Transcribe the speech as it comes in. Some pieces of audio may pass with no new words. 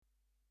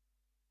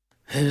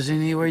Is there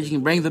anywhere you can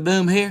bring the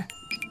boom here?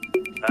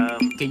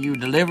 Can you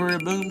deliver a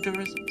boom to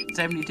us?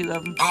 72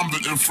 of them? I'm the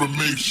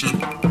information.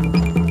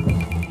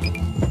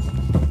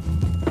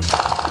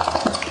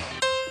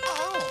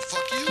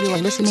 You are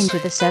listening to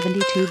the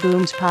 72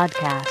 Booms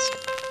podcast.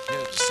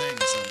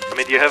 I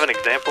mean, do you have an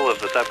example of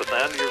the type of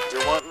sound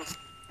you're wanting?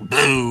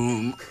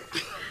 Boom.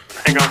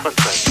 Hang on one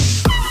second.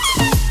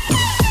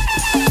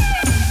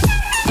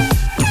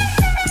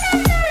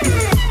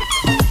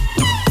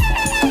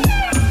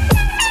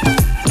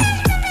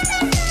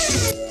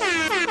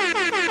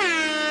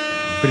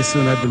 Pretty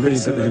soon I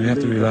believe that we're going to have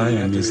to rely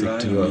on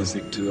music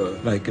to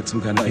like get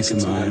some kind of peace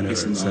of mind or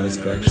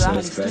satisfaction.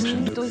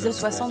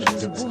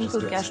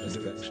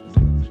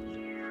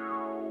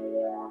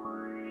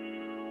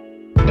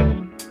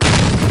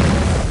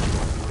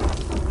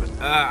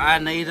 I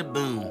need a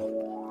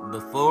boom.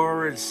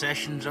 Before the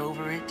session's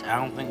over it, I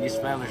don't think these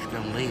fellas are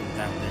gonna leave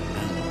without that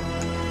boom.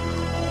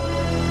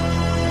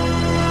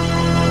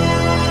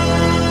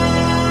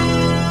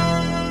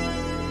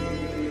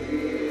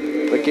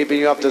 We're keeping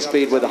you up to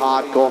speed with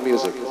hardcore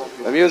music.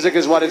 The music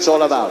is what it's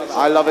all about.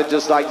 I love it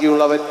just like you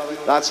love it.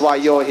 That's why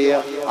you're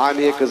here. I'm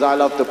here because I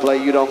love to play.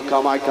 You don't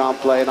come, I can't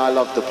play, and I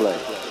love to play.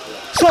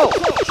 So,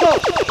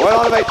 we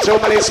don't make too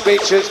many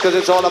speeches because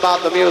it's all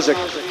about the music.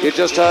 You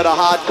just heard a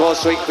hardcore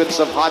sequence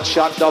of hot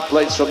shot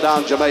dubplates from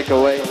down Jamaica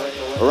way.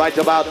 Right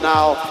about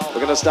now,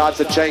 we're going to start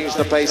to change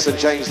the pace and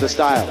change the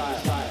style.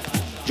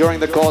 During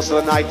the course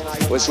of the night,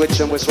 we're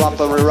switching, we're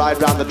swapping, we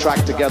ride round the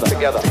track together.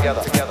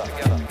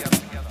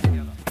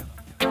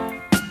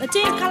 The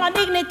team called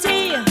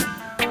dignity,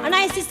 and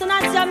I insist on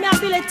my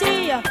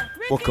ability.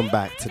 Welcome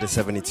back to the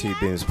 72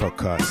 Booms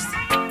podcast.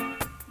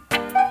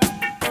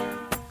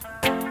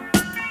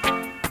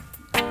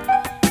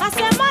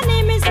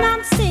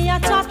 I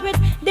talk with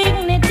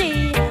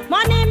dignity.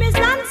 My name is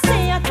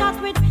Nancy, I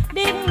talk with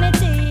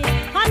dignity.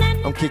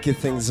 I'm kicking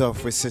things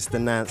off with Sister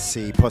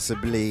Nancy,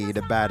 possibly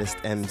the baddest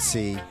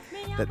MC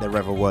that there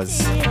ever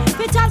was.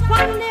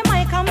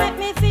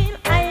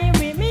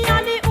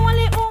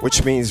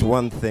 Which means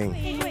one thing.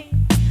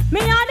 Me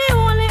are the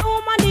only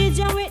woman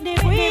DJ with the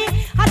degree.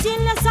 Until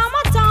the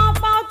summer talk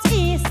about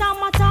E,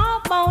 summer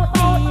talk about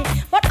E.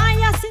 But I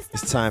assist.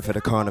 It's time for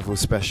the carnival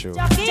special. Me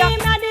are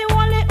the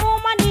only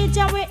woman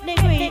DJ with the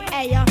degree.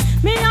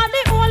 Me are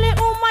the only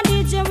woman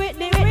DJ with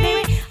the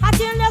degree.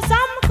 Until the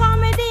some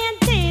comedy and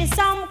tea,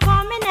 some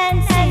coming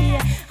and say.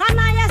 And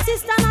I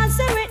assist and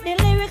answer with the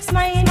lyrics,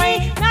 my me.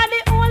 Me are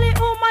the only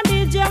woman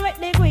DJ with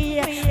the degree.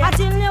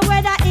 Until the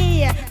weather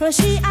here,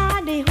 she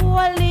are the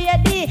whole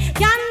lady.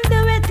 Can do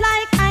it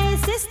like I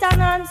Sister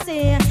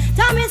Nancy.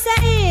 Tell me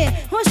say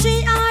who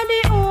she are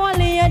the whole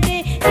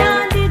lady.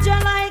 Can DJ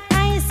like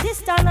I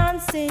Sister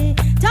Nancy.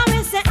 Tell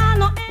me say I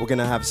know. We're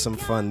gonna have some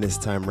fun this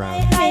time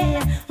round.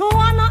 Who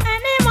I know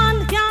any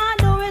man can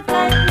do it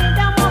like me.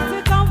 Them must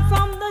we come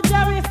from the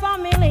Jerry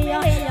family.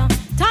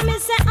 Tell me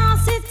say I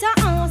sit a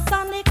house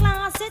and the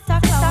class sit a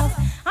class.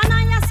 And I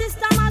your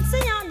Sister Nancy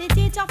and the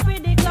teacher for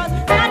the class.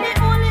 And the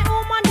only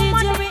woman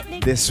DJ with the.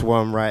 This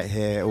one right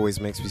here always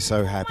makes me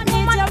so happy.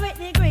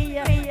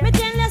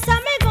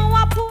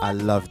 I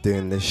love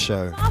doing this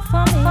show.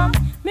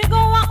 Me go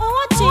a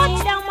OG,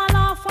 them a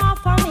laugh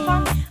off of me.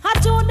 I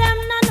told them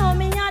no know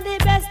me are the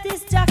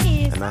bestest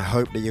jockeys. And I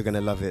hope that you're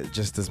gonna love it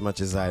just as much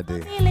as I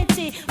do. When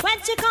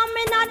she come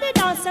in at the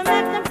dance and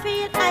make them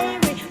feel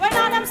irie. When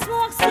all them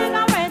smoke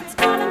cigarettes,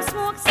 all them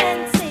smoke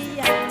sensei.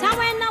 Time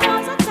when I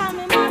was a time,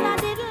 me mother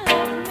didn't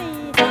love me.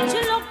 She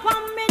look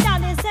on me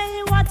daddy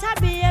say what a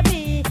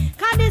baby.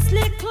 Cause this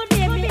little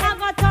baby I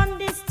got on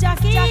this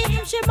jockey.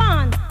 She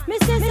born, me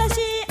sister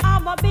she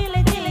have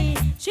ability.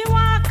 She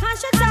walk and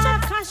she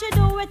talk and she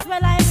do it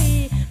well I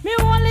be. Me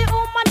only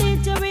woman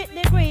DJ with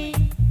degree.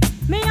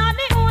 Me are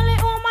the only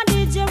woman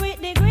DJ with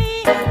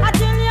degree. I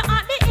tell you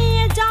at the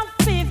age of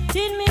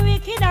 15 me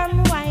wicked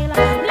and wild.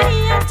 The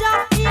age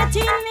of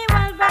 18 me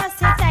well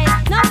versatile.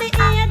 Now the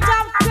age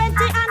of 20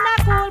 and a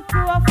cool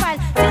profile.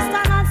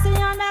 Sister Nancy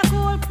and a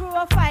cool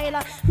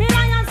profile. Me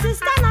and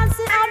Sister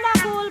Nancy and a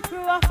cool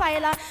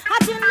profile. I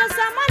tell you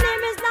say my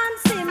name is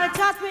Nancy. Me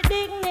talk with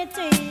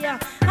dignity.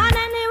 And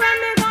anyway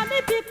me got the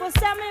people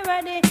say me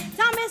ready.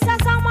 Tell me say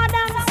some of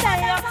them say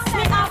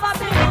me have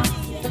ability.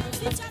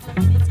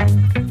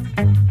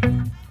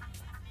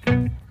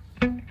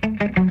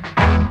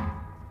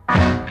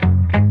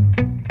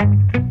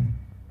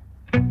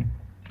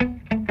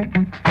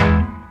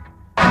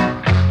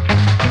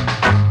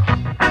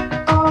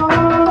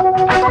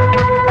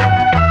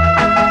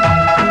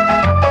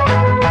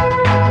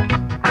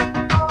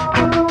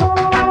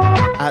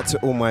 Out to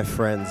all my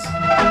friends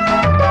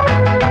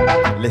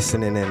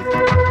listening in.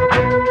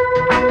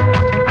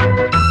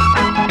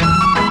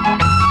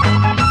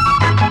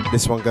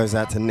 This one goes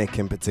out to Nick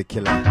in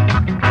particular.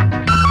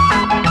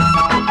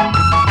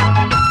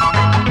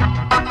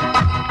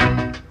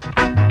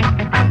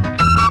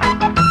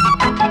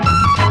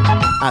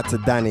 Out to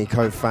Danny,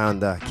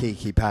 co-founder,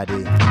 Kiki,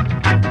 Paddy,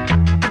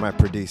 my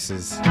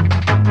producers.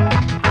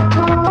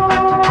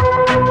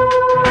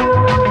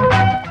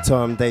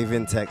 Tom, Dave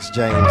Intex,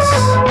 James.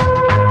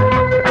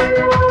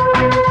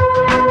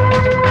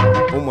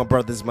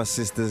 brothers, my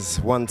sisters,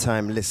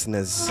 one-time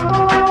listeners.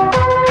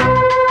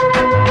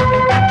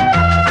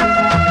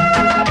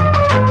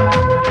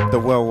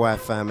 The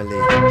worldwide family.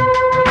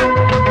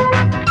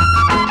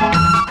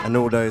 And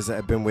all those that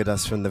have been with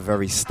us from the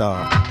very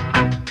start.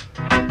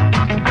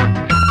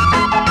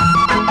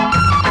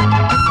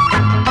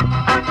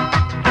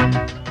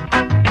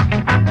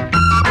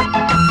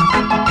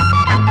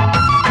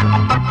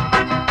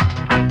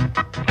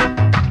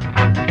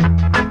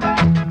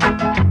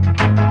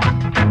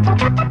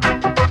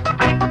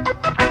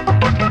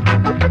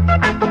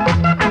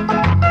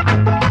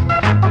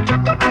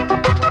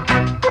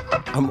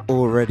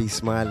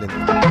 Smiling,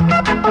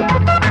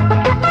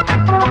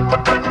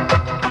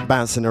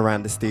 bouncing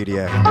around the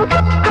studio.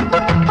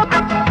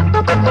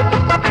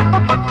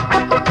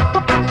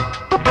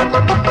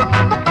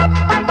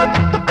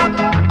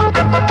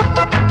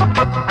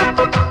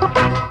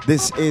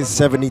 This is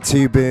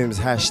 72 Booms,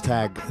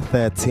 hashtag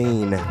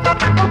 13.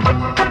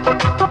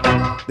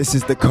 This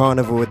is the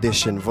Carnival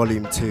Edition,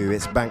 Volume 2.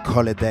 It's Bank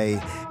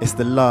Holiday. It's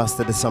the last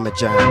of the summer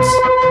jams.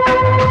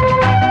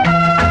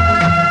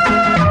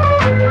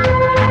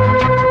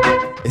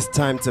 It's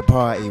time to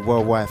party,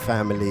 worldwide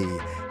family.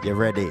 You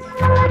ready?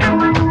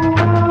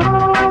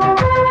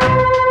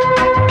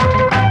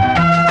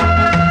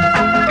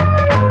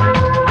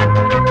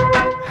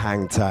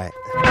 Hang tight.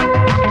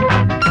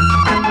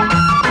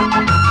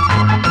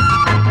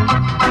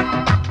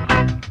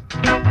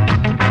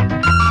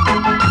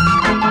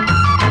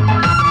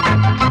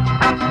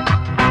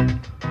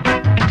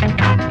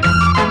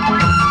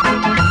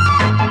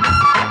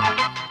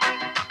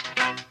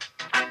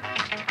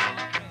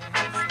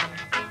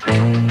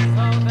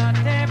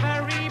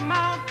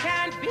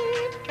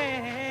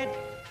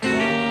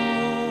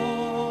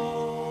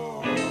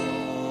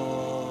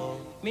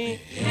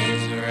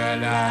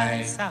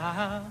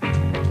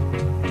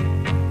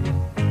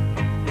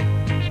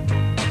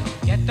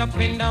 Get up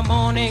in the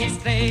morning,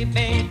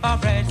 slaving for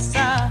bread,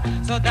 sir,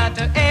 so that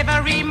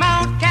every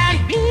mouth can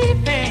be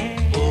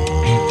fed.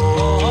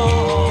 Oh,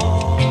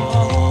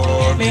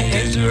 me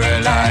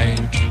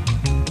Israelite.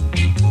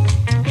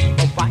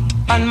 My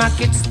wife and my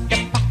kids,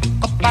 they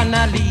pack up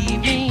and leave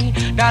me.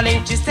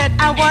 Darling, she said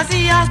I was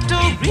yours to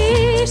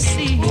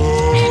receive. Oh,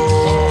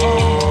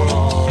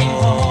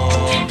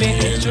 me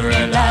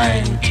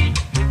Israelite.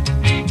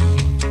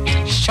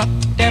 Shut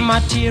them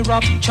a tear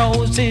up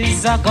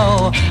choices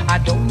ago. I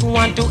don't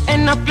want to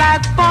end up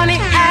like Bonnie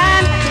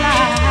and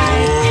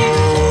Clyde.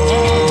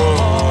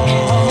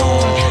 Oh,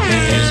 the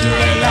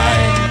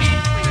Israelite.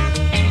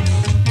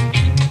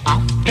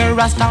 After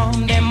a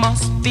storm, there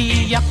must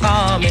be a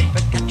calm. If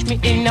you catch me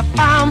in a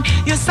farm,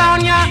 you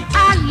sound your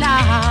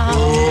alarm.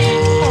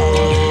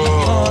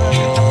 Oh,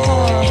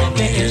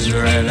 the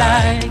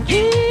Israelite.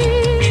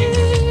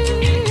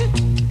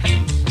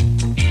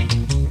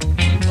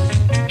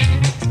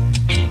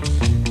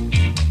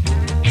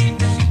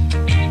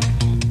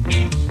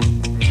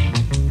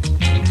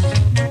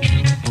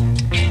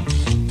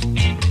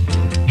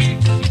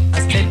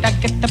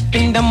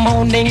 In the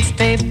morning,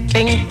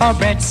 stepping for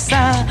bread,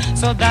 sir,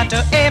 so that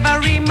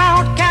every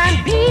mouth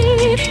can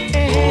be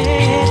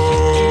fed.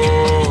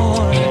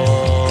 Oh,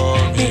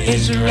 the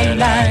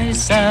Israelites,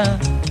 sir.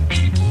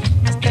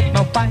 I said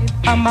my wife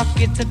and my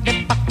kids at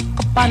the back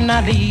up and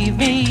leave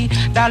me.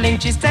 Darling,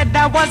 she said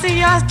that was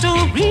yours to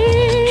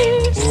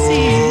receive.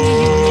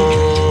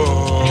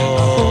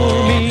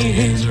 Oh, me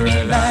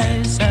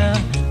Israelites, sir.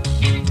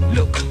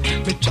 Look,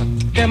 me chuck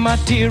them a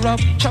tear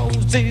up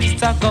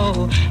choices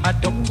ago. I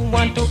don't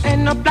want to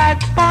end up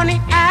like Bonnie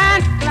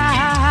and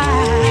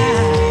Clyde.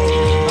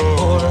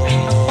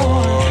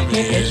 Oh, the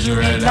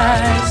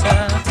Israelites.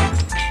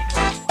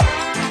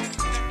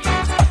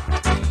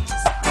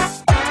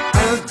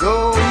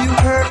 Although you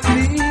hurt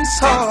me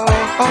so,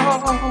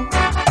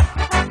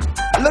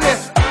 look at,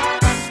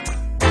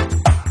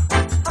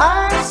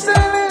 I'm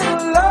still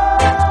in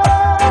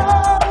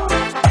love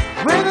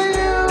with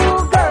you,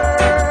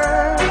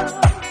 girl.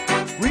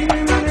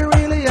 Really,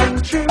 really and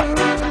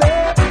truly,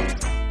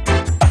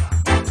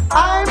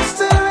 I'm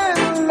still in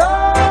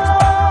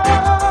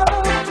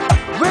love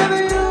with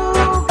you,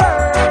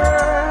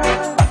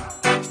 girl.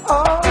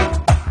 Oh,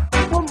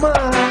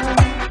 woman,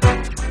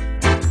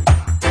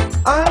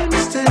 I'm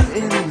still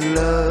in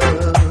love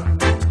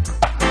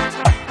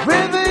with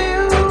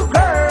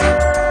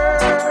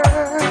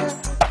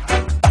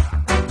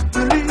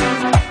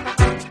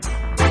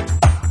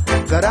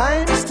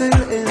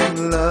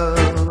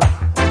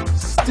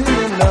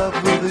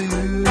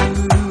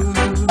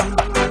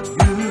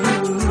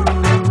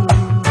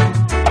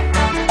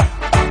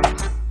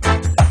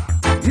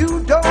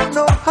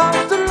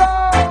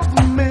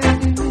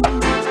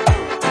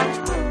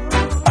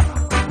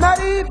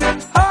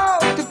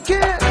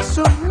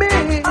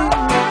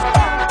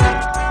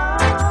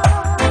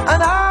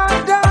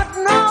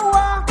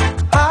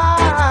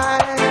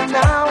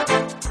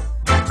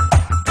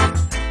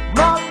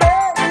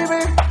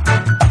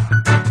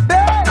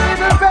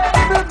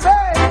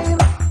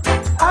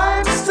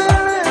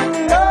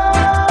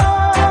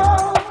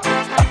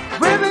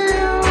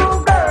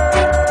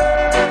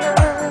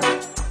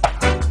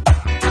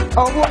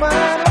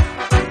woman.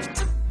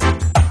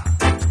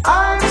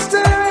 I'm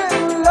still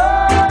in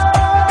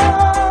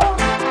love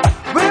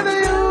with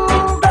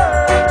you,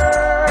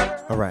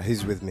 girl. Alright,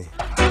 who's with me?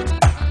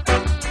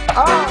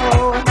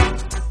 Oh,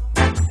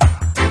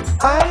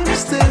 I'm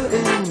still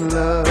in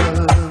love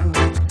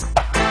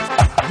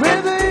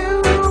with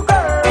you,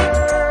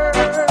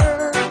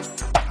 girl.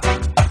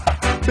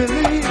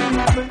 Believe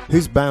me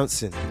Who's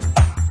bouncing?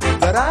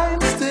 that I'm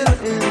still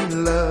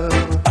in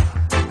love.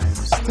 I'm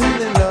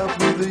still in love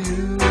with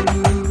you.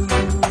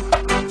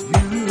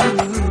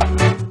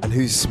 And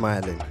who's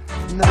smiling?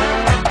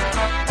 Now,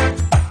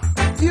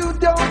 you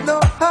don't know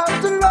how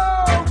to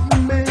love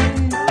me.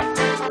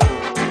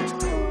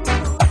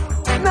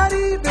 Not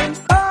even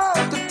how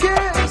to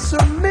kiss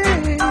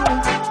me.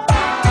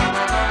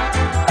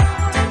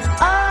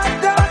 I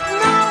don't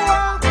know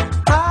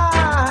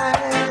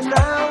why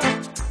now.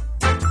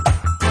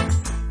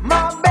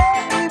 My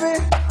baby,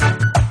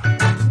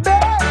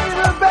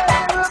 baby,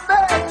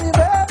 baby,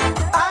 baby.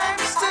 I'm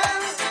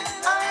still.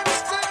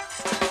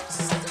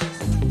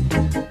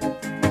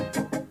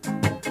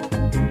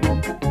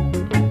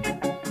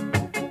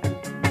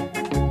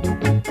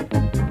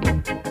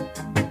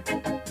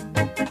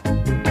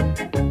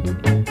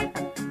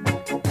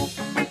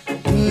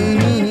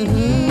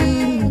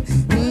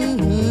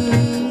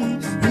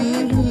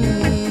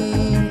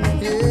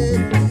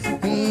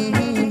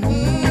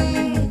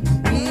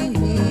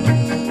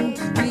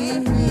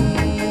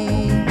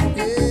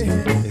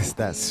 It's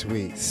that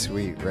sweet,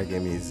 sweet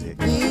reggae music.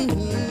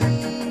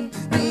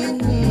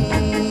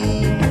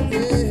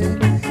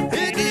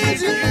 It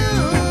is you.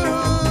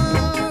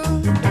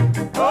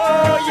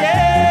 Oh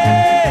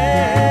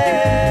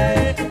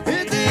yeah,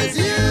 It is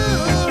you.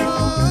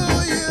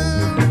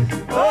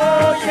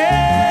 oh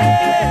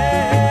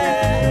yeah,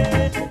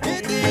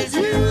 It is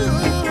you.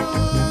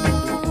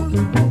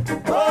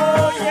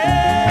 oh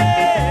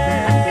yeah.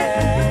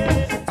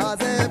 As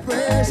the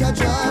pressure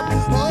drop,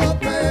 oh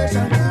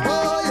pressure,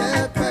 oh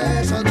yeah,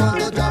 pressure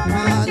gonna drop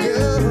on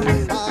you.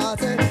 As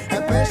the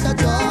pressure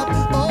drop,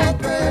 oh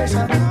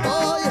pressure,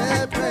 oh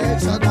yeah,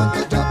 pressure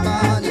gonna drop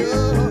on you.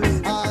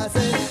 As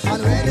the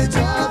and when it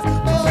drops,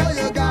 oh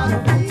you gotta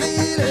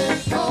feel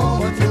it, know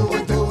what you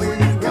were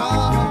doing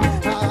wrong.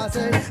 As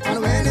the and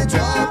when it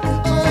drops,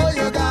 oh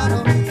you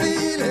gotta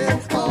feel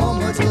it, know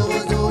what you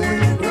were doing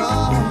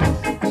wrong.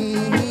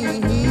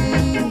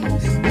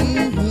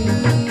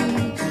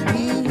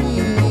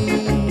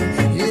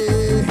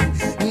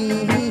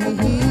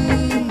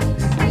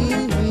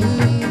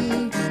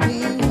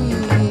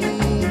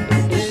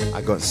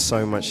 I got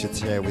so much to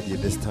share with you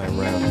this time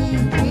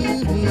round.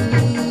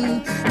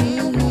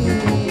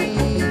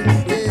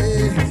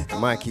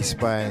 Mikey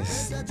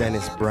Spice,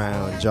 Dennis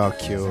Brown, Jar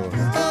Cure,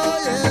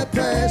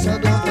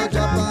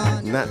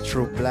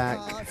 Natural Black.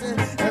 We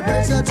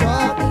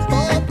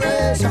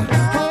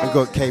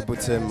got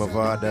Capleton,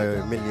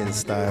 Movado, Million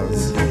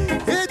Styles,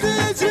 It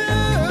is you.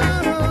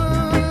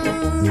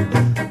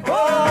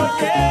 Oh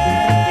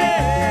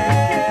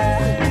yeah,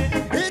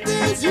 It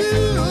is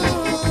you.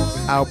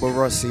 Alba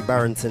Rossi,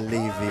 Barrington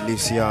Levy,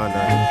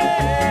 Luciano.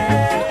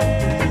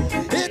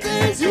 It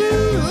is you.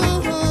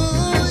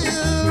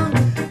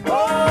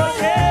 oh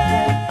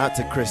yeah. Out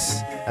to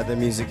Chris at the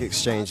Music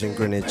Exchange in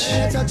Greenwich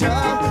Pressure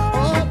drop,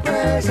 oh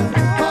pressure,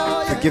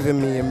 oh for giving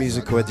me a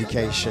musical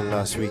education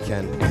last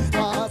weekend. yeah.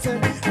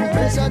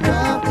 Pressure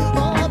drop,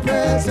 oh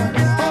pressure,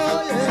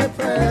 oh yeah,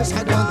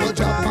 pressure gonna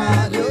drop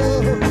on you.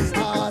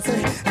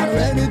 And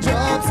when it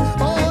drops,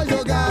 oh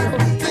you gotta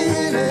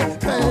feel it.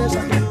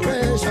 Pressure,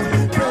 pressure,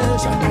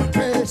 pressure,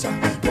 pressure,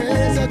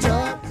 pressure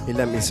drop. He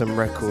lent me some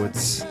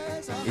records.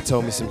 He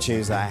told me some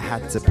tunes that I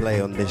had to play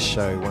on this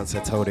show once I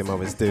told him I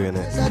was doing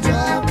it. Pressure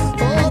drop,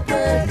 oh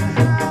pressure,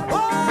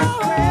 oh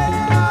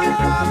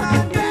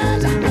pressure,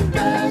 pressure,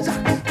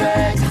 pressure,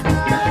 pressure,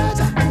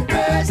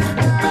 pressure,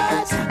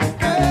 pressure,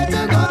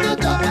 pressure gonna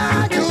drop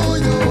on you,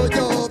 pressure,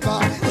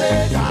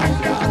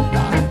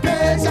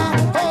 pressure,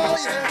 oh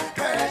yeah,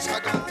 pressure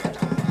gonna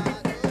drop on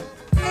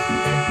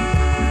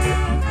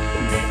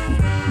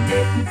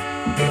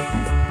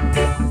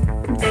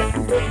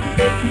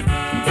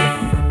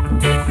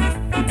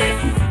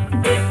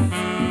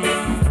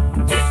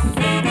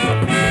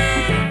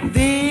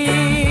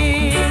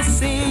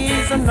This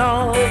is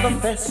another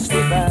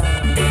festival.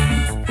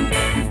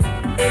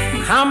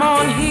 Come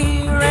on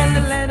here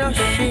and let us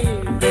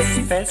share this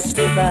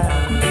festival.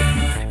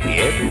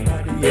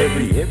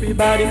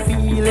 Everybody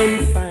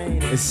feeling fine.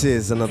 This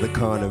is another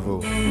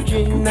carnival.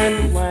 Gin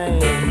and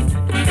wine.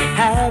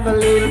 Have a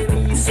little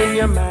peace in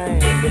your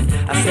mind.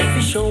 I said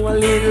we show a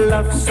little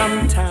love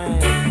sometime.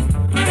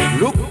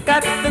 Look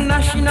at the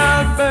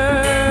national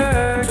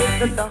bird,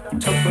 the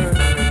doctor bird.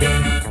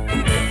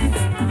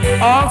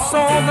 Also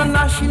the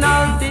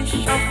national dish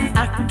of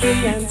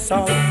ackee and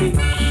saltfish.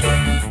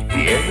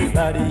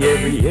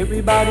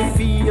 Everybody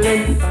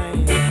feeling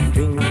fine.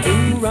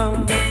 Drinking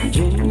rum,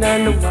 gin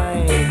and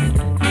wine.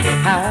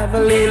 Have a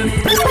little.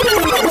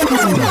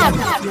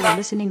 You are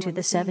listening to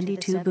the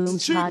 72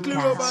 Booms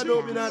podcast.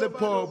 The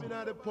pub.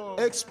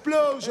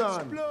 Explosion.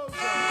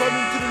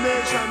 Coming to the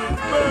nation in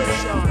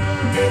version.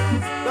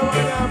 Now I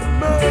have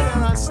murder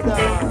and star.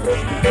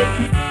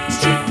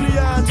 Strictly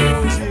art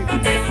music.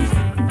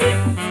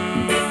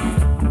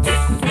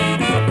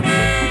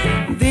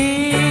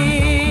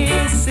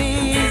 This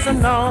is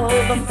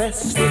another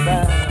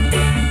festival.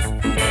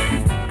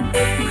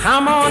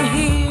 Come on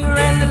here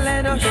and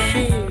let us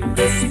share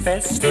this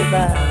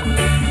festival.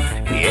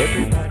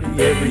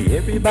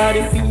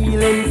 Everybody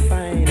feeling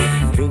fine,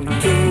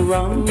 drinking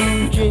rum,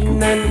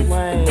 gin and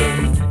wine.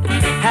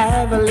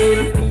 Have a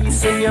little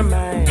peace in your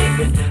mind.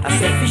 I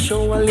said we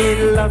show a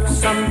little love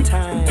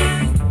sometime.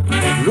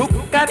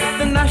 Look at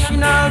the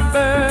national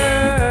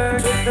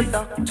bird, the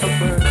doctor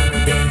bird.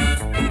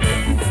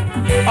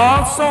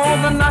 Also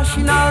the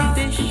national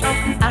dish of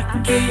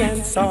ackee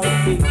and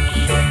saltfish.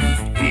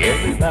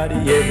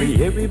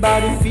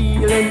 Everybody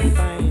feeling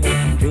fine,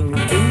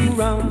 drinking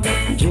rum,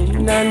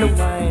 gin and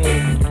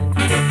wine.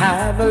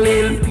 Have a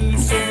little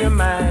peace in your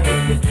mind.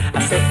 I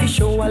said we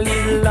show a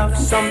little love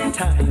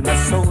sometime. A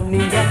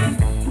Sonia,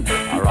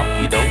 a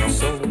Rocky Dog,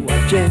 so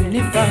a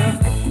Jennifer,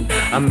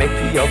 a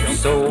Mickey up,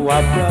 so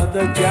a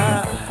Brother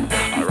Jack,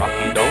 a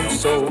Rocky Dog,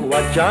 so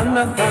a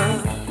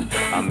Jonathan,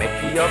 a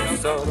Mickey up,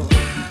 so.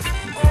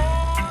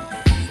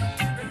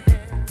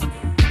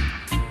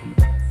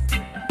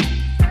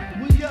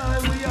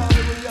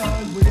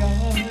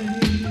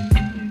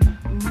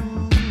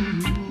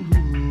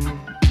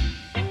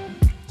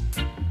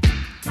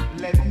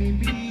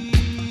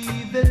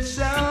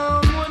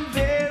 Someone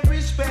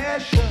very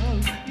special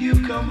you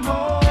come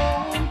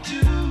home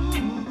to.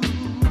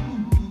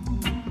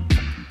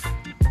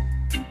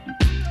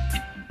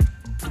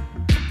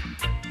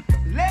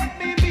 Let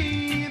me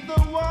be the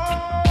one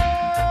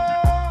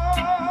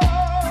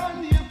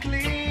you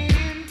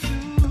cling to.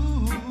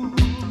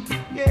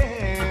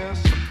 Yes,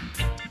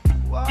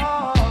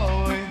 whoa.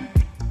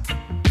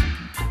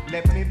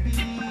 Let me be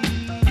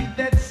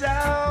that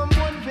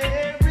someone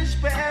very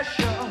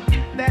special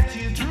that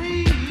you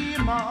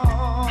dream of.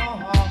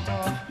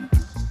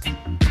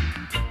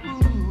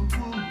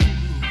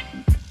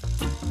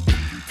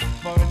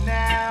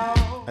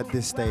 At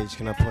this stage,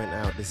 can I point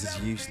out this is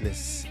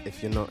useless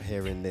if you're not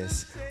hearing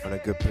this on a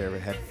good pair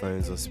of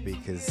headphones or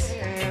speakers.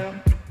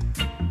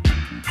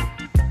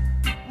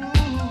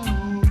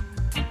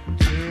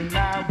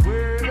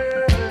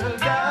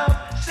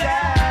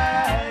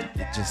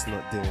 You're just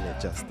not doing it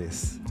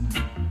justice.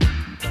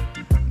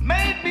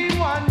 Made me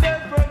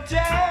wonder from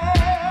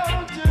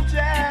town to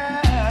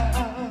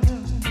town.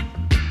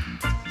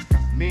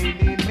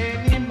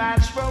 Many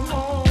miles from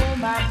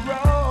home I've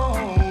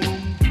roamed.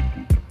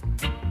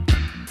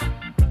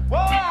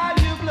 Why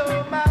you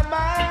blow my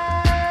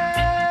mind?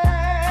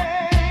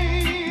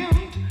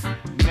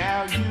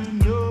 Now you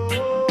know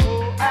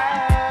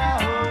how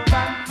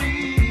I'm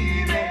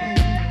feeling.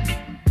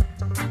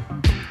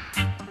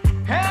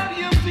 How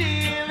you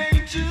feeling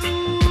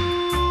too?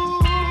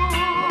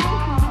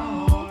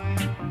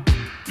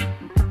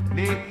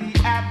 Lately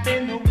I've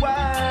been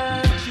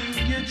watching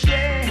you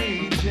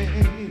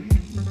changing.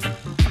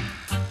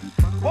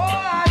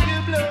 Why you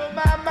blow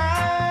my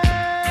mind,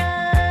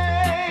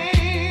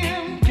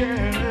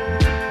 girl,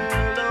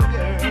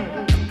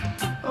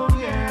 oh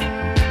girl.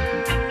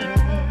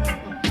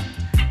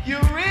 You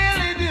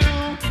really do,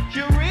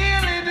 you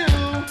really do,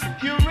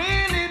 you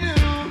really do.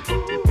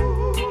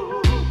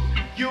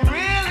 You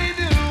really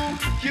do,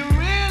 you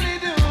really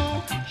do,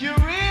 you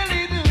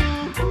really do.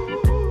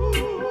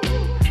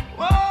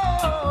 Whoa,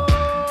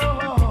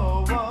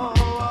 girl,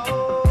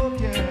 oh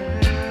yeah.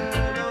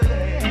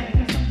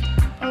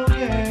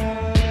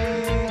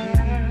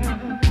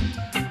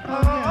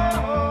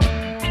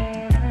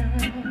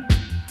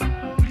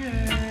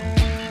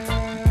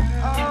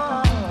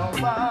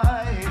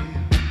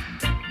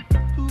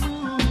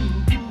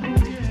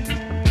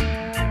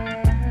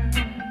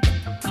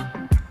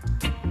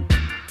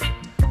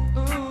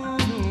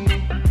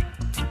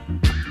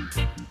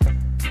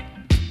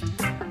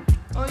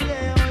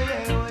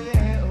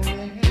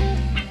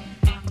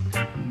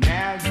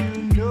 Now you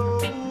know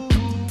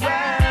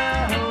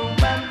how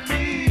I'm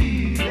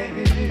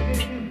feeling.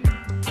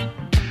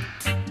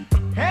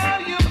 How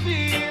you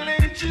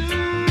feeling too?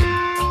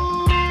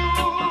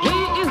 He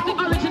is the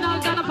original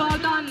Don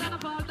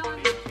of all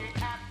done.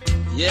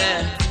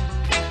 Yeah.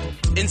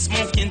 In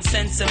smoking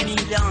sense a million.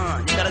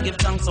 You gotta give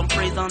thanks and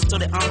praise unto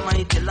the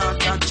Almighty Lord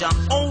Jah.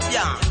 Oh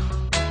yeah.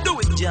 Do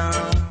it, Jah.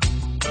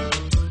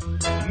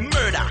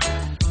 Murder.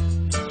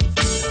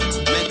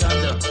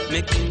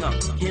 Making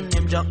up, him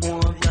name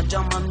Jehovah,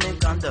 Jaman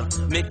Meganda,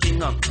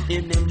 making up,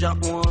 him name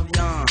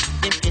Jehovah,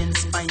 him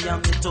inspire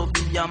me to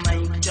be a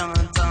mic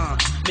chanter,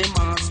 me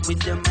mass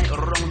with the mic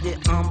round the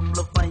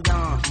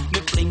amplifier, me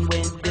fling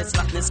when the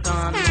slackness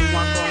can do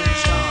a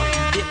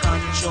gunshot, the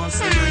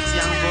consciousness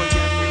young boy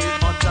and me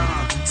utter,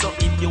 so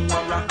if you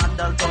are an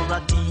adult or a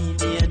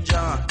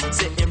teenager,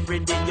 say every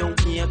day you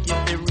wake,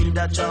 you read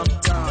a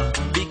chapter,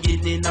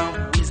 beginning of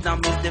wisdom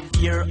Satan is the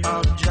fear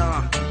of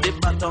Jah. The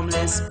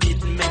bottomless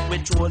pit make we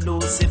throw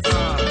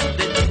Lucifer.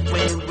 The deep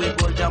way we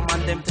gold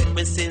and them take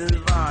we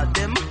silver.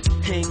 Them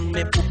hang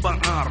me poopa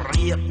and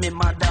rape me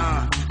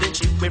mother. They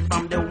ship me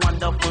from the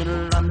wonderful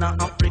land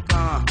of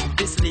Africa.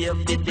 The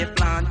slave did the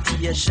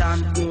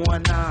plantation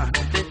owner.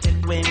 They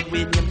take when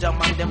we name Jah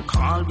and them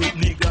call we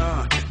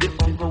nigga. The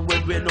hunger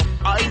when we no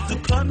eyes to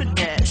come in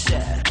there.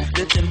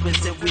 They tell we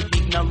say we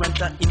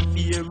ignorant and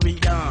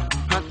inferior.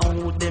 And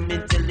all them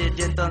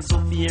intelligent and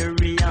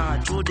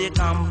superior. Through the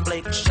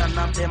complexion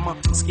of them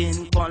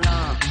skin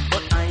color.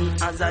 But I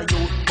as a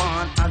youth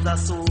born as a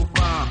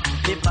super.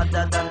 Me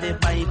better than the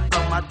bite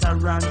from a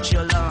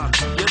tarantula.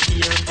 You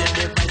hear the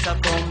voice a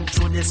come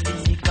through the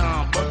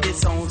speaker. But they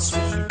sound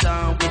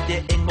sweeter with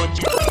the echo.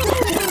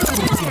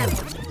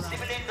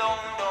 Stibbling down,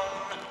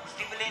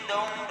 stibbling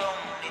down.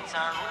 It's a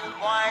rude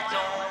white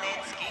town,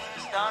 it's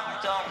Kingston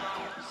town.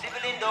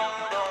 Stibbling down,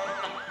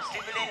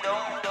 stibbling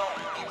down.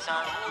 It's a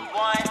rude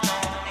white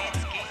town,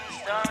 it's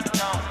Kingston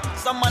town.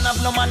 Some man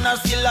have no man and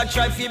still a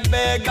try fi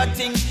beg a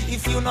thing.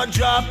 If you no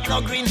drop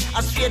no green,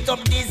 a straight up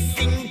this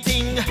sing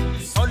thing.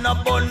 On a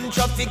bun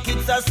traffic,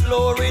 it's a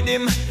slow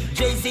rhythm.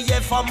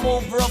 JCF a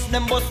move rough,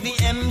 them bust the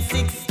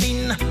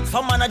M16.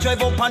 Some man a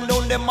drive up and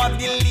down, them have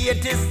the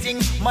latest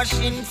thing.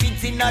 Machine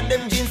fits in at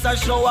them jeans a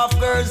show off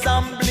girls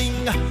and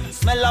bling.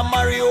 Smell of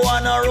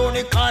marijuana round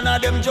the corner,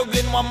 them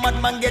juggling. One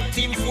madman get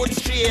team foot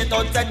straight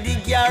out of the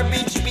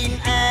garbage bin.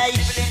 Aye.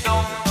 Stibbling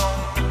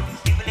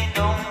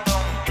down,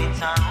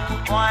 it's a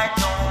rude white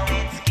town,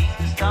 it's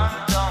Kingston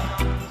town.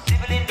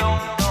 Stibbling down,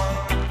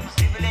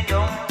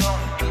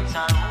 it's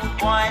a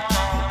rude white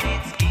town,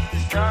 it's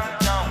Kingston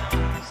town.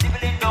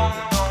 Stibbling down,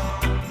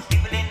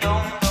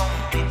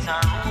 it's a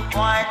rude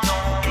white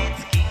town,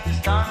 it's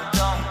Kingston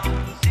town.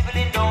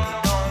 Stibbling down,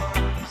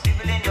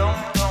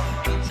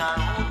 it's a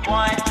rude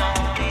white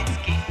town, it's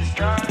Kingston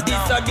town.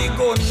 This a the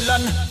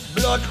gunland,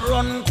 blood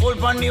run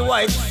cold on the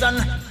white sun.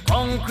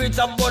 Concrete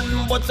a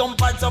button, but some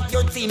parts of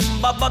your team.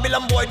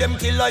 Babylon boy, them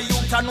kill a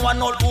youth and one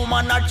old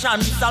woman a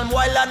chance. And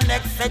while a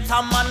next set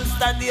a man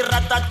study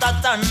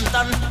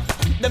rat-a-tat-tan-tan.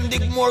 Them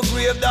dig more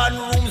grave than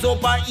rooms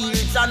up a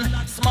Hilton.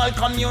 Small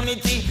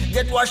community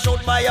get washed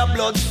out by a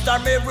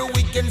bloodstorm. Every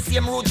weekend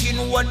same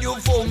routine, one new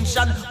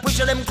function. Push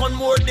them con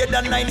more dead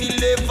than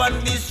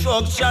 9/11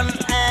 destruction.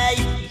 Aye.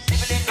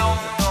 Stibbling down,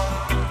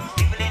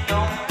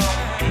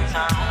 it's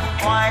a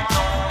white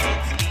town,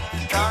 it's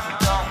Kingston town.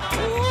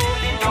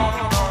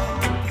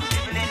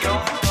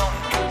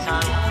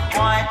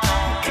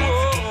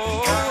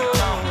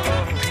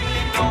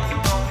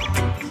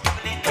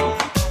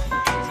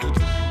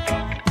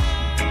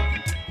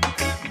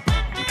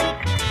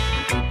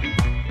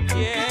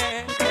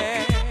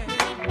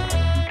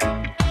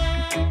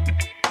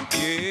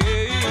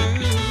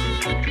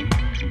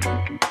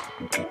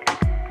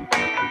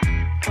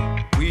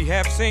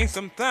 Seen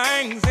some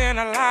things in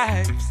our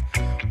lives.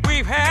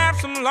 We've had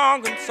some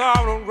long and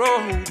sorrow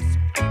roads.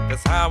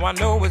 That's how I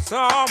know it's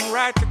all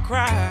right to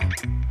cry.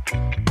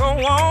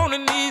 Go on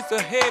and ease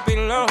a heavy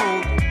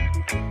load.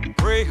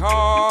 Pray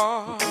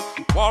hard,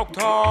 walk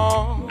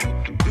tall,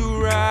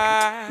 do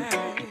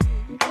right.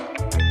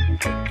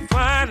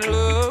 Find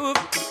love,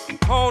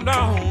 hold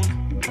on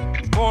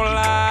for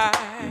life.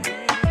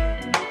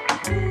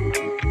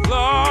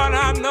 Lord,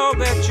 I know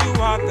that you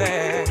are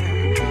there.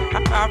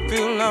 I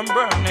feel them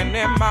burning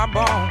in my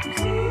bones.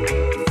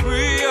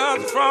 Free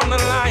us from the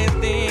lion's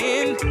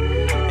den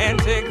and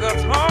take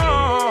us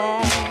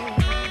home.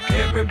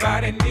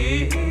 Everybody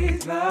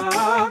needs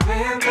love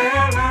in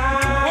their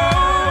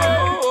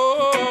life.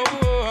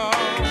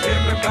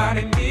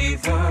 Everybody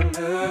needs a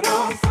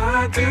little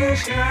sun to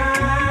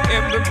shine.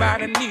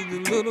 Everybody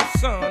needs a little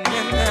sun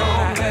in their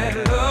life. Let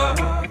love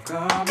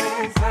come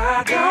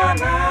inside your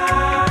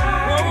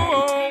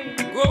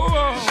life. Go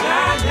on.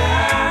 Shine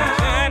down.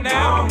 Shine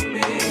down.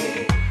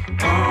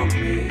 On me.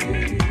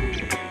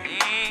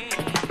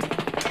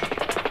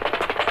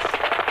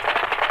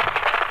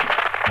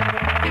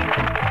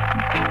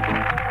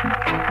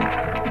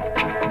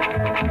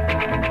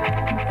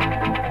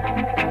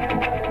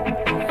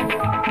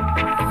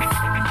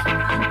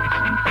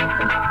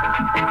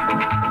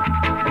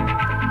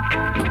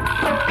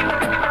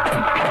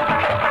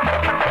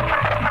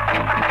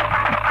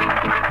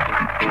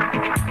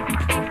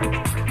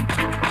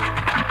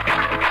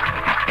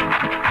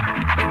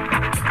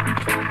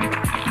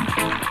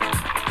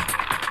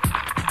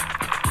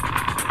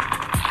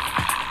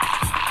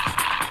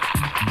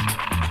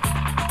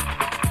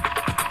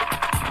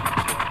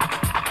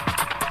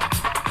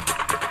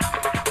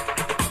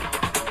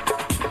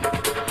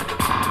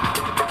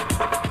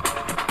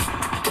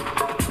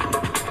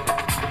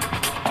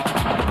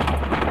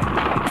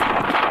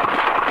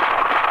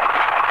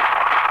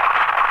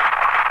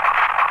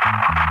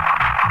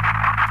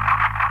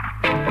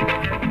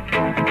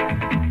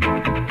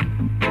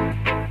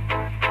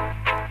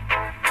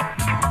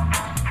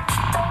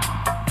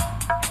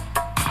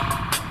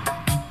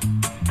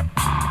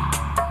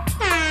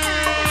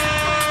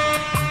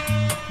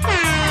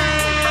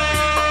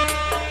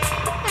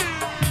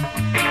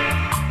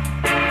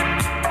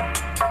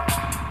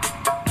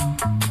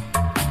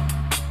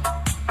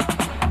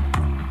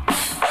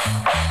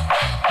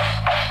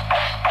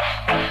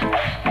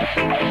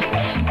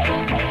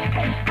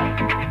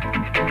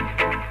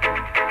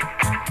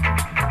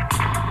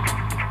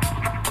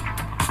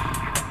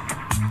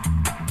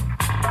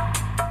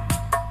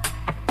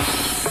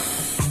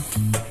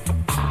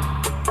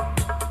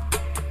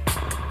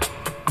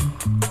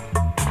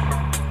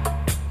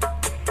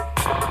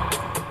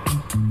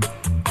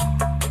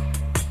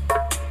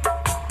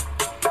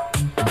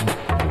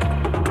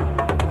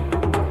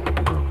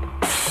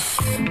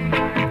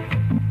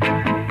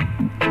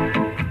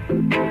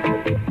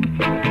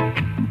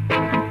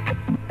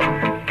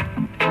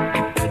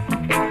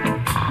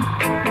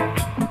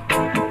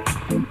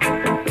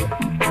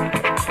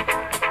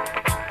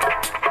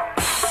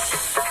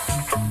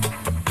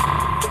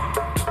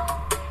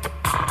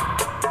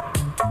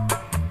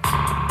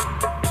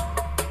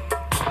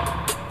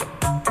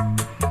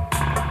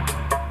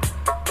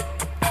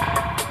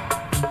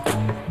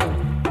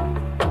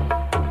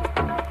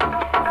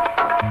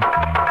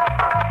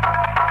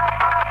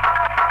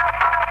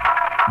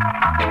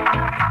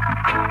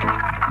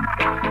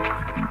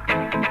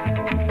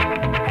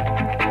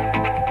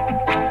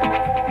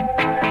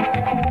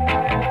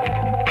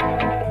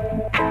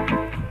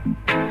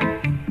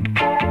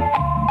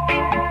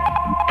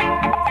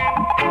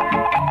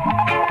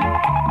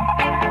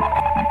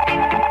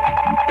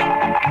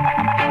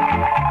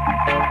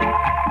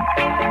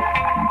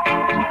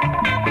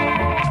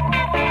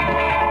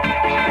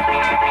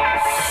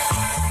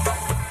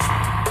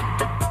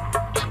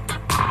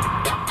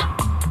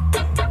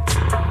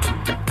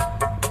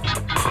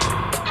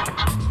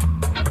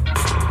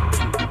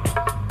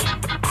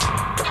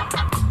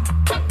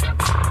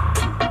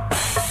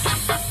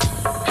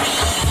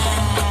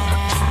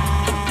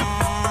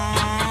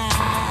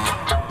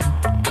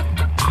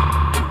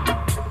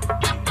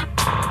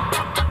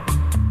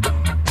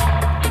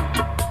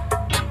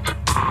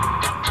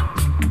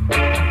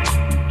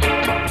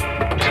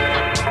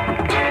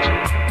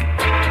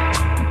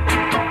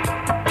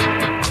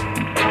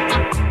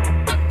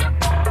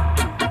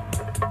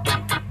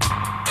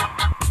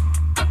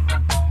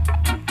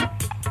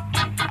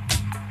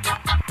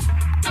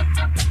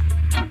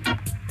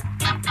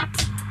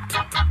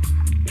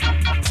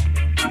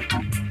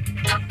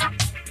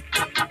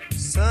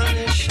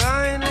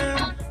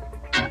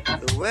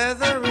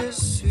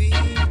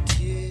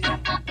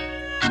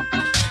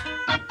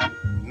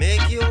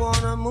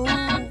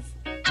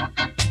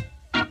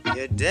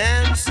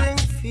 dancing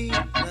feet to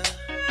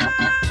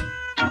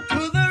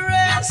the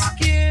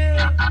rescue.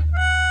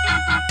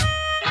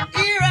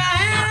 Here I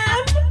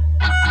am.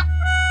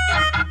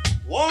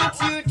 Want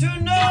you to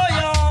know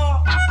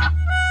y'all.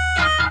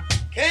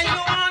 Can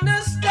you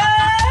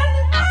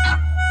understand?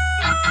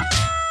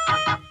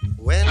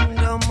 When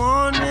the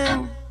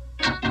morning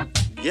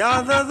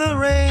gather the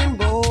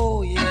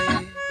rainbow,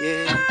 yeah,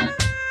 yeah.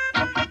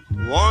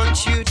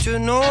 Want you to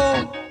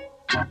know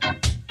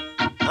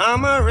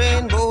I'm a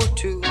rainbow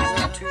too.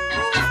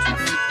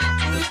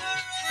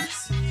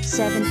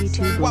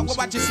 72 Booms.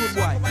 What this wood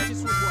boy?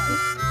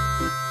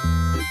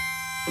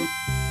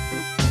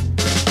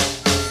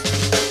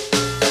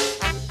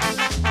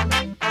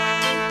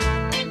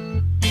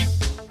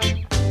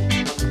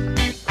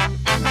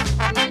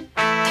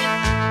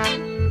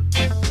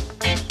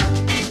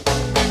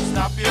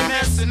 Stop your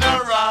messing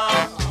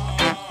around.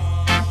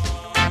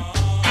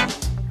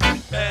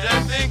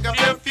 Better think of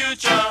your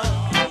future.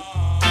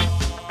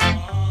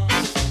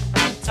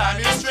 Time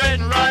you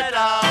straighten right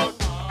out,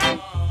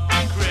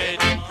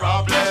 creating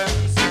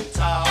problems in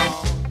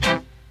town.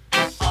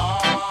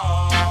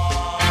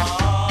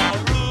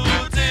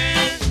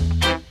 Routine,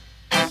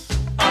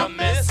 a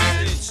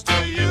message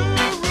to you.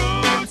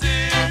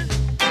 Routine,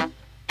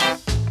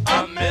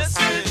 a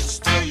message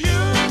to you.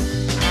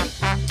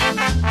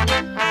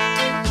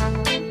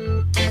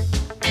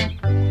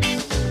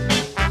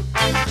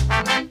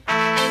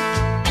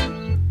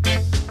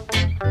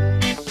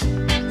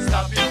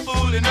 Stop your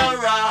fooling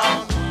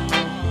around.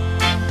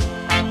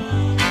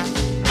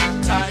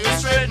 Time you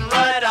straighten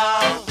right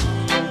out.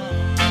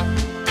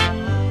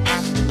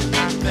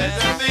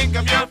 Better think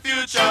of your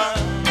future,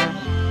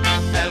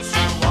 else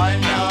you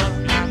wind up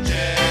in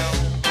jail.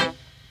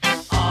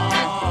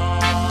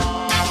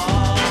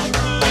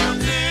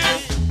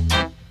 Routine,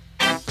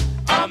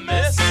 a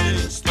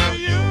message to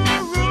you.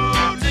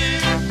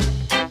 Routine,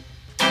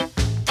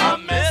 a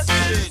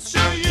message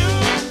to you.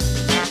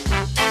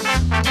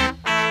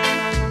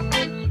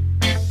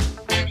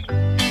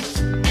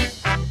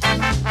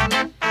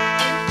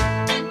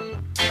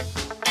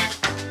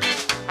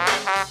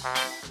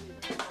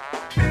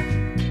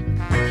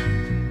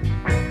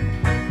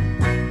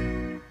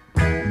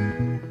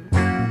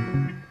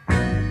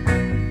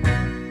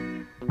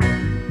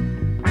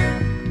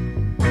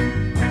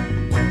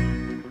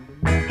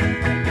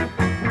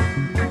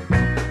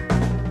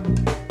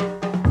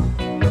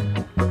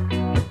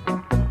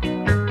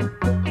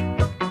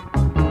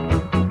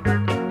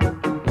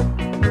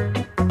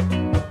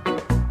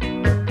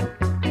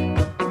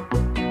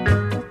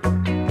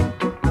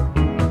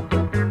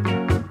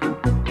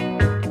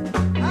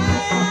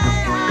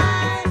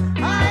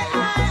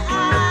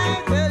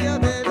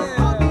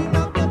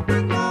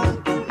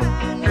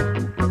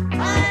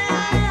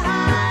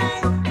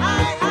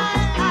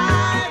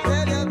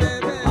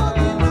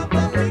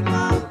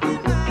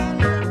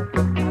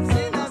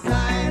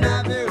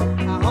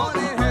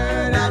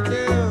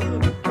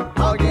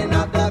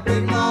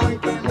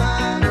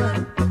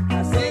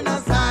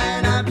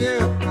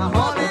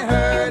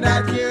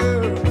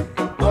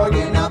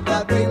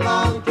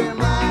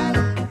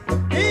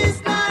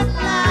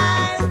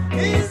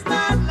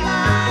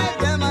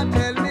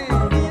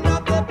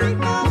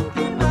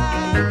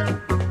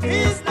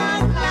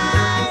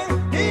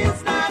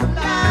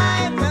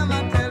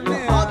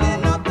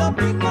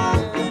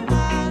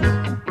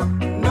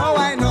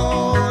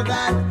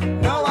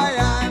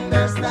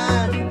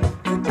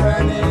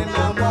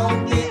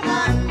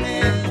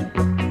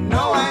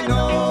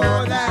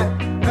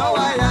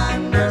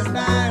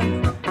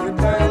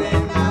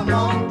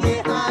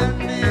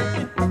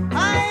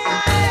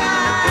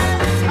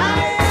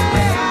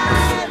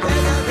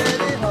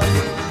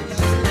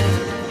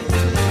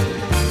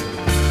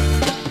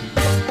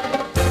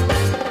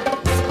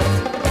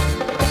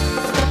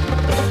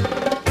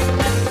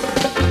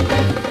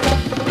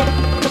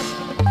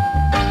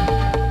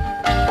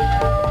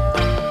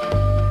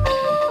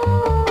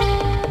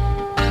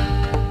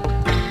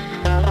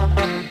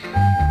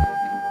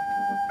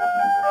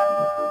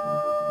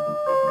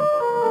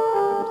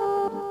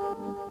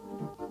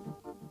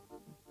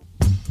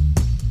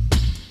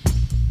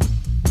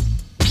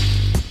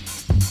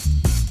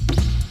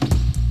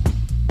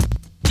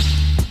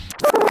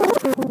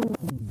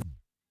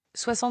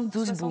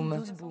 Soixante-douze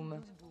Booms.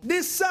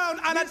 This sound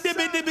and a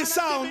dibby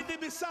sound.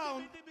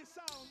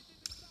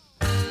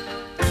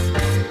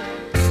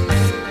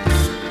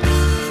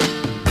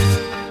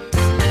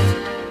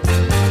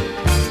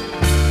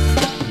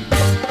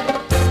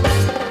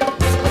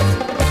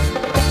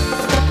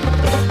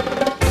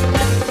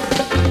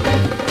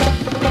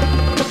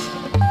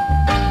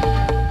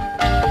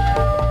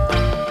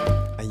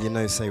 And you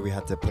know, say we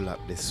had to pull up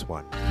this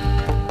one.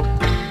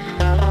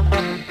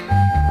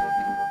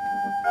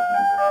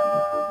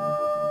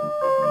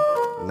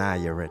 Now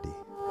you're ready.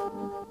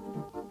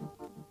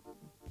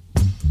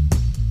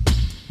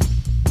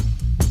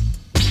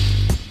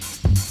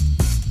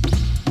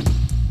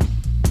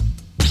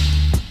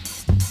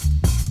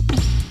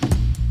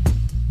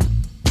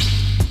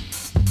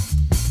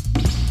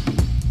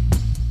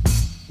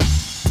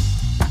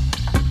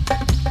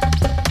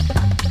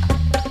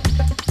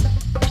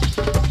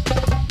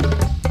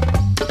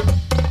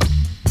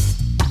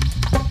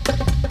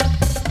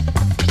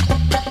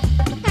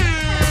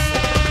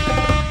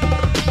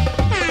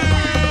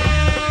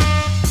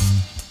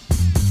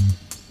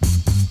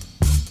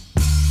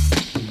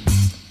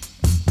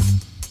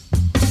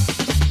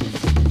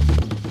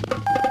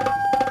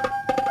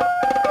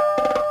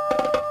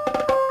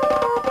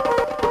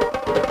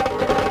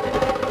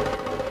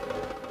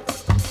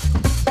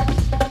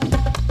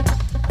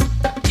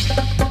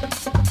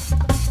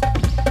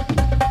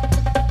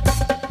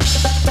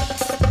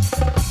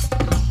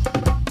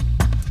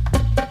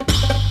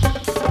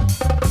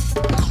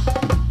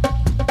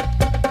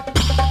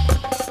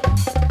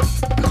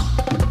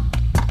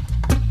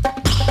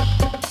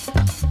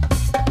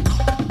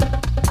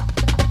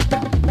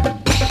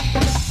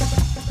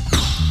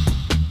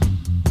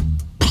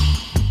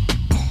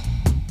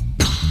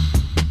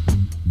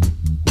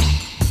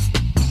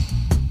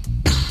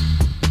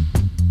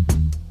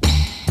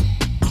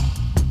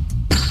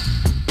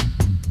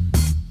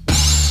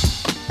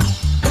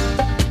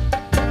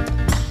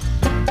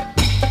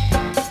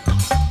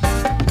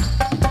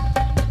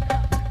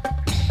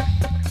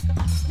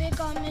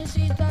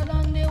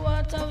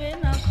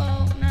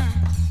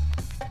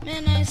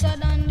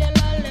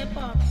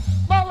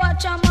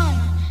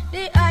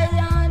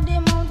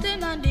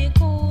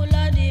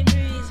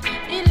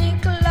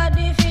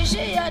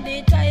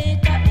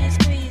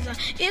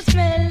 It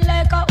smell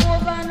like a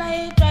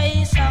overnight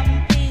rice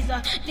and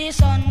pizza. The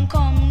sun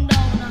come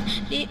down,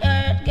 the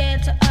earth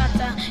gets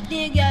hotter.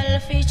 The girl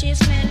fish it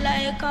smell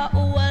like a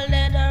old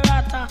leather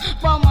ratter.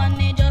 But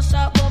money just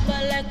a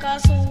bubble like a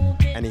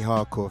soup. Any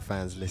hardcore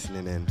fans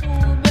listening in?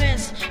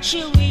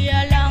 She wear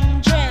a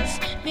long dress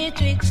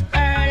betwixt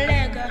her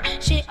leg.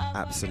 She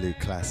absolute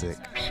classic.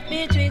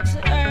 Betwixt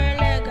her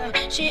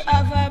leg, she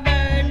have a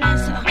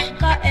burness.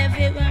 Cause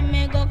everywhere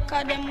me go,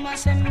 cause them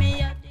must say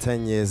me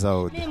 10 years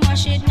old. Me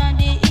mash it on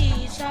the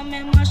east, and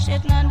me mash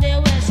it on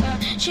the west.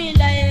 She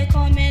like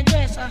how me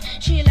dress,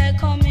 she like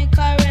how me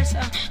caress.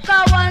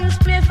 Cause one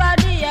spliff a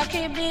day,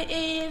 keep the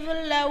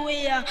evil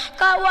away.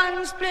 Cause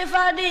one spliff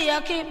a day,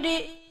 keep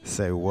the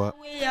Say what?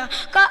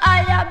 Cause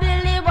I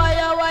believe why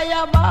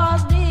you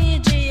boss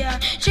DJ.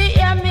 She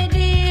hear me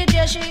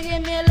DJ, she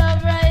give me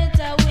love right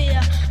away.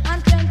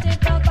 And 20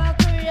 pack of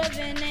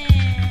craving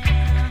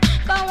it.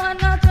 Cause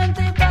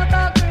 120 pack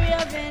of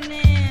craving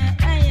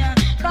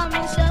it. Cause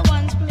me say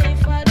one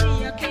spliff a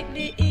day, keep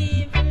the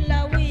evil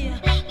away.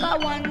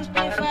 Cause one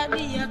spliff a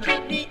day,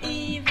 keep the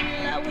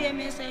evil away.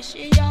 Me say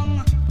she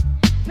young.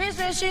 Me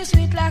say she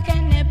sweet like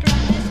any plum.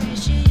 Me say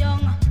she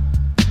young.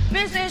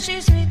 Me say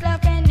she sweet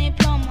like any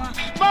plum.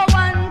 But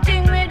one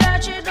thing with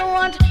that she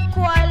don't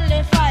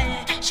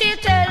qualify. She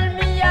tell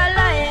me a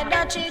lie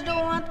that she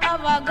don't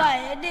have a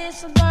guy.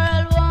 This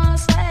girl won't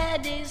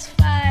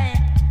satisfy.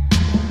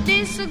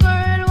 This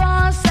girl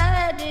won't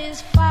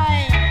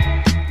satisfy.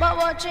 But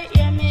what she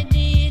hear me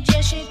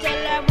DJ, she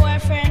tell her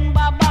boyfriend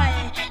bye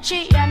bye.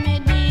 She hear me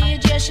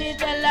DJ, she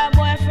tell her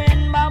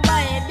boyfriend bye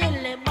bye.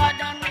 Billy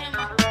bad on him,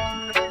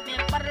 me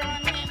bad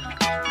on him, me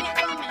come me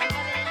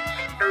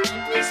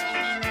me say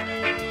me.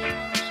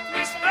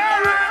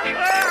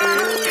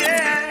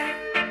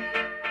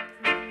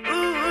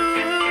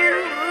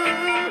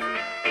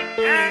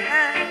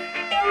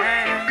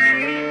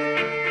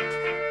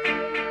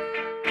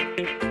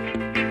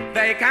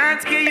 They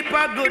can't keep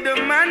a good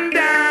man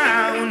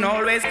down.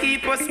 Always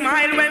keep a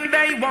smile when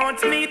they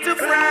want me to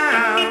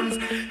frown.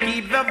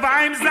 Keep the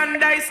vibes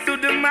and I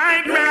stood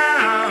my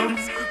ground.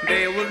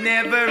 They will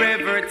never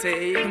ever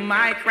take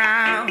my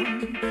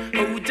crown.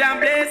 Oh, Jah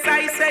bless,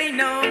 I say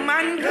no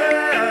man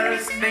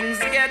curse. Things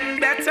getting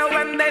better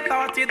when they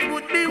thought it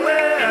would be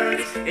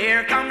worse.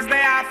 Here comes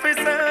the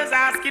officers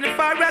asking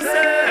for a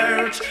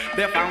search.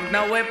 They found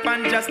no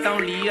weapon, just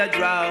only a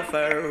draw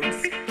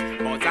first.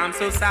 But I'm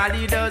so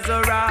solid as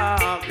a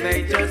rock,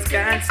 they just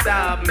can't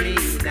stop me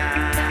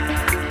now.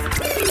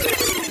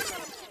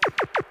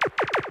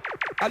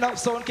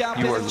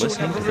 You are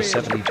listening to the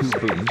 72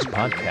 Booms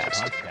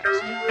podcast.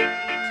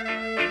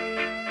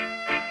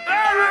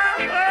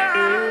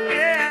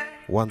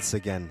 Once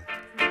again.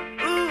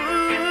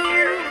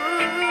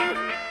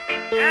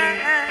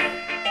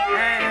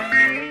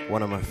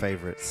 One of my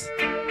favorites.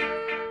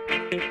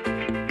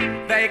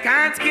 They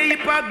can't keep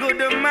a good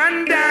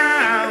man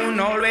down.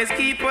 Always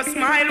keep a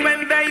smile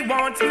when they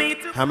want me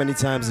to. How many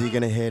times are you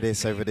going to hear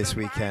this over this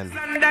weekend?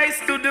 And I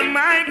stood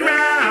my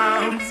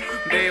ground.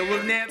 They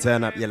will never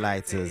turn up your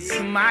lighters.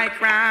 My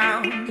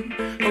crown.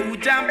 Oh,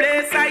 Jah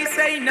bless, I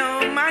say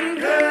no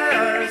man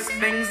curse.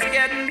 Things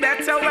getting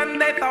better when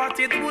they thought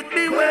it would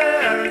be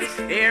worse.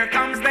 Here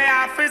comes the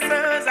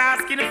officers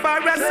asking for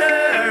a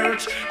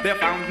search. They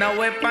found no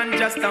weapon,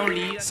 just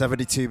only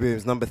 72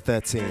 Booms, number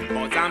 13.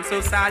 But I'm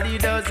so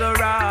solid as a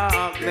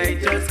rock, they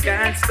just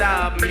can't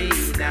stop me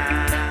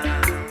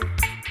now.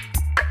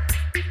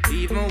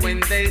 Even when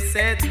they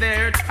set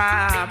their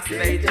traps,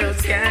 they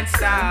just can't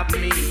stop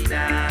me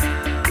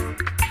now.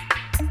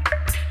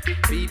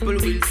 People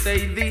will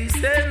say this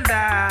and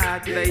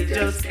that, they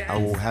just can't. I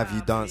will have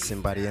you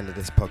dancing by the end of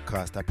this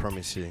podcast, I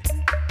promise you.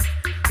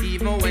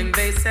 Even when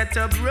they set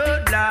up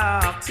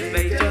roadblocks,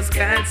 they just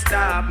can't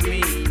stop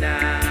me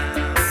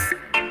now.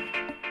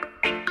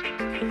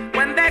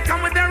 When they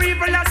come with their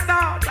evil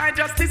thoughts, I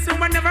just listen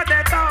whenever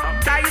they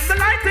talk. I is the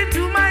light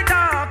into my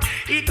dark.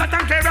 He cut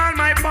and clear all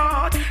my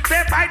path.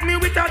 They fight me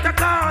without a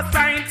cause,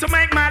 trying to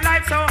make my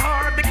life so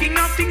hard. The King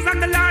of Kings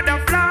and the Lord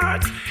of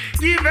Lords,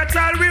 give it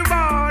all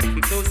reward.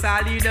 I'm so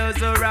solid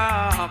as a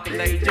rock,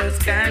 they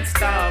just can't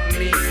stop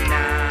me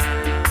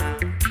now.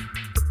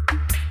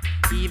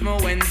 Even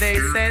when they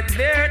set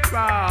their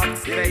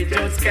traps, they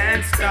just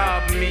can't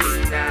stop me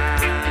now.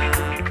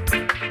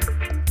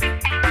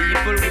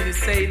 People will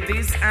say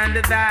this and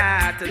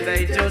that,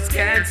 they just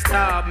can't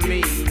stop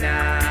me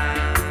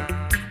now.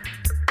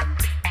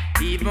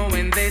 Even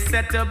when they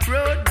set up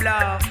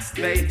roadblocks,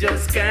 they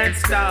just can't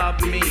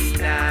stop me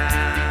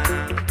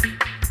now.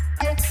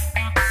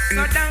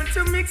 So down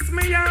to mix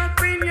me up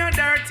in your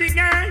dirty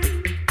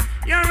game.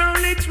 You're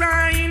only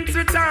trying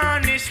to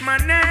tarnish my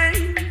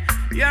name.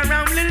 You're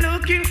only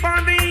looking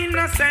for the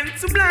innocent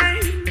to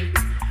blame.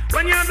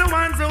 When you're the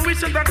ones who wish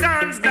the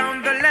guns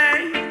down the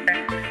lane.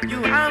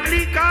 You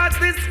only cause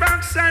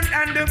destruction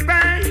and the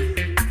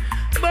pain.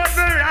 But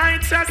the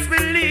righteous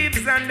believes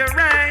in the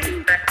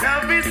rain.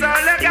 Love is all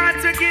I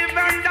got to give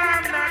and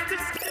I'm not to.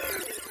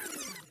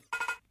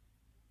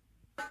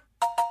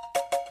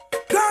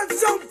 Don't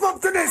jump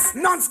up to this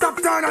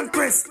non-stop turn and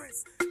twist.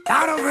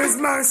 out of His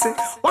mercy.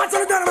 What's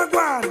the done with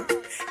God?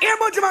 Here,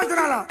 but you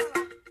man,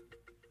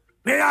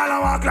 me all a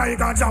walk like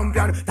a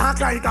champion, talk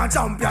like a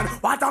champion.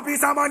 What a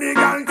piece of money,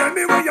 girl, tell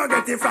me where you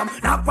get it from.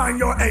 Knock on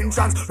your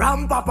entrance,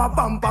 ram pa pa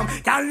pam pam.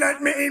 Can't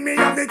let me in, me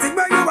have the thing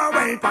where you are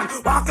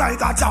waiting. Walk like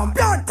a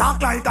champion,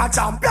 talk like a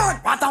champion.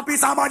 What a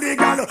piece of money,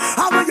 girl,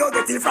 how where you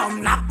get it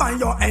from. Knock on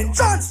your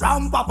entrance,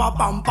 ram pa pa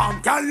pam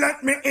pam. Can't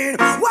let me in,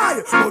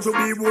 why? But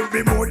you would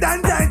be more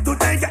than dead to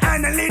take your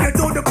hand and lead you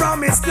to the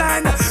promised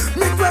land.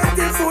 Me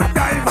 20-foot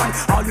dive on,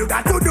 all you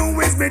got to do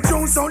is be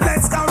true, so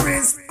let's go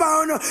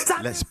respond.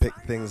 Let's pick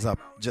things up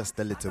just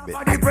a little bit.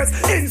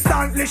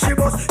 Instantly she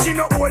bust. She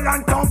no old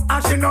and tough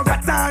and she no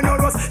got time no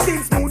rust.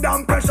 Things smooth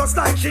and precious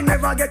like she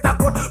never get a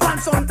cut.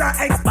 Pants on to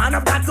expand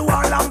up, got to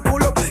all and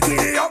pull up.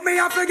 Giddy up me,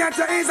 I forget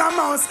to ease a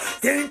mouse.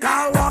 Think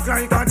I walk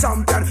like a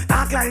champion,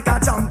 talk like a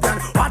champion.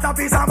 What a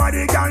piece of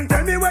body, can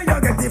tell me where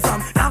you get it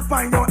from. Now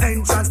find your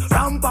entrance,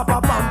 ram pa pa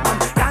pam pam.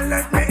 Can't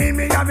let me in,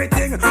 me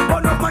everything.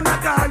 But up on the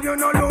call, you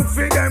no look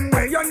for them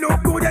way. You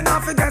look good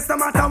enough against no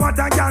matter what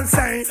I can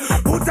say.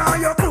 Put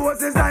on your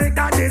clothes, it's like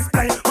a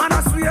display. Man,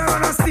 I swear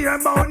on a steer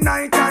about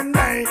night and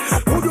day.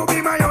 Would you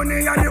be my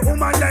honey and the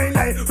woman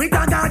lay? We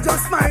can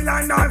just smile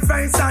on her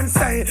face and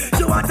say,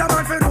 she want a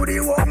man for do the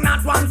work,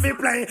 not one for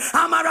play.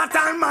 I'm a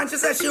rattan man, she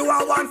says she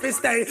want one for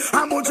stay.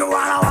 And would you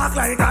wanna walk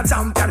like a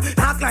champion,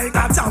 talk like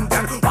a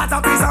champion. What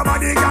a piece of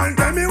body, girl,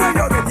 tell me where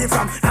you get it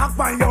from. Knock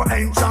on your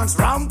entrance,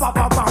 ram pa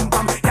pa pam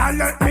pam. Can't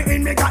let me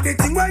in, me got the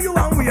thing where you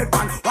want weird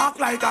man. Walk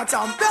like a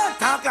champion,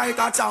 talk like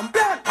a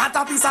champion. What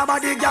a piece of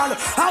body, girl,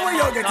 how will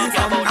you get it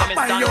from? Knock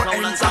on your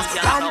entrance,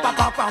 ram pa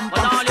pa pam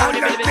pam. Can't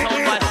let me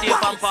in.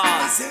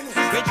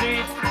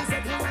 Retreat,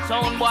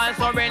 sound boy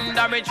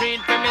surrender, retreat.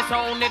 For me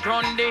sound it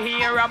run the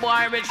hero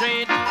boy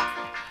retreat.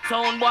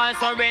 Sound boy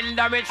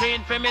surrender,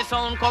 retreat. For me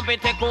sound company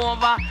take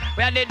over.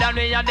 We are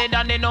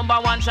the number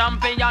one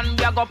champion.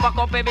 We are go pack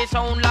up every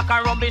sound like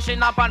a rubbish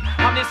in a pan.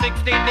 Have the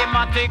 16 the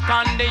Matic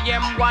and the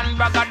M1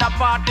 bragga the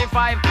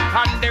 45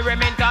 and the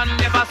Remington.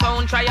 Never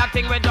sound try a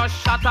thing we just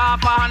shut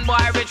off a hand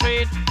boy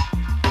retreat.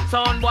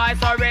 Sound boy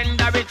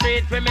surrender,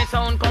 retreat. For me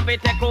sound company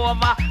take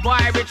over. Boy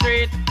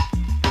retreat.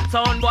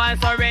 Sound boy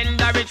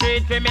surrender,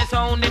 retreat. For me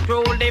sound it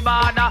rule the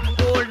border.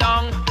 Cool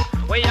down.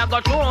 We a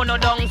go through no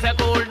down, say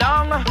cool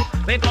down.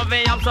 We go we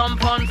have some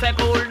fun, say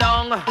cool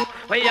down.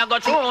 We a go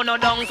through no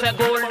down, say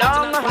cool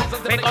down.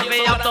 We go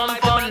we have some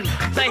fun.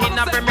 Say in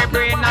a me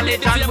brain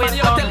knowledge and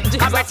wisdom.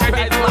 I bet you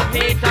it will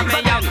take and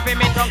me have for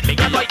me tongue. Me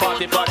give a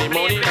party for the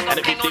money and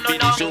the 50 for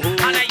the show.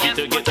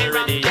 To get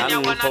ready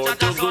and for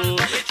to go.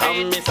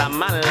 Come miss a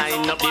man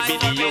line up the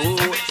video.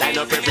 Line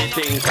up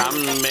everything from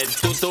head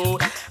to toe.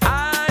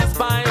 I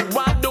spy,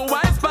 what do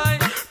I spy?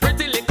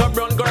 Pretty little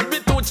brown girl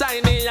with two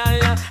shiny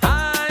eyes.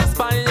 I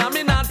spy, I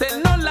mean not tell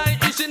no lie.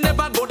 If she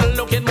never good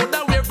looking,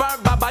 mother wear for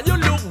baba, you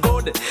look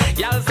good.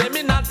 Y'all say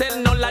me not tell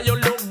no lie, you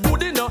look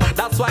good enough.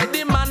 That's why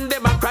the man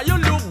them a cry, you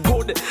look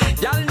good.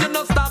 Y'all you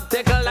no stop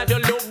take a life, you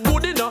look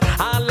good enough.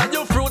 All of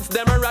your fruits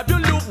them rap, you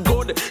look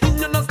good.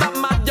 You no stop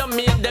mad, you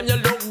meet them, you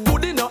look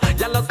good enough.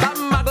 Y'all no stop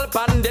muggle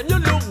pan them, you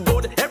look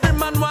good. Every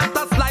man want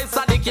a slice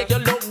of the cake, you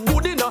look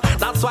good enough.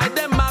 That's why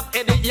them have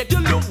headache, you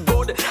look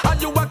good.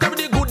 And you walk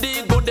every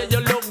goodie good, you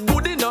look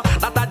good enough.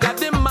 That I got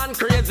the man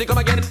crazy, come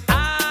again.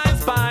 I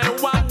spy,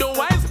 what do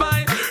I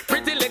spy?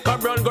 Pretty little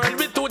brown girl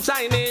with two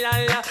shiny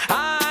eyes.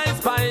 I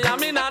spy, I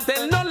mean not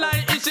tell no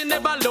lie. If she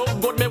never look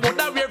good, me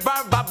woulda wear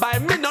for bye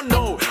me no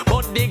know.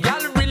 But the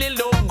girl really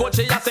look good,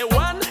 she a say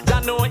one. Ya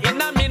know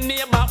in a me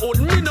neighborhood,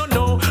 me no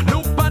know.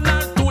 Look pan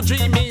her 2,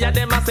 3, me a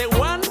them a say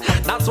one.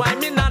 That's why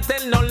me not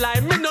tell no lie,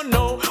 me no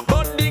know.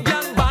 But the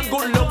girl bad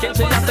good looking,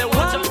 she a say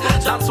one.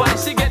 That's why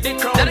she get the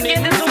crown.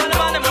 Dedicated to all the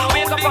man them who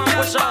wake up and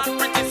push up.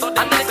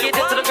 And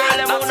dedicated to the girl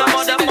them who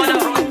no mother.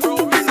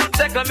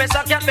 Take me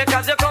suck cat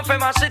because you come for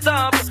my shit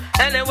up.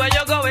 Anywhere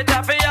you go with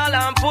happy all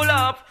and pull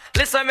up.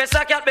 Listen me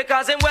suck cat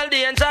because him well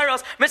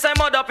dangerous. Me say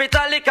mud up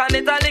italic and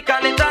italic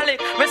and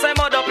italic. Me say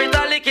mud up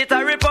italic it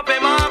a rip up a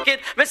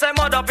market. Me say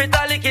mud up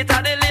italic it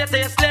a the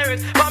latest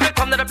lyrics. But me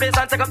come to the place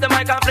and take up the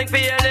mic and fling for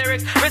your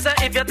lyrics. Me say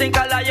if you think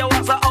I lie you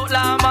was a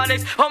outlaw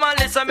manics. Oh man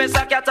listen me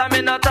suck cat and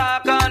me no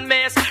talk on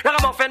miss.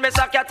 Ragamuffin me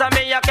suck cat and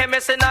me a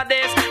chemist in a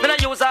this. Me no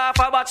use half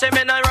a batch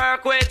me no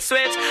work with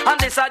switch. And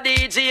this a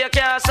DJ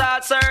can't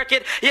short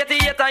circuit.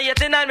 88 and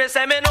 89 me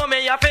say me know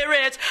me a fi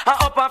rich. And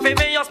up and fi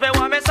me just me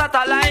want me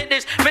satellite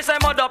dish. Me say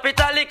mud up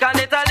italic and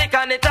italic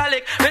and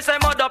italic. Me say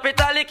mud up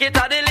italic it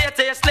a the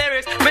latest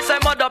lyrics. Me say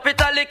mud up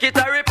italic it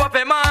a rip up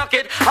a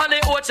market. And the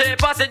Oche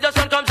passage just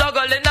don't come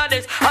juggling at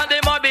this. And the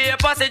Mobby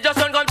passage just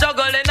don't come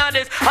juggling at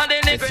this. And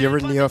the If you're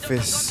in the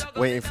office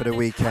waiting for the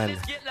weekend,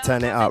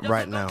 turn it up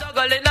right now.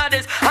 juggling at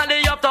this. And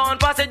the uptown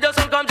passage just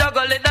don't come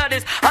juggling at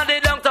this. And the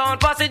downtown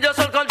passage just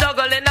don't come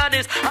juggling at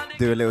this.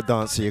 Do a little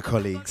dance to your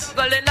colleagues.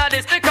 Juggling at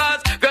this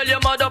because girl you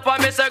mud up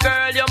and me say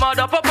girl you mud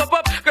up up up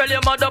up. Girl you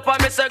mud up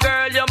and me say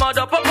girl you mud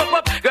up up up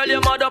up. Girl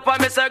you mud up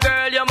and me say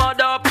girl you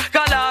mud up.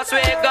 Cause last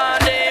week gone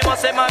they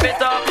must say my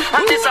bit up.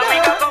 And this a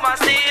week I come and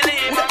steal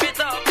it my bit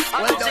up.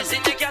 And she see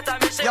the cat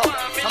and me say yo,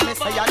 so me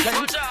say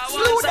again.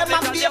 Slew them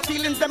and their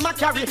feelings them a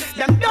carry.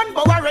 Them done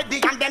bow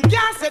already and them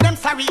can't say them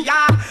sorry,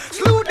 yeah.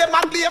 Slew them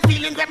and their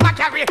feelings them a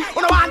carry.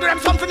 Who no want do them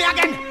something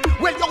again?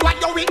 Well, you what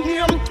you with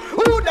him?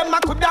 Who them a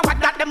coulda what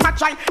that them a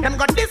try? Them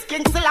got this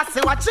king still a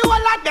say what you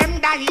all of them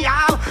die,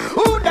 yeah.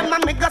 Who them a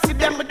me go see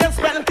them with them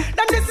spell?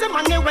 Them this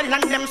money well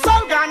and them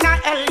soul gonna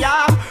hell,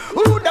 yeah.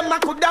 Who them a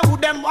coulda who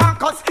them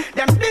want us?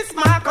 Them this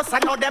Marcus I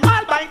know them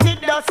all bite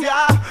it dust,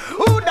 yeah.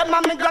 Who them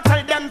a me go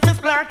tell them to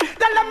flirt?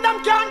 Tell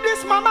them can't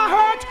this mama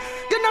hurt.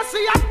 You know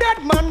see a dead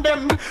man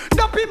them,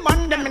 dopey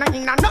man them,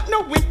 and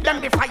nothing with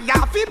them. The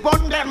fire fi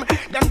burn them.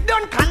 Them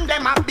don't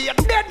condemn a be a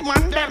dead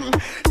man them.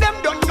 Them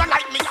don't not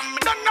like me and me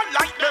don't not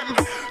like them.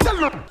 Tell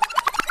them.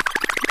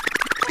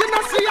 You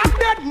know see a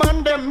dead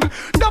man them,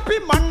 dopey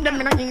man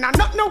them, and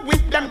nothing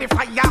with them. The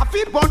fire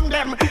fi burn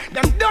them.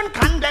 Them don't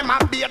condemn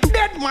a be a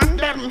dead man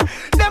them.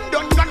 Them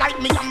don't not like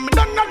me and me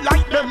don't not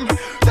like them.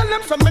 Tell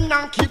them some me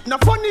not keep no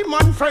funny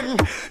man friend.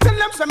 Tell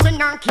them some me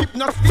not keep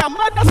no fear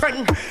mother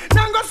friend.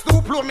 Now go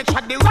stoop low me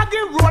chat the raggy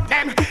road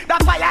them. The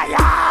fire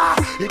yeah,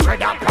 he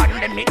tread upon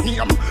them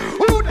nickname.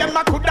 Who them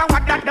a coulda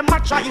what that them a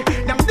try?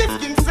 Them this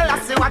king still a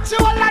say what you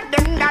all of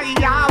them die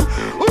yeah.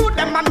 Who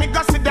them a me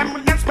go see them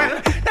with them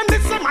spell? Them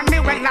this same and me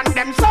well and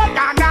them so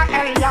gonna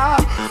hell yeah.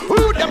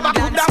 Who them a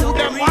coulda who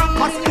them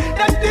want us?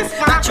 Them this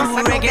Marcus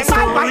and them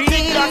all by the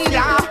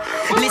yeah.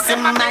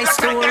 Listen my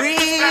story,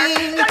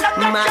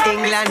 my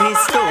England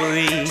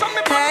history.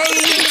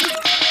 Hey,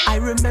 I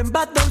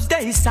remember those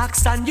days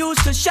Saxon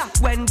used to shock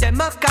when them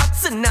a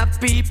cops in a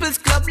people's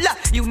club la.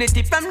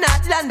 Unity from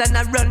North London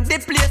I run the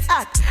place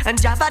hot,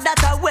 and Java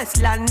that a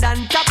West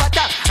London top of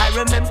top. I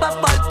remember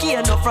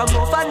Volcano from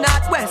over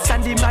Northwest,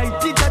 and the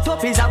mighty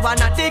Top is a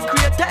one of the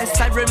greatest.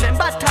 I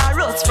remember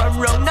Taros from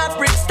round at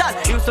Brixton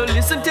used to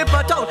listen to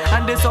Paton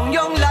and the song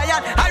Young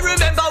Lion. I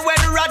remember when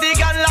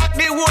Radigan locked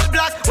the whole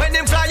block, when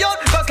them fly out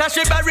go clash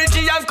with Barry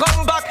G and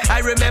come back. I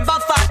remember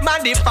Fat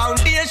Man the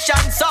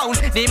foundation sound,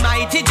 the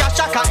mighty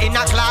Joshaka in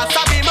a class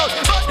of him out.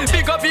 But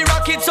big up the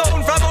rocket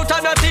sound from out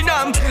of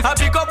Nottingham, a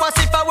big up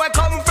Wasifa we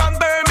come from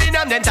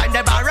Birmingham. Then time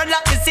the Baron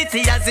lock the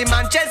city as in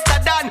Manchester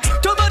done.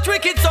 Too much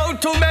wicked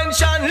sound to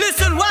mention.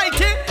 Listen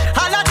Whitey,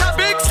 a lot of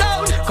big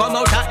sound come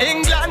out of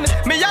England.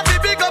 Me have the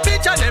big up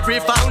each and every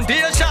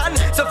foundation.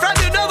 So from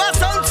you know a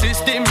sound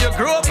system you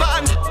grow up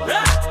on.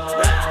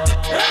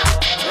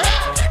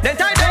 Then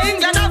time the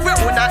England have we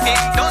own a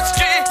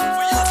industry.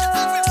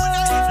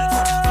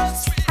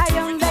 I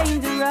am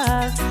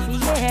dangerous,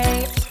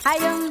 yeah. I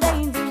am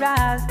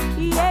dangerous,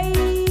 yeah.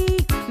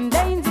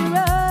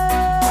 Dangerous.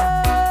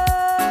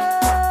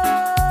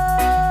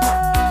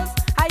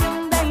 I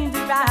am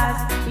dangerous,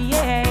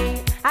 yeah.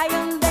 I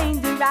am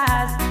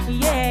dangerous,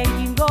 yeah.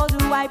 You go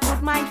to I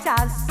put my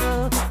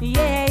tassel,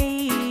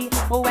 yeah.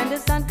 Oh, when the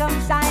sun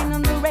comes shine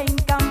and the rain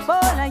comes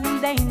fall, I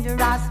am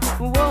dangerous,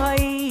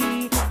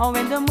 boy. Oh,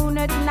 when the moon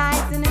at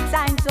night and it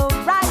shines so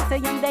bright,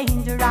 I am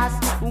dangerous,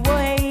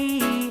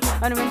 boy.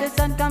 And when the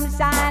sun comes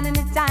shine and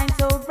it shines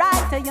so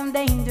bright, I am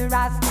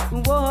dangerous,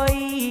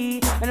 boy.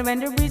 And when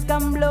the breeze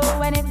come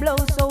blow and it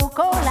blows so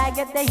cold, I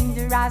get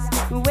dangerous,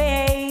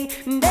 way.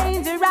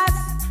 Dangerous,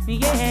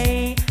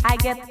 yeah. I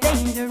get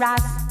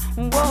dangerous,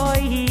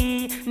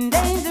 boy.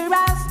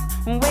 Dangerous,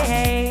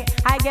 way.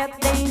 I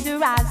get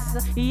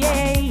dangerous,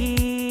 yeah.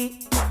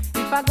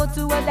 If I go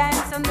to a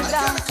dance on the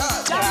dance,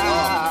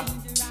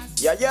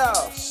 yeah.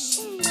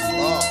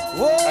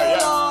 Whoa,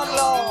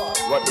 Lord.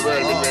 What the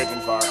world been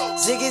waiting for?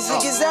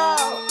 Ziggy's out.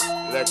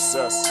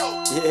 Lexus.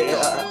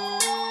 Yeah.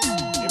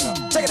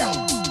 Check it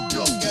out.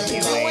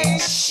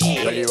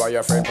 Well, you are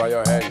your friend by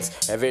your hands.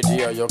 Every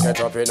day you get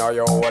up in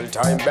your whole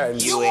time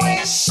Benz. You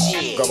ain't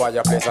shit. Go by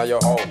your place and your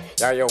home.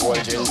 Yeah, your whole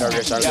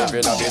generation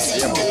living on the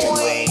same home. You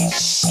ain't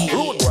shit.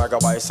 Rude boy go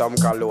buy some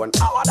cologne.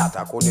 How that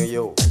I couldn't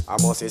you? I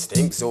must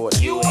stink zone.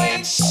 You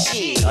ain't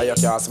shit. Now you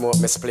can't smoke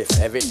me spliff.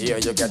 Every day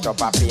you get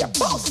up and play a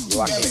boss.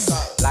 You a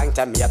kiss. Long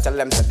time me I tell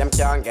them that them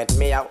can't get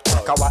me out.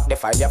 Cause what they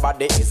find your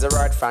body is the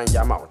word from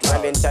your mouth.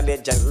 Well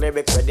intelligent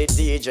lyrics with the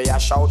DJ a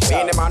shout.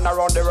 Being the man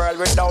around the world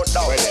without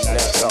doubt.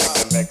 Let's go.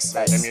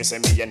 Them you say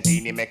me and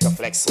Beanie make a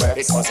flex.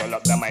 It puzzle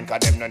up the mind cause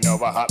them don't know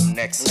what happen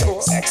next.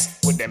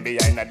 Next, put them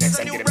behind the decks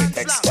and give them the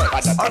text.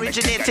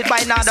 Originated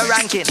by Nada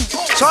Ranking.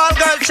 So all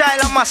girl,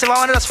 child and massive, I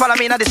want to just follow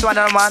me in this one,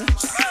 man.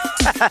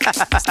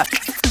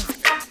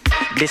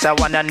 This a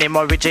one and name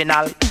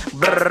original.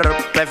 Brr,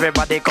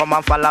 everybody come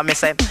and follow me,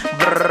 say.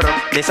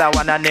 Brr, this a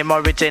one and name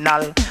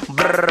original.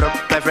 Brr,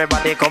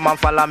 everybody come and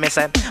follow me,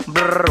 say.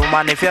 Brr,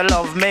 woman, if you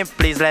love me,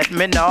 please let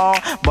me know.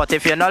 But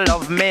if you not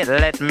love me,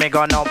 let me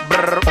go now.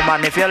 Brr,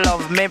 woman, if you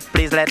love me,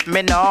 please let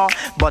me know.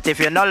 But if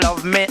you not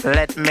love me,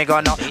 let me go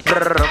now.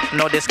 Brr,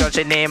 no this girl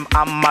she name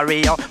I'm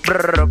Mario.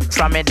 Brr,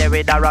 from me there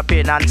with her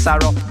pain and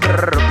sorrow.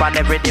 Brr, and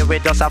every day we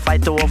just a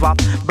fight over.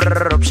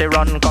 Brr, she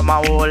run come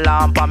a hold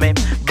on for me.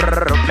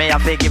 Brr, me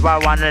have to give her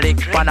one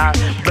lick on her.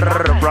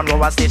 Brr, run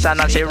go a station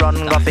and she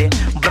run go fi.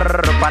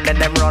 Brr, and then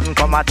them run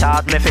come a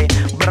charge me fi.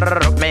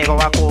 Brr, me go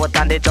a court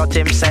and the judge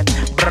him say.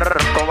 Brr,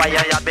 go a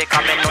ya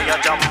because me know you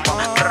jump.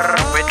 Brr,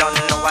 we don't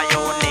know why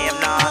your name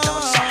nah no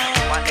so.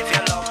 And if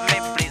you love me,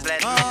 please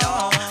let me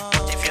know.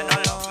 But if you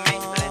don't love me,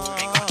 let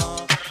me go.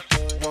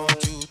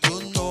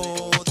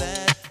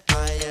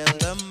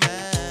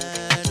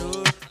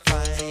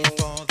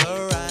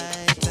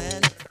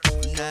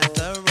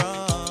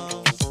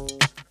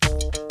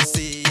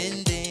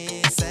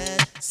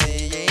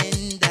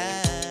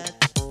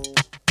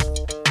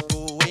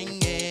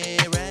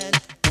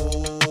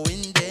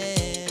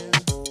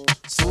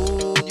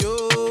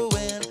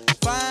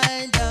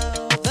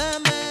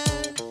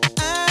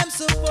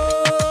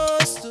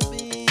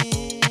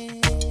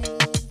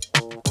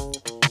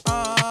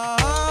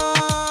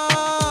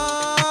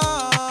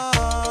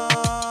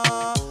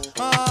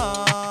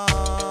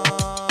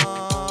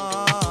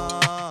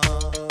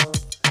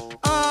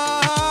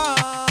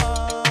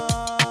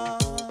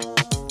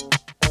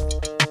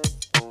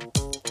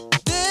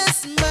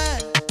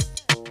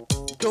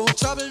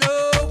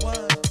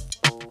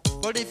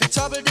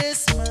 trouble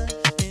this man,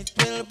 it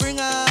will bring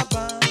a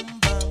bam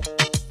bam.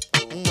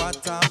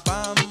 What a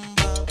bam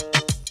bam,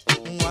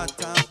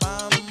 what a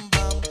bam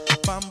bam,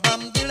 bam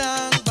bam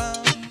dilang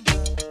bam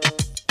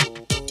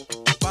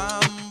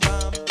bam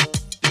bam,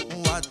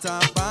 what a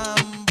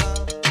bam bam.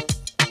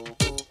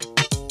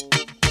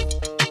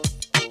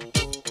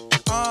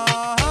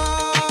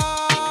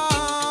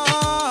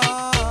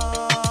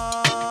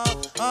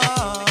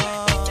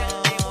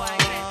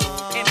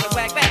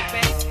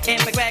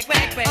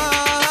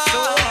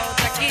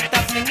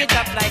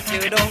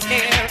 You don't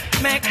care.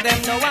 Make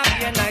them know what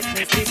your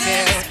niceness is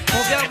there.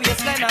 Move your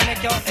waistline and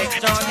make your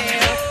extra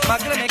hair.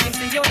 Magla make him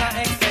see you're not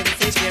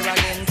expensive here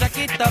again. Jack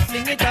it up,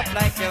 fling it up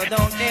like you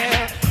don't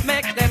care.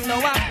 Make them know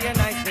what your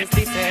niceness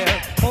is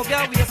there. Move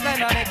your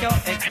waistline and make your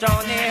extra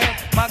hair.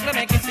 Magla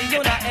make him see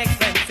you're not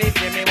expensive.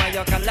 Give me why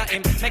you color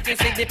him. Make him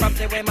see the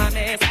property where my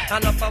miss.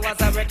 And up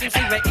hours I reckon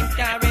see where him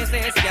can't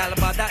resist. Y'all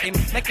bother him.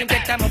 Make him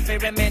take time up for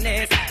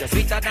reminisce. You're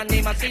sweeter than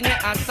the machine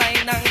and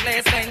sign and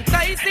glaze.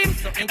 Entice him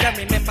so he can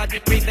remember the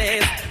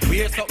previous.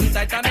 We're something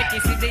tight and make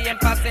you see the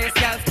emphasis.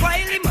 Y'all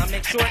spoil him and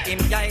make sure him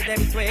guide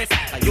them twist.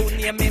 And your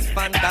name is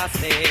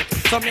fantastic.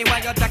 So me why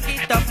you jack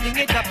it up, fling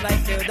it up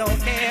like you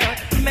don't care.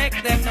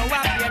 Make them know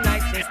what your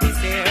niceness is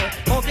here.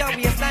 Move your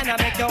waistline and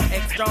make your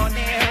extra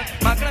near.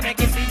 Magla make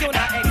him see you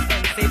not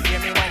expensive. Hear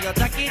me why you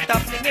jack it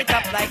up, fling it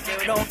up like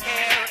you don't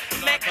care.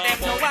 Make them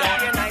know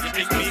what your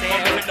niceness is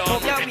here.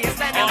 Move your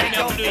waistline and make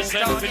your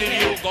extra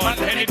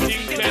near.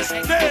 Anything test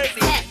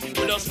we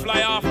just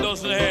fly off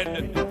those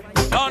head.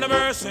 Down the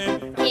mercy.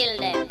 Kill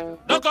them.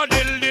 Duck a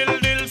dill, dill,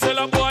 dill. Sell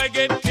a boy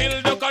get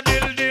killed. Duck a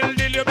dill, dill,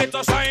 dill. You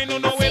better sign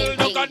on the will.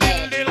 Duck a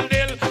dill, dill,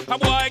 dill. A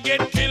boy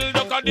get killed.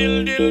 Duck a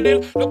dill, dill,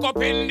 dill. Look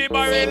up in the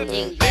barrel.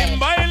 Limb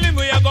by limb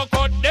we a go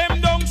cut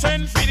them down.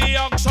 Send for the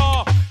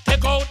oxa.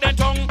 Take out the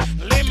tongue.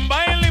 Limb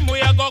by limb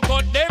we a go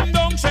cut them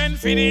down. Send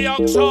for the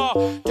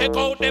oxa. Take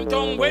out them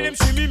tongue. When them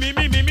see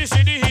me,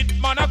 see the hit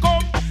man a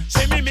come.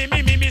 See me,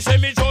 say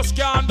me just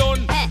can't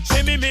done.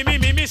 See me,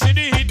 see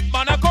the hit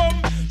man a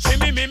come. See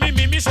me,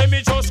 say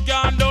me just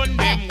can't done.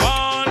 Them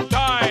one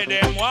tie.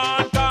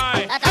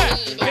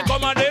 Me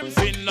come a them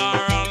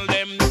funeral,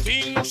 them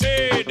things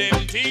say.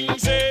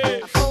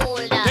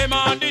 Them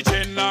on the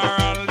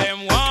general,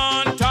 them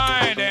one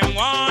tie.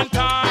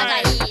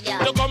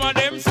 You come a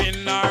them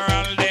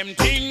funeral, them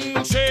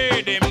things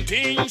say.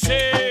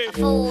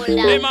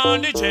 Them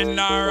on the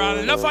general.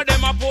 Enough of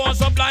them a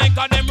pose up like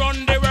a them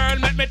run the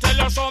world. Let me tell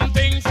you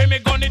something, for me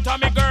gun it a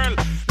me girl.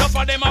 Enough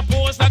of them a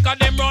pose like a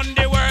them run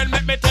the world.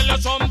 Let me tell you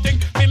something,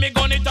 for me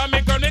gun it a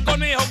me girl. Me gun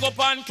me hug up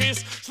and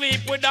kiss.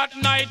 Sleep with that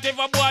night. If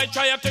a boy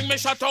try a thing, me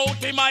shut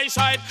out in my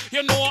side.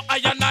 You know I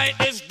and I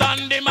is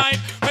dynamite.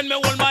 When me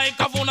hold my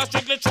kavuna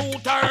strictly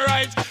truth or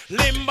rights.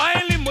 Limb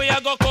by limb we a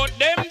go cut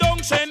them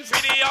down. Send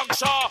for the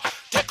oxa.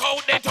 Take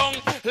out the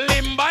tongue.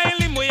 Limb by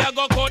limb we a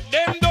go cut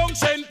them down.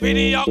 Send for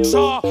the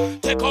oxa.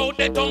 Take out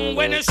the tongue.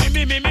 When you see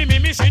me,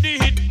 see the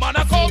hit man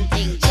a come.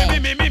 See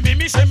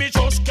me, say me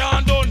just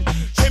can't done.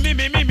 See me,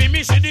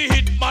 see the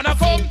hit man a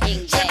come.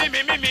 See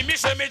me,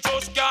 say me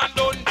just can't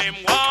done. Them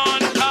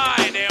one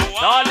time, them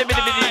one. Don't let me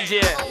the DJ.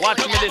 Watch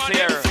me this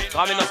here.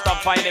 I'm gonna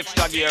stop finding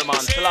extra gear, man.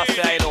 Till I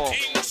say I know.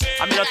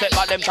 I'm gonna take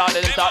back them talk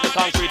the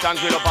concrete and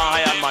grill up on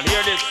high man.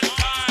 Hear this.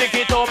 Stick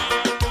it up.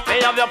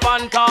 They have your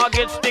pan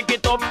target. Stick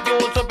it up.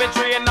 Use up a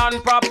train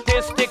and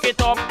practice. Stick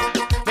it up.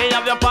 They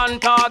have your pan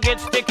target.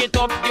 Stick it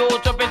up.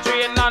 Use up a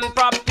train and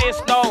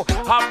practice. Now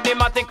have the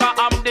matica,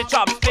 have the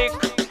chopstick.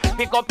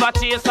 Pick up a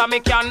chase and me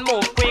can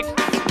move quick.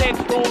 Take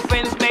two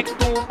fence, make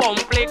two bump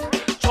flick.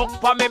 Chuck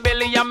pa me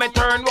belly and me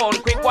turn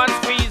round quick. One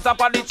squeeze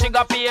up on the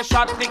trigger for a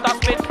shot. Stick a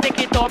split, stick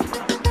it up.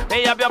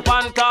 They have your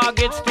pan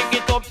target, stick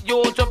it up.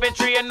 Use up a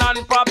train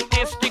and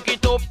practice, stick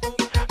it up.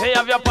 They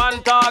have your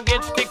pan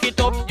target, stick it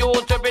up.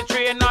 Use up a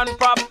train and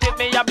practice.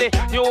 Me have the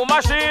new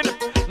machine.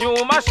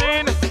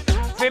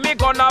 For me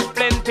gonna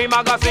plenty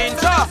magazine,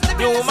 sir.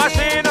 New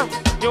machine.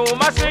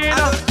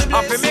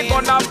 And for me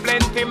gonna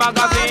plenty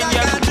magazine,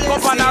 yes.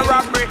 Up on a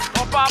robbery,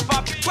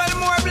 up. Well,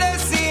 more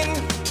blessing.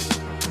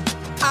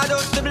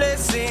 Adopt the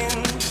blessing.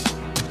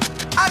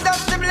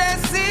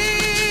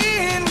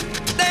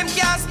 Them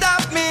can't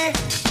stop me.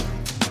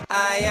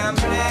 I am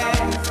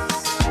blessed.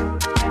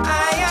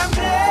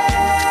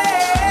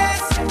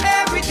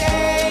 Every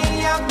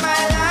day of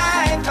my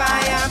life I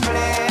am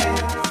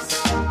blessed.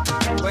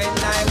 When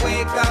I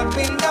wake up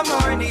in the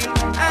morning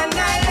and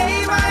I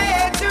lay my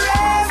head to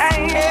rest.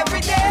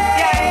 Every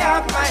day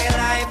of my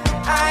life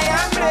I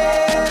am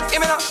blessed.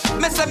 Give me now,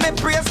 me say me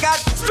praise God.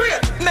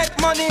 Straight, make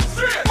money.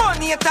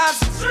 Money it has.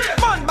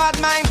 One bad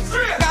mind.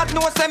 God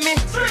knows me.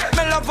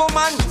 Me love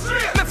woman.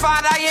 Me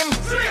father him.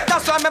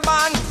 That's why me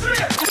born.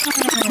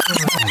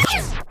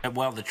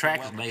 Well, the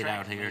track is laid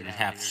out here and it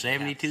has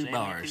 72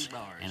 bars,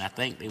 and I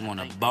think they want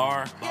a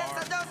bar,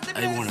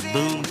 they want a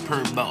boom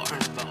per bar.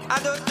 I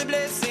does the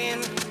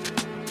blessing,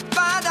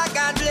 Father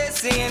God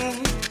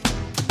blessing,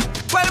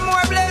 well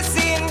more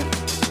blessing.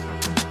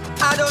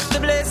 I does the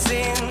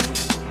blessing,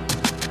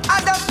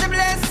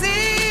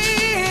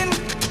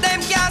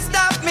 them can't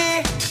stop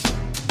me.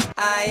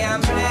 I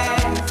am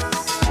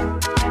blessed.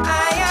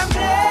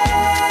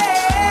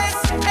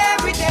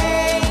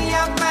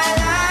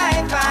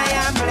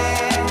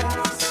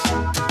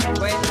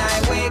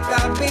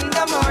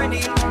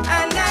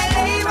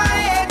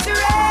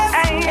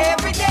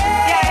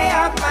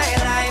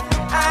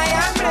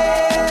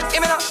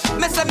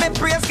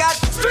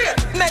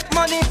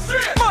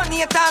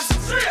 haters,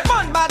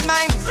 man bad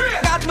mind.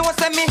 God knows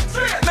me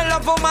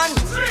love woman,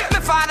 me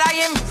father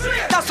him.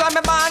 That's why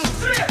me born.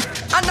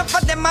 Enough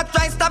of them a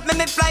try stop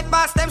me fly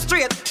past them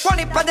straight. One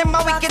heap of them a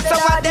wicked, so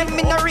all them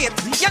in the rate.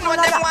 You know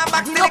them want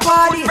back to the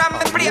food from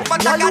me plate,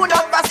 but I got no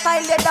a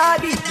style the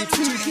daddy. The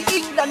Twinkie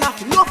England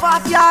have love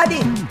off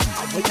yardy.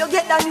 And when you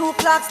get the new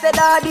clocks the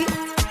daddy,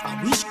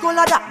 I wish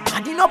color that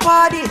daddy no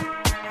party.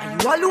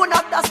 And you alone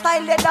have the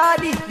style the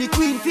daddy. The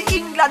Queen for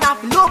England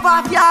have love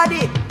off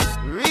yardy.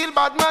 Real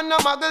bad man no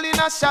muggle in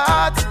a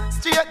shot.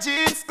 Straight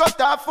jeans, cut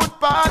off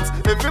footpaths.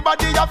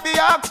 Everybody have the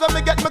axe when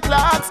me get my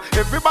clocks.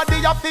 Everybody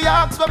have the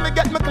axe when me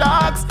get my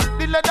clocks.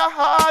 The leather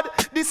hard,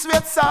 the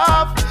sweat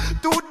soft.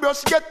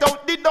 Toothbrush get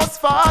out the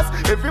dust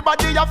fast.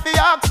 Everybody have the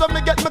axe when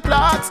me get my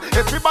clocks.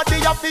 Everybody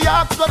have the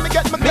axe when me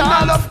get my clocks. Me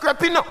nah love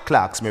creeping up.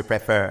 Clocks me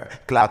prefer.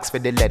 Clocks for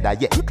the leather,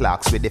 yeah.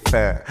 Clocks with the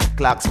fur.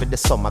 Clocks for the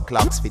summer,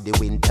 clocks for the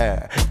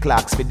winter.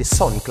 Clocks for the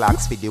sun,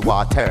 clocks for the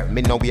water.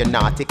 Me know we're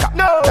Nautica,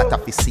 no. That a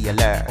fi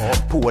sailor.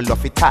 Pool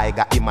of a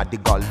tiger, him a the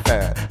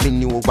golfer. Me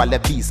knew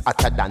wallabies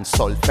hotter than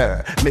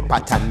sulfur. Me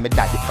pattern me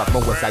daddy from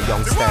I was a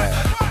youngster.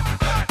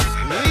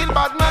 Real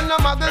bad man no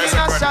muggle in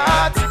a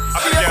shot.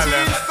 Straight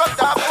jeans,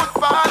 cut off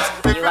footpaths.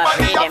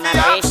 Everybody have the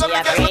axe when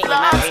me get my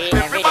clocks.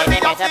 Everybody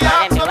have the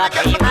axe when me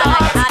get my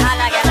clocks. All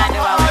I gotta do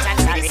a watch and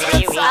chat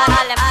with you. All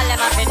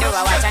them have to do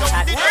a watch and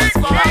chat.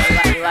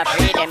 You a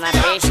free, them a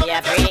free, she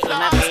a free,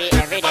 him a free.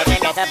 Every day them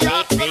get a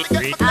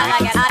free. All I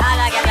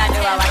gotta do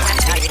a watch and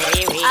chat with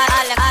you.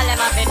 All them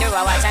have to do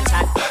a watch and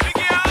chat.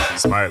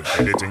 Smile,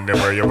 anything them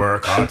where you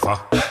work hard for.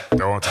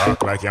 Don't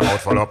talk like your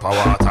mouth full up of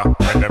water.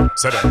 When them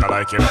say them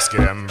like you must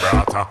give them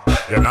brata.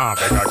 You nah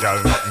beg a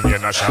girl nothing you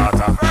no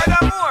shatter.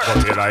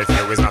 But your life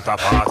you is not a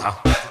parter.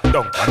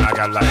 Don't pan a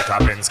girl like a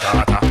Benz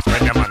Carter.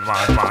 When your man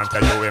want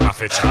tell you him a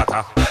fit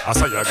charter. I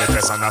say you get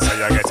your son, I say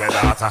you get your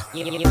daughter.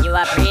 You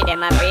a free,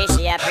 them a free,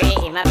 she a free,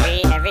 him a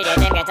free. Every day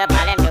them get up,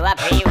 all them do a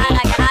free. All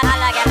I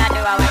gotta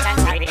do a watch and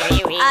chat with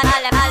you. All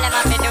them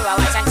have to do a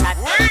watch and chat.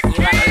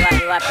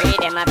 You a free,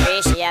 them a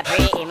free, she a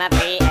free, him a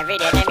free. Every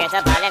day them get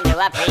up, all them do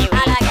a free.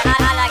 All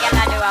I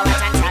gotta do a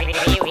watch and chat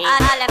with you. All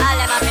them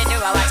have to do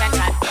a watch and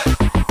chat.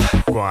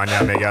 Go on,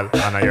 yeah, me girl,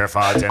 and a your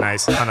fault, you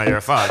nice. And a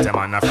your fault, them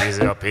man a freeze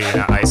you up in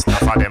a ice.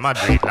 Enough of them a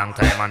do it long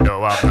time and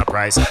don't have no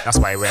price. That's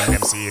why when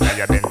them see you,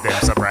 you then them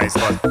surprised.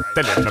 But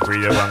tell them no pre,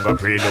 you gon' go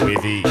pre Louis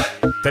V.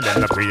 Tell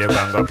them no pre, you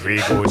gon' go pre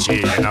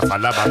Gucci. You no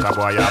follow back a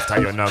boy after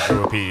you no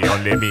groupie.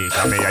 Only me,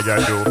 come here, you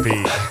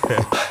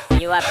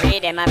doopy. You a free,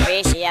 them a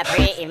free, she a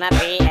free, him a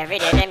free. Every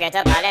day them get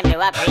up, all them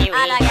do a free.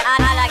 All I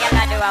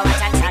gotta do a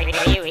watch and chat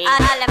with you. All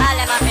them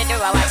have to do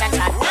a watch and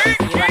chat.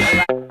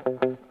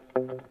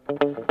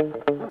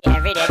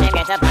 Every day them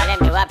get up, all them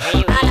do a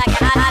free. All I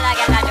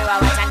gotta do a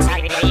watch and chat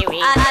with you.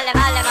 All them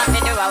have to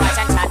do a watch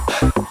and chat.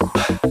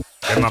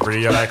 Them a pre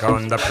you like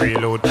on the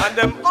preload. And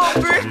them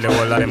hungry. Tell the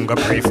whole of them go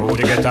pre-food.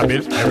 You get a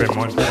bill every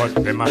month, but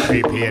them a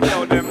prepaid.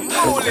 Now them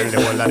moly. Tell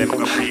the whole of them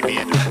go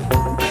prepaid.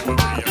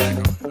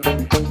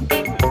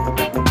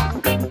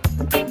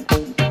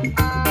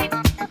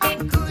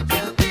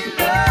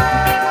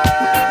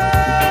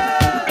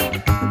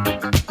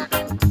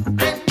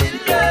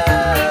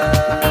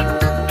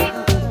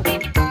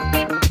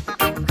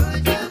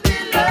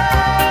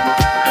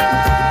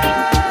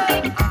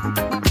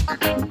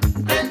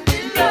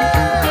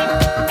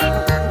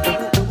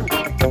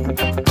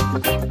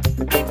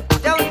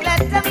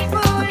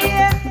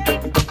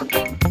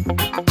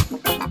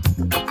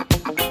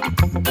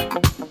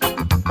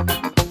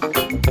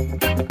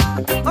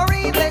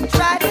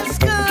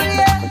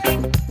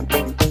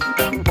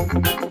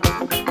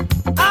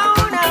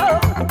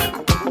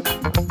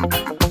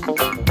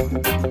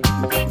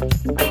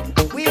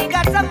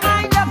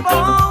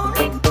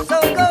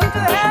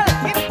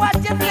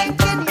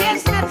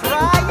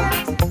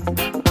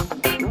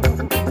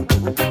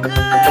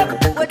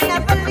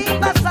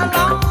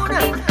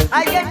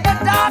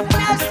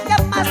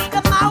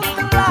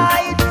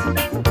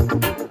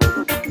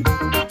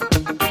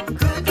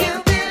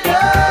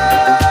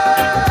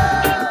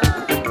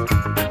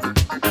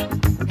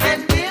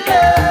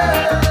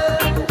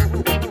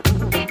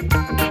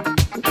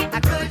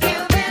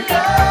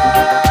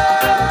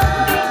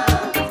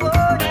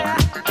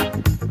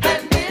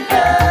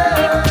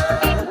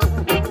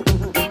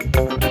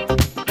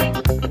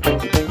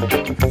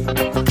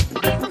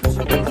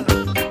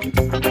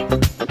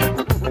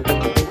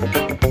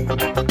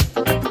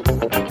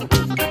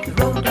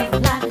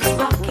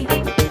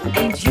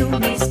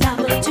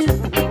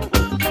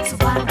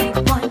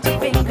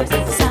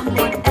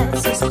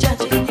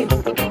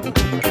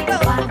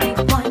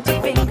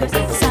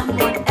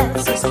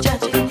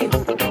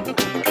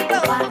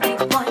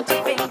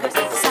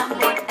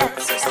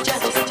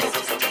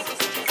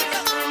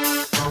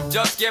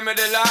 Give me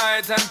the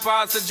light and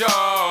pass the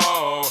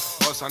joe.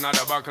 What's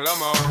another buckle of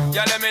more?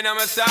 Yeah, let me know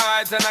my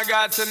sights and I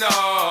got to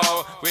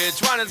know which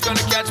one is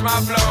gonna catch my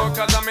flow.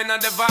 Cause I'm in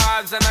the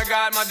vibes and I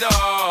got my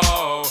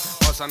dough.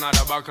 What's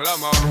another buckle of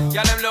more?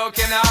 Yeah, them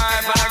looking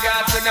hype and I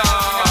got to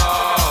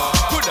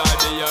know. Could I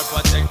be your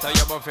protector?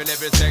 You're buff in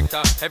every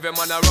sector. Every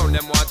man around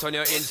them want on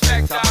your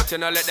inspector. But you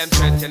know let them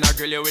threaten, I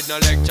grill you with no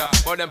lecture.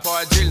 But them for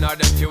a drill, now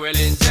them fuel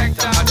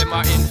injector. And them a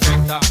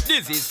infector,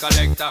 disease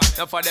collector.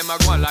 Now for them a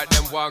go like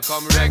them want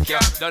come wreck ya.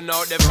 Don't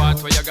know the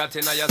part where you got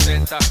in your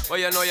center. But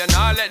you know you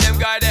not let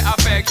them guy they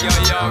affect you,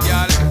 yo,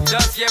 girl.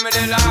 Just give me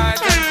the light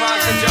and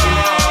pass the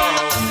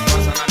joe.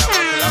 What's another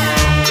buckle of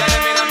more? Yeah,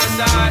 them in on my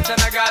side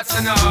and I got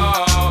to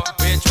know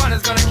which one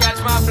is gonna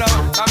catch my flow.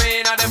 Come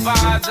in on the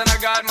vibes and I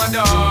got my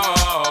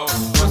dough.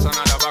 What's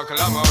another buckle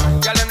of more?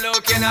 Girl, them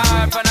looking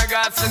up and I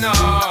got to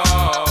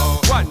know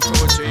 1, 2,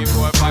 3,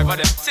 4, 5 of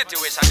them.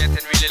 Situation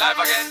getting really live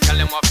again. Girl,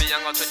 them want to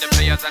young out with the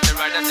players and the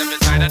riders every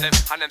side of them.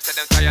 And them say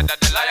them tired of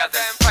the liars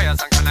them. Fires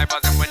and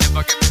connivers them, we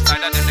never get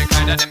inside of them. They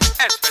kind of them,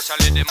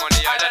 especially the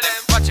money out of them.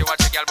 Watch it,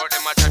 girl, but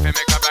them a try to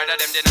make a bride of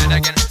them denied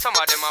again. Some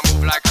of them a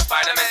move like a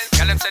Spider-Man.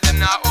 Girl, them say them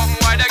not open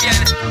wide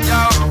again.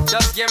 Yo,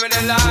 just give me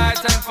the light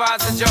and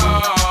pass the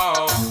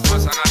joe.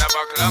 What's another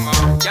buckle of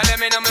more? Girl,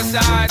 them in on my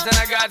sides and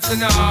I got to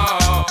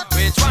know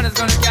which one is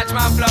gonna catch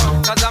my flow.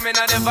 Cause I'm in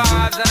on the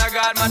vibes and I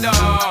got my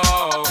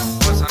dough.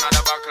 What's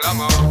another buckle of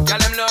more? Girl,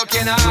 them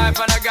looking hype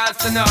and I got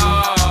to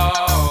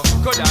know.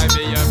 Could I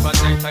be your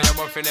protector? You're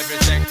buff in every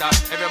sector.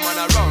 Every man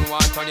around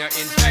want on your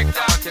inspector.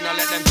 But you know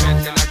let them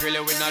threaten, I grill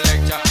you with no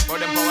lecture. For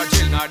them power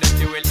drill, now them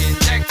fuel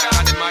injector.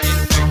 And them a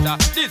infector,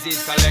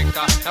 disease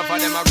collector. Now for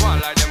them a go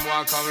on like them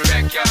want come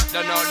wreck ya.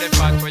 Don't know the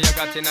part where you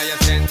got in your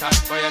center.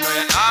 But you know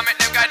you nah make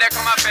them guy they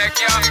come affect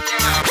ya.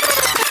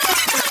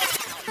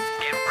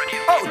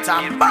 Oh,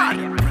 damn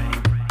bad.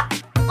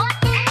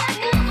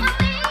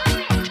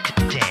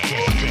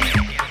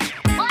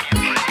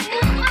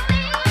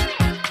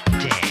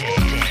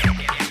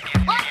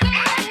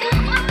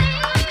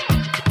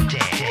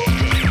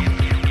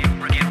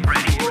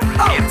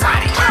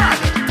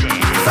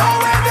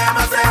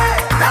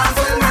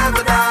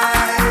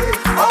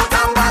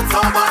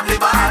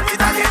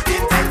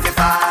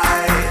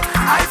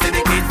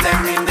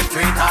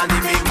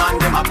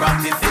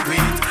 Practice the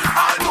beat.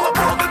 All know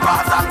bubble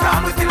pass and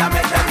calm. We still a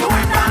make them do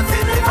it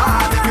dancing with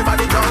hard.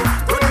 Everybody jump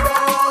to the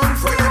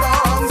bounce, to the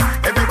bounce.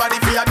 Everybody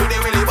fear do the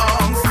willy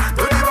bounce.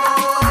 To the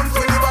bounce,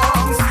 to the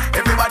bounce.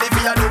 Everybody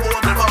fear do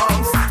water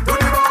bounce. To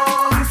the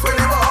bounce, to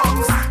the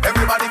bounce.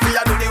 Everybody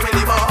fear do the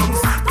willy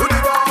bounce. To the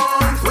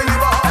bounce, willy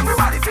bounce.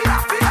 Everybody fear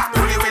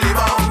do the willy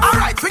bounce.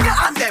 Alright, swing your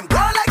hand them, go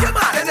like your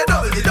man. Then you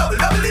double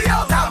the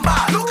out and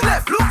back. Look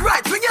left, look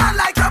right, swing your hand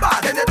like your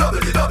man. Then you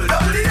double the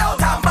out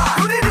and back.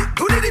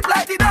 Do the dip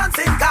like the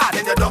dancing card.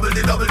 Then you double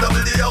the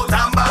out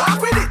and back.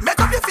 Walk with it, make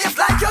up your face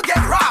like you get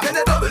robbed. Then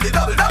you double the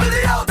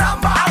out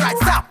and back. Alright,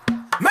 stop.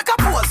 Make a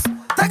pose,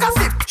 take a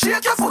sip,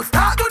 shake your foot,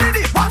 start do the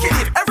dip. Walk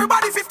it.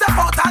 Everybody 50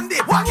 out and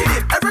dip. Walk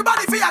it.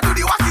 Everybody fear do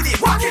the walk it.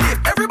 Walk it.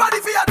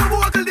 Everybody fear do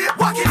vocal dip.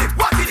 Walk it.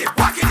 Walk it.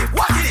 Walk it.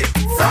 Walk it.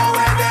 So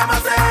when them a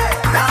say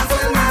dance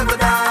will never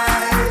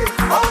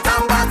die, out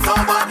and back so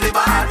badly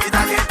bad it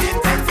a get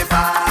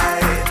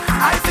intensified.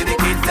 I see the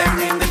kids them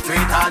in the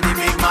street and the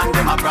big man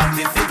them a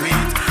practice the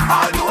beat.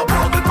 All know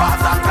bubble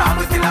pass and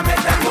calm, we still a make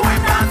them do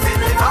it dancing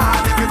with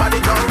hard. Everybody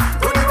jump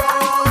to the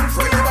bounce,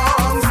 to the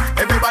bounce.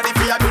 Everybody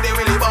fear do the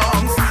willy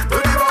bounce. To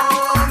the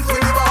bounce,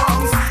 to the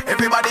bounce.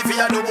 Everybody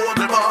fear do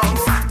bubble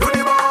bounce. To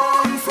the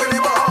bounce,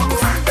 willy bounce.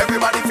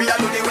 Everybody fear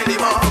do the willy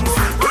bounce.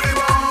 To the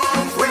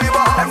bounce, willy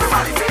bounce.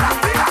 Everybody fear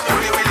do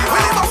the willy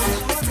bounce.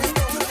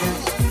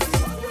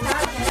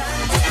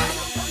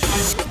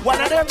 One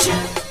of them,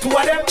 two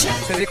of them,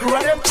 say the crew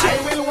of them, I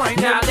will wind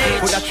them.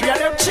 Put a three of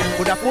them,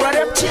 put a four of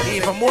them,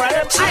 even more of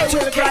them, I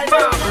will drive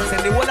them.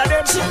 Send the whole of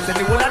them, send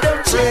the whole of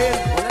them, train.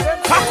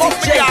 Pack up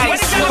the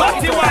ice,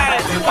 back the wine,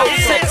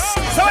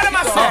 so what am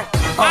I saying?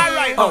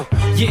 Alright,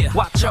 yeah,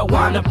 watch her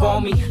wind up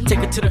on me. Take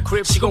her to the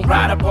crib, she gon'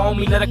 ride up on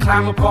me. Let her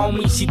climb up on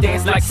me. She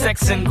dance like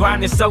sex and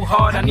grinding so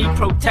hard, I need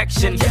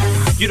protection.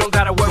 You don't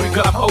gotta worry,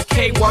 girl, I'm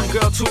okay. 1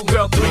 girl, 2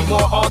 girl, 3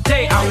 more all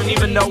day. I don't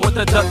even know what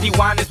the dirty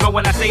wine is, but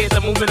when I say it,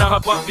 the movement of her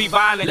butt be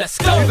violent. Let's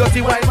go. You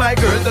dirty wine, my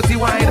girl, dirty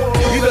wine.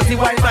 You dirty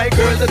wine, my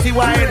girl, dirty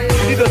wine.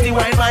 You dirty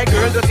wine, my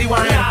girl, dirty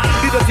wine.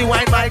 You dirty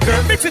wine, my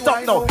girl. Mix it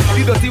up now.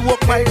 You dirty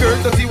walk, my girl,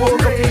 dirty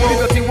walk. You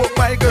dirty walk,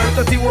 my girl,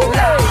 dirty walk.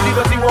 You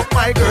dirty walk,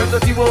 my girl,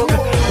 dirty walk.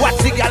 Watch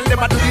the girl, them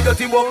a do the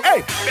dirty walk.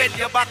 Hey, bend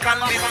your back and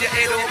lift your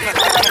head open.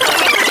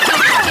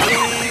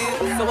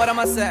 So what am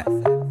I say?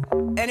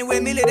 Anyway,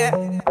 Millie there,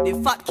 the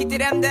fat kitty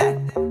them there.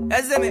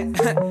 You see me?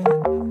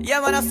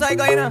 Yeah, man, I saw you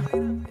going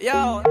on.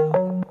 Yo,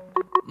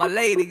 my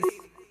ladies.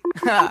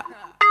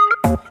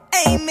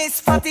 Hey, Miss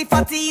Fatty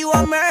Fatty, you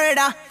a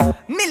murder.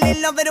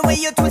 Millie love it the way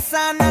you twist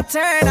and a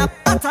turn up.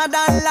 Hotter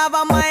than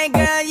lava, my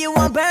girl, you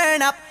a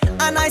burn up.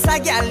 A nice a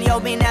girl you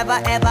be never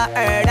ever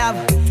heard of.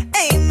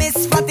 Hey,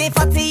 Miss Fatty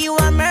Fatty, you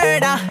a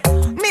murder.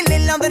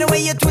 Millie love it the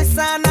way you twist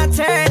and a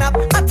turn up.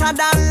 Hotter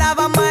than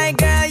lava, my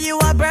girl, you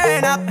a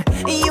burn up.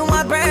 You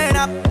a burn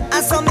up.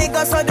 And so me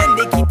go so then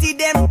the kitty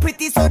them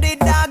pretty, so the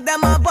dog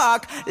them a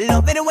bark.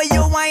 Love it the way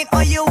you whine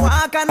or you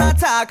walk and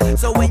attack.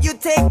 So when you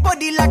take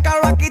body like a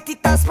rocket, it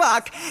a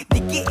spark.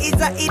 Dicky is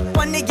a hit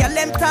when the girl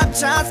them top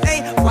chance.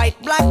 Hey, white,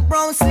 black,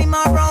 brown, slim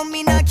or brown,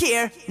 me not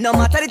care. No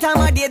matter the time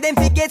of day, them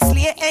fi get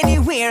slay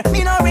anywhere.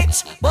 Me no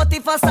rich, but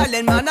if a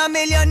silent man a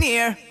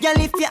millionaire. Girl,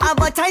 if you have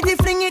a tighty,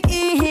 fling it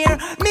in here.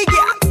 Me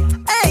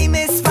get, hey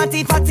Miss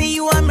Fatty Fatty,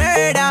 you a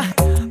murder.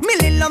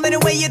 Me love the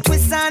way you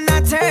twist and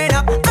a turn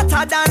up.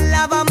 Hotter than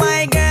lava,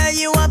 my girl,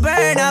 you a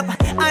burn up.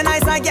 A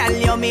nice a girl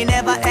you me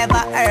never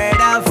ever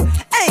heard of.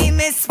 Hey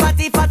Miss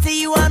Fatty Fatty,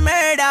 you a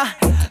murder.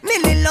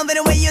 Me love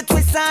the way you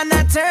twist and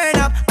a turn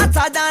up.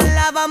 Hotter than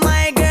lava,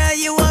 my girl,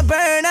 you a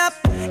burn up.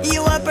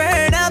 You a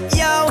burn up,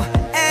 yo.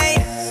 Hey,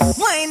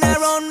 wine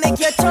around, make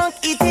your trunk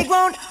eat the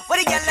ground. What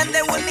the girl and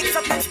they will mix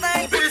up and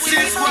style. This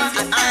is what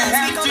I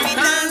have to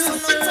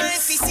prove.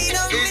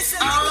 It's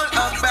all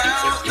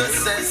about the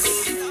sex.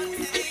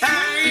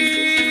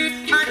 Hey,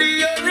 and the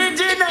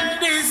original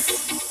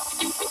this.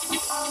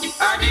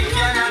 And the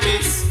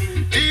cannabis.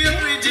 The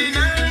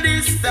original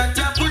this. That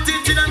I put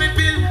it in my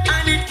pill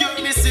and it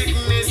cure me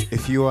sickness.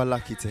 If you are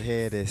lucky to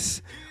hear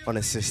this on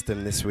a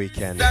system this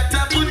weekend, that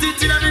I put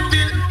it in my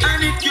pill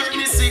and it cure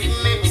me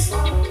sickness.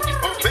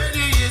 Open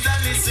your ears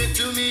and listen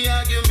to me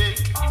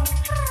argument.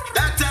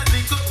 That has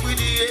been cut with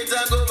the aids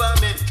of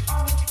government.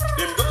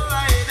 Them go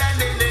ahead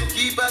and then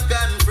keep a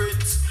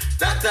conference.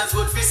 That has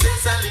what we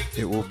sense and lick.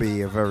 it will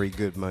be a very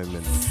good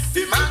moment.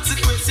 The man's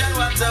question,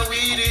 what a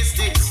weed is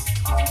this?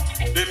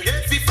 Them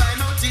get fi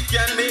find out it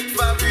can make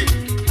fabric.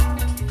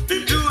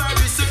 Them do a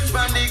research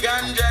on the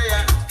ganja,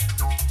 yeah.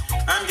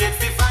 And get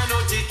fi find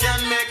out it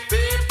can make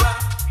paper.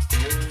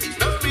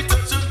 Now me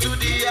touch up to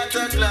the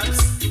other class.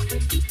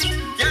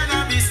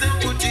 Cannabis, they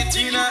put it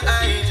in a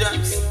eye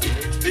drops.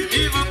 They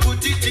even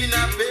put it in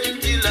a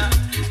painkiller.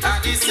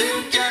 And the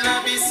same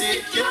cannabis,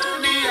 it cure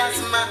the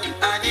asthma.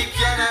 And the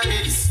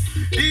cannabis,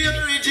 the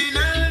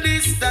original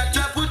this that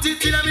I put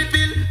it in a me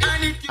pill.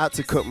 And it Out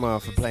to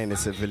Cookmar for playing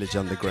this at Village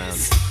Underground.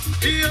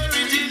 the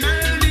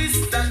original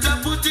this that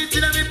I put it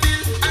in a me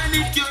pill. And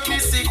it cure me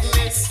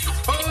sickness.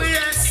 Oh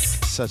yes.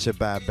 Such a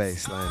bad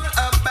bass line.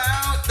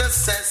 About the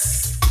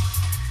cess.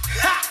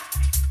 Ha!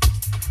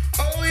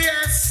 Oh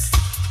yes,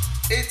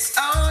 it's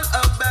all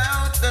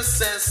about the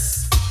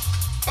cess.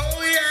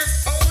 Oh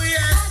yes, oh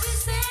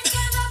yes.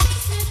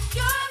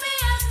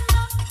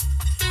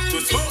 To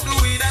smoke the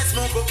weed, I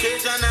smoke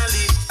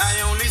occasionally.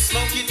 I only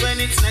smoke it when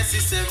it's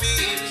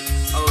necessary.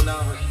 Oh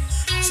Lord.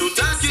 So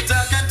talk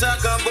and talk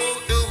about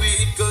the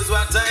weed. Cause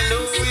what I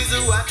know is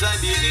what I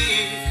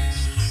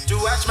believe. To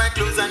wash my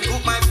clothes and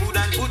cook my food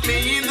and put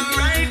me in the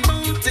right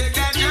mood. Take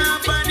a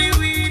drop on the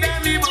weed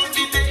and me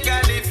body take a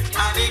lift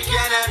on the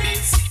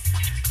cannabis.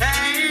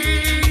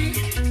 Hey,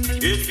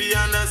 if you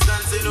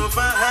understand, say no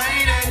for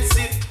hide and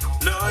sit.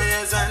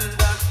 Lawyers and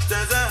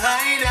doctors are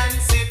hide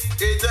and sit.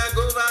 It's a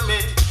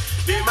government,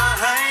 they ma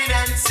hide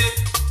and sit.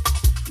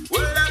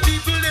 Well, the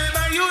people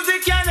never use the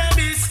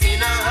cannabis in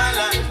a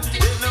Holland.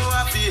 They know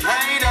how to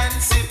hide and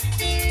sit.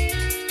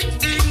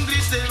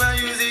 English never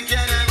use the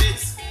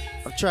cannabis.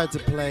 I've tried to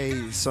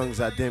play songs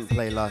I didn't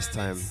play last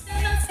time,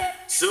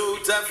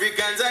 South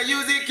Africans are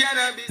using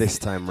cannabis. this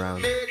time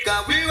round.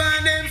 Because we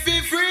want them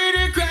to free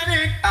the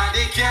chronic and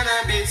the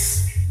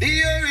cannabis.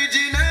 The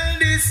original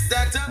this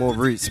that More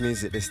roots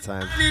music this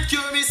time. it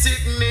cure me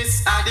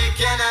sickness and the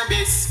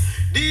cannabis.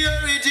 The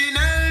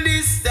original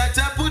this that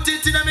I put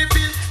it in my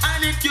pill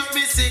and it cure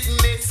me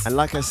sickness. And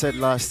like I said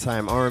last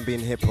time, R&B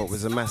and hip hop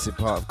was a massive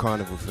part of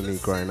Carnival for me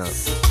growing up.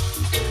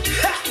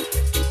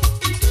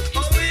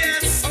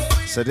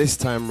 So this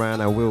time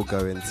round I will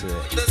go into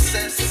it. The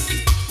cess.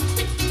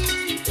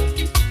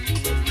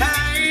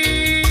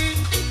 Hey.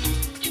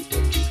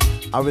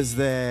 I was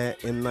there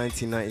in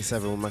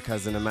 1997 with my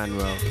cousin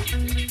Emmanuel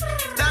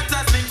That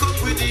has been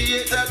cooked with the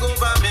aids of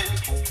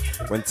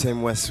government. when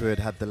Tim Westwood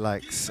had the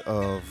likes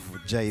of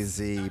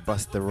Jay-Z,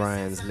 Busta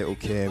Rhymes, Lil'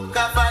 Kim,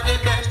 Cover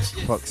the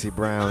bench. Foxy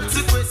Brown.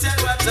 The question,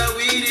 what a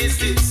weed is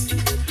this?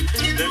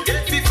 Them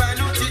get me find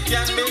out it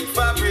can make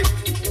fabric.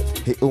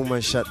 He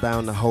almost shut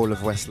down the whole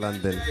of West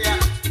London.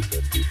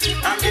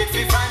 And get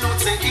me find out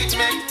say it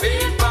make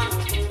paper.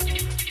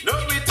 No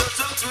we touch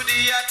up to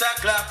the attack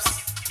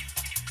claps.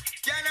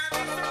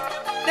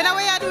 Then how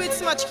you do it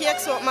so much cake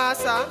soap,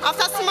 master?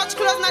 After so much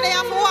clothes now they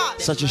have for what?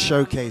 Such a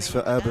showcase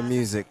for urban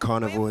music,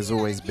 Carnival has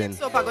always been.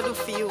 Soap I go do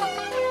for you.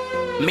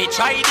 Me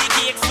try the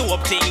cake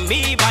soap thing,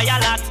 me buy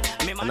a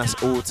lot. Me And that's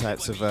all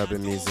types of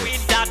urban music.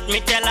 with that, me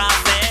tell her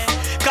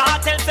say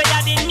Cartel say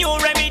you the new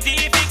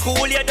remedy. If it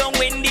cool you don't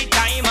win the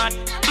time at.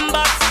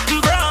 But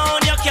brown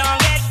you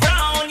can't get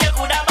brown. You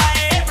coulda buy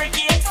every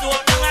cake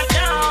soap down a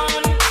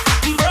town.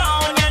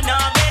 Brown you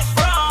not get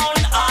brown.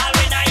 All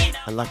when I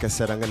And like I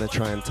said, I'm going to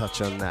try and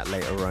touch on that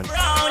later on.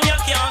 brown you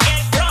can't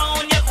get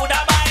brown. You coulda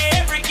buy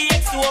every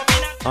cake soap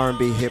in a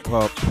R&B, hip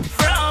hop,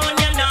 brown.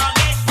 You not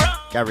get brown.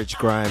 garage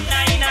grime,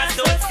 Nine and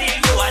so still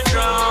you a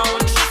drown.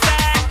 She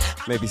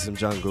said maybe some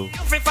jungle.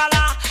 you fi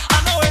follow. I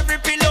know every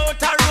pillow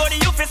to road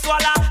you fi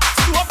swallow.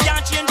 Soap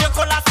can't change your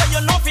color so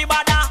you know fi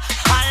bother.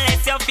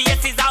 Unless your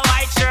face is a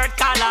white shirt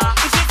color.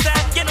 She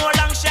said you know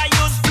long she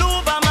use blue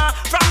bomber.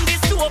 From the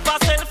soap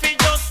herself it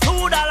just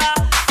 $2.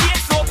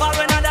 Take soap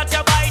when that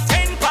you buy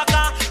 10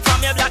 packer. From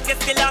your black you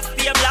still a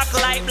stay black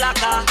like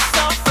blacker.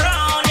 So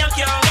brown you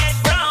can't get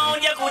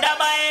brown. You could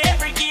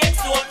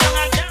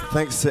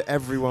Thanks to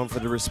everyone for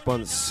the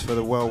response for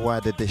the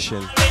worldwide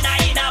edition.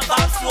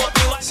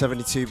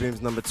 72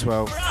 Booms number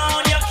 12.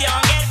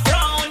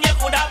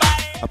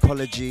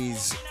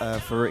 Apologies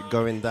for it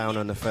going down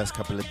on the first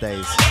couple of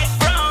days.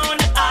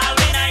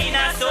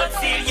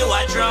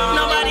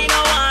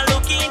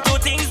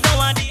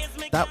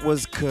 That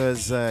was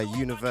because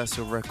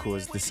Universal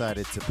Records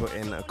decided to put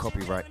in a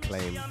copyright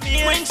claim.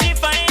 When she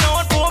find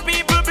out poor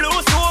people blue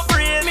so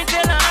brave, me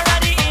tell her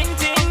the in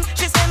thing.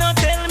 She say no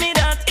tell me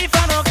that if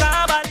I no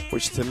carbon.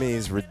 Which to me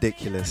is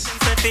ridiculous.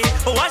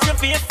 Wash your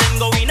face and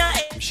go in a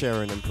I'm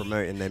sharing and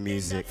promoting their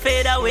music.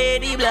 fade away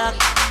the black.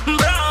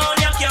 Brown,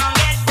 you can't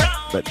get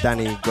brown. But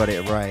Danny got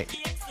it right.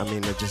 I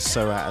mean, they're just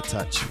so out of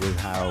touch with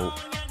how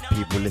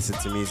people listen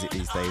to music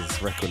these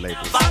days, record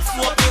labels.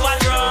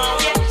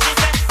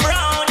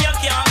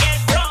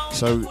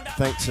 So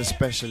thanks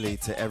especially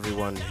to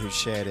everyone who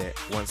shared it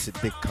once it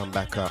did come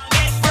back up.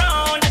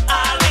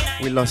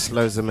 We lost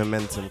loads of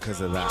momentum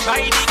because of that.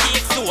 Try the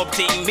cake soap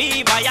thing,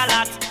 me buy a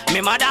lot. Me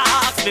mother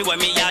ask me what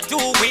me a do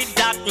with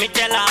that. Me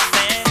tell her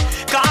say,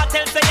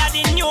 cartel say ya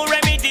the new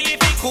remedy.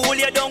 If it cool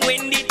you don't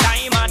win the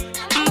time at.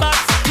 But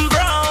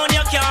brown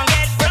you can't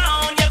get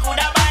brown. You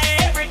coulda buy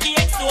every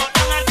cake soap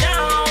down a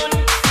town.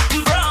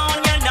 Brown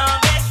you not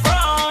get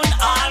brown.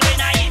 All when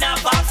I in a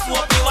box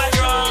soap you a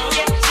drown.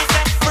 Yeah, she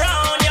said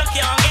brown you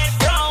can't get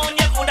brown.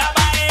 You coulda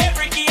buy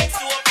every cake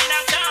soap in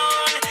a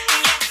town.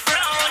 Yeah,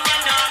 brown you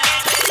not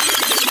get.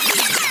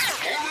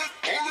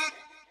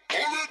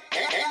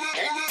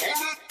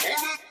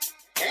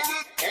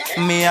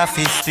 Me a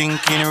fi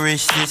stinking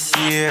rich this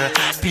year.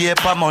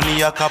 Paper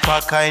money a cup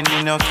of kind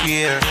me no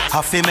care.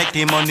 Have to make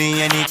the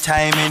money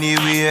anytime,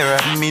 anywhere.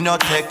 Me no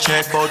take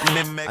check, but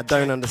me make. I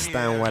don't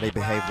understand why they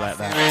behave like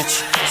that.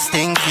 Rich,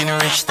 stinking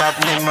rich, that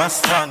me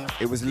must run.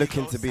 It was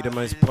looking to be the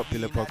most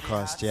popular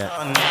podcast yet.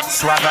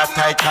 Swagger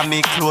tight and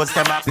me close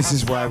them up. This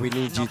is why we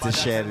need you to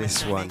share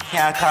this one.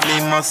 Yeah, cause me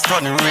must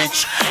run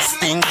rich,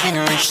 stinking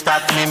rich,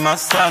 that me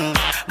must run.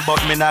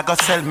 But me not go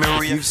sell me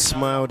real. If you've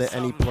smiled at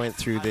any point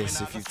through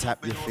this, if you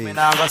tap your feet, me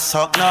not go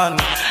suck none.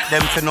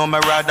 Them fi know me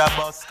rather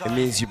bust. It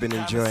means you've been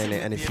enjoying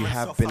it, and if you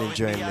have been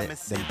enjoying it,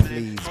 then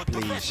please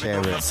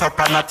share it.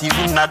 Supper not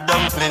even a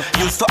dumpling.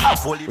 Used to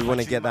have only. We want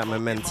to get that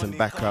momentum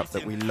back up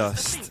that we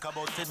lost.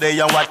 Today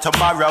and what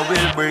tomorrow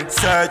will bring.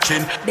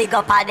 Searching. Big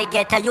up all the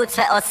ghetto youths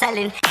for us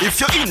selling. If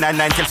you're in a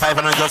 9 till 5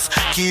 and just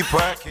keep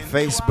working.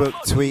 Facebook,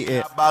 tweet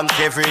it, bank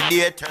every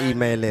day,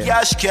 email it.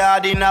 Cash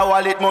card in a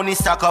wallet, money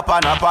stack up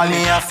and up.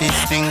 Me a fi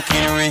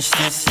stinking rich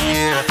this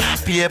year.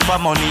 Paper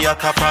money a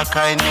cup of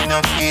kind me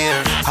no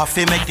care. Have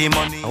to make the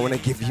money. I want to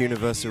give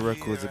Universal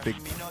Records a big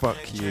fuck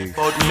you.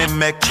 But me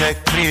make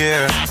check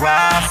clear.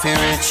 Raffy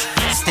rich,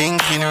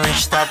 stinking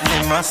rich, that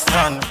me must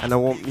run. And I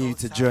want you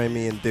to join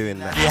me in doing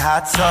that. The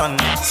hot sun,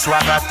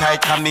 swagger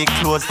tight and me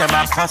clothes them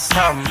a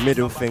custom.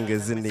 Middle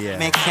fingers in the air.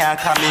 Me can't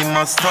call me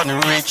must run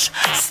rich,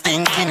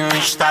 stinking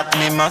rich, that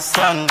me must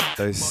run.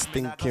 Those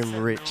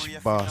stinking rich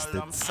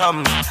bastards.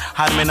 Some,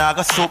 and me nah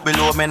go soup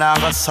below, me nah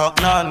go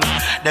suck none.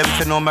 Them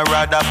fi know me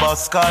rather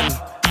bust gun.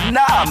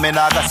 Nah, me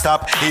nah go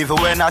stop, even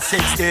when I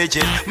sing stage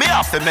it. Me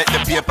have to make the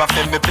paper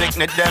for me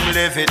picnic, them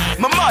live it.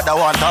 My mother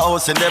want a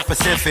house in the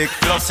Pacific,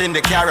 plus in the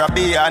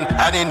Caribbean,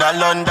 and in the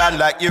London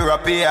like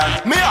European.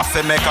 Me have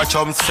to make a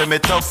chums for me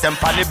thugs, them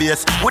pan the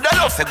base. Woulda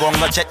love to go and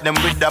go check them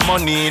with the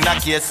money in a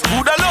case.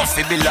 Woulda love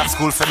to build a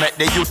school for make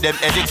the youth them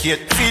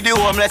educate. Feed the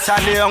homeless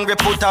and the hungry,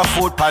 put a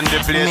food pan the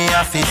plate. Me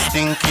have to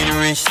stinking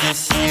rich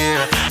this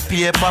year.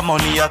 Paper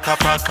money a cup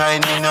of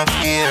kind me no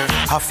care.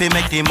 Have to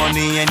make the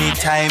money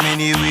anytime,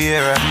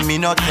 anywhere. Me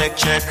no take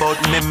check, but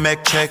me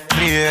make check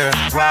clear.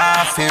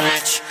 Raffy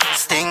rich,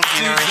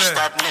 stinking rich,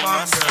 that me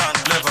must run.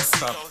 Never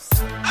stop.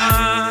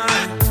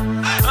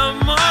 I'm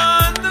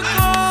on the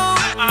go.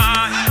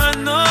 I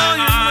know,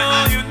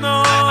 you know.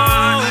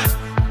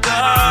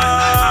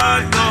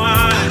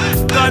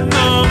 God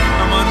know.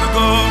 I'm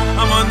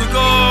on the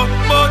go.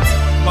 But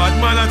bad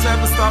man I try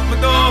to stop me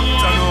though.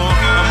 I know.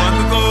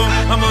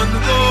 I'm on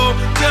the go.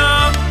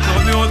 Yeah.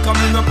 Don't the old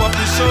coming up off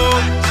the show.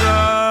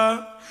 Yeah.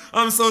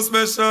 I'm so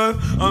special,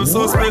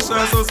 so special.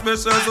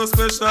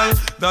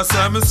 That's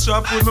why I'm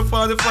strapped with my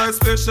 45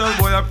 special.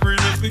 Boy, I pre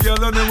me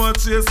together and they want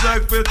chase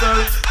like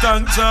petal.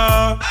 Thank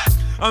ya.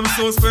 I'm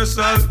so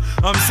special,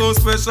 so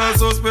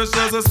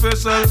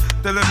special.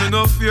 Telling me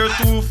no fear,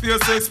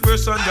 two-face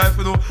expression. Guy,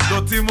 for no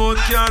dirty mouth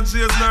can't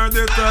chase nor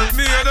they tell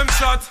me hear them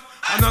shot.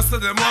 And I said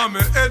them on me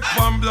head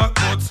pan black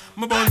nuts.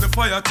 Me burn the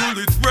fire to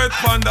lit red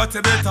pan that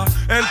you better.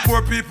 Help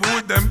poor people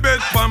with them bed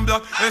pan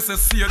black.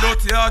 SSC a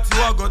dirty heart you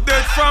a go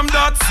dead from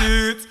that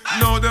seat.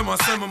 Now them a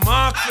say me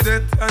mark for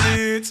that and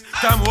each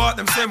time walk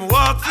them say me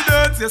walk for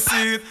that. You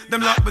see it,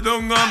 them lock me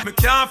down and me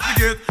can't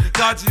forget.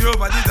 God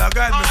Jehovah did a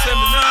guide me say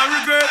me nah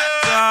regret.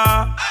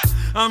 Yeah.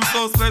 I'm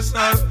so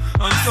special,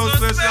 so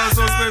special.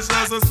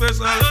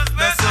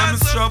 That's why I'm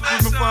strapped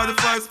with my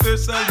 45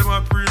 special. Them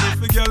a pre me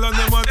for girl and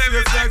them a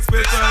chase like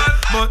special.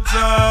 But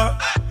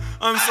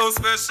I'm so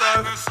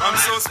special,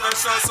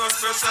 so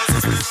special.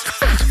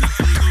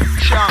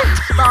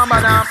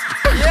 Bam-ba-dam,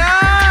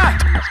 yeah!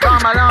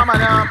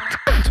 Bam-ba-dam-ba-dam.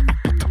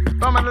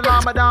 Mama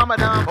Lama Dama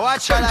Dam. What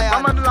shall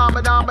I Mama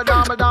Lama Dama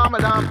Dama Dama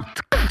Dam.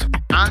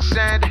 I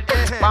said,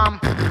 bam,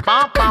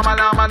 bam, bam,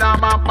 lama,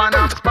 lama,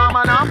 panam,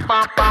 spama, nam,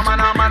 bam, bam,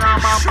 lama,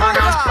 lama,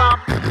 panam,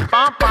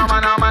 bam, bam,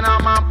 lama,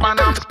 lama,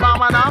 panam,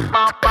 spama, nam,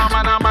 bam, bam,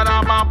 lama,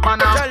 lama,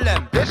 panam. Tell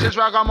them. This is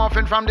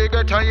Ragamuffin from the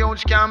ghetto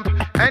youth camp.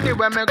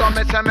 Anywhere me go,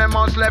 me say me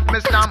must left me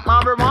stamp.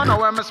 Marijuana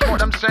where me smoke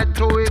them said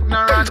too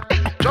ignorant.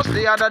 Just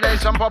the other day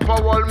some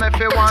papa wall me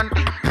fi one.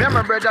 Me and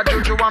my brother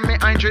Juju and me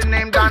Andrew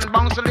named Dan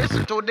Bounce to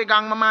listen to the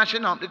gang me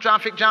mashing up the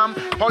traffic jam.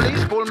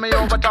 Police pull me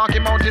over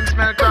talking about him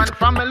smell crank.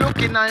 From me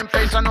looking at him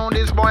face I know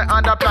this boy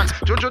under plan.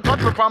 Juju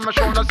touch me from my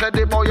shoulder said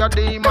the boy a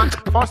demon.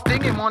 First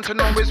thing he want to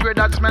know is where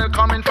that smell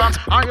coming from.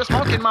 Are you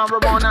smoking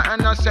marijuana?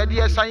 And I said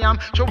yes I am.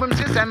 Show him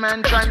system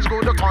and trends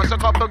go to cost a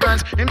couple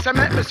grants. Him say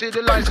make me see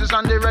the license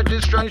and the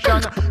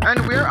registration. And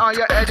where are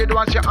you headed?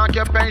 What's your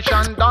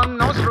occupation? Don't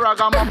know so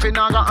Ragamuffin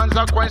I got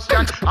answer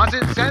question. As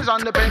it says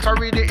on the paper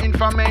read the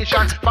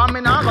information. For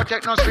me now go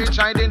take no street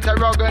side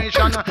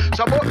interrogation.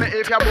 So book me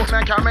if you book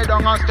me carry me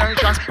down on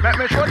station. Let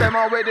me show them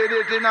how we did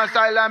it in a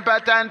style and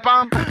pattern.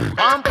 Pam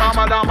pam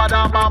pam da ba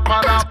da ba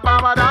pa da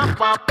pa da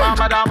pa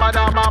pa da ba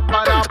da ba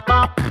pa da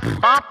pa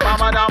pa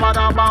da ba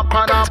da ba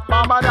pa da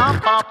pa da pa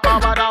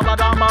da ba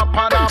da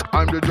pa da.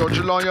 I'm the judge,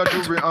 lawyer,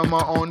 jury, and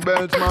my own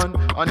beltsman.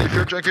 And if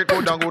you check it,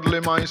 go down, go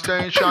to my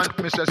station.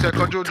 Mr.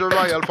 Second to the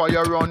Royal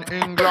Fire run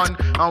England.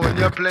 And when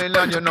you play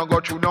land, you no go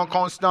through no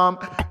custom.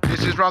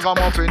 This is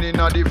Ragamuffin in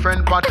a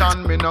different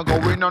pattern. Me no go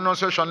in on no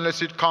session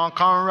unless it can't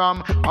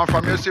ram. And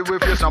from you see we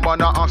face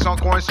somebody ask some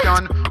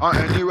question. And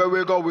anywhere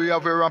we go, we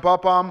have a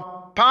rap-a-pam.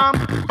 Pam,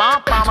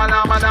 pam, pam,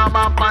 lama,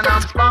 lama,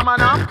 panam, spama,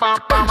 nam, pam,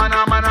 pam,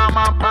 lama,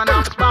 lama,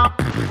 panam, spam,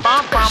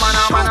 pam, pam,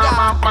 lama,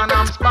 lama,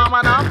 panam,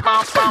 spama, nam,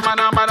 pam, pam,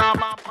 lama,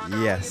 lama.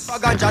 Yes.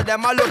 Ganja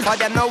them a look for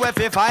them now if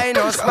we find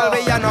us. Well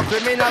we are no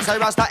criminals, a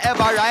rasta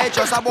ever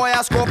righteous. A boy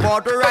a scope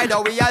out to ride,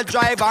 we all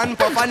drive and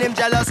puff. And him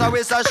jealous how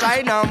we so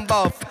shine and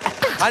buff.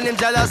 And him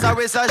jealous how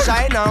we so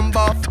shine and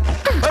buff.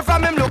 But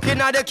from him looking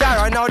at the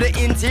car and now the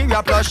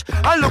interior plush.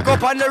 And look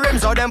up on the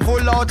rims how them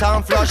full out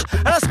and flush.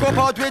 And I scope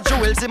out with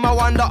jewels, him I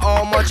wonder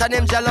how much. And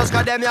him jealous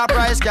cause them your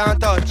price can't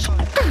touch.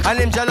 And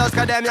him jealous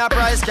cause them your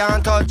price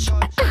can't touch.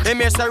 Him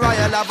Mr.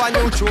 Royal have a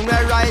new tune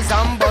where rise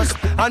and bust.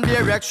 And be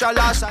extra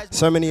large size.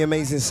 So many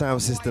amazing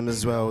sound systems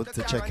as well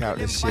to check out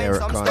this year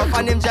at Carnival.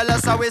 And him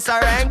jealous how we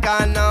rank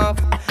enough.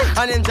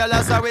 And him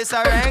jealous how we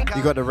rank.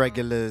 You got the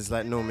regulars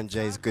like Norman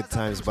J's Good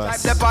Times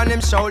Bus, on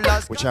him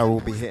shoulders, which I will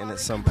be hitting at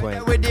some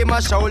point. With him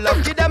a show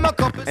love, give them a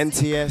couple.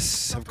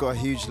 NTS, I've got a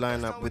huge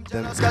lineup with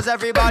them. Cause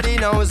everybody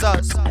knows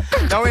us.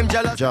 Now him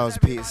jealous. Giles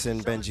Peterson,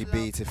 Benji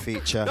B to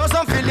feature. Know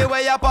some feel the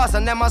way you pass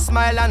and them a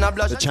smile and a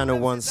blush. The Channel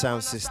 1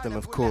 sound system,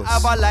 of course.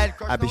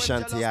 Abby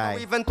Shanti I.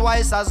 Even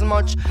twice as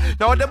much.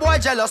 Now the boy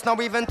jealous, now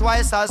even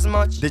twice as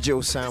much.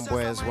 Digital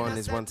Soundwares one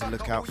is one to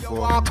look out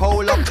for.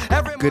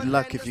 Good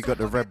luck if you got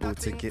the Rebel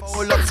tickets.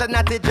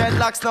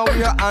 Dreadlocks, now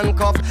we're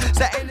handcuffed.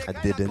 I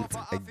didn't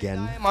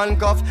again.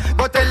 Handcuff.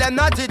 Go tell them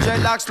natty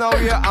dreadlocks, now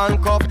we're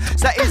handcuffed.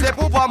 Say is the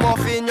pooper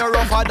muffin, you're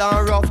rougher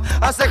than rough.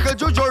 And say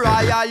Juju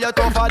Royal, you're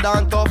tougher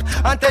than tough.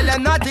 And tell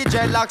them natty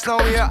dreadlocks, now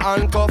we're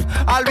handcuffed.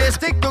 Always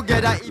stick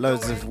together.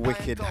 Loads of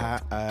wicked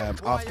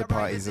after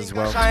parties as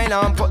well. Shine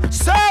and put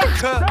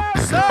circle.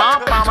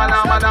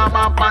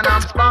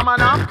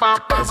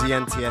 There's the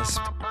NTS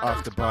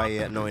after party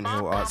at Notting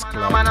Hill Arts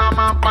Club.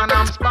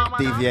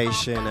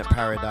 Deviation at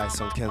Paradise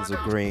on Kensal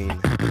Green.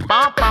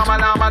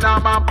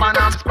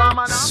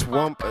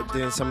 Swamp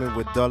doing something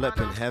with Dollop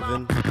in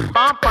Heaven.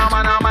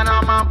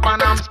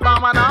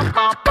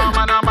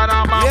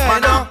 Yeah,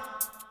 no.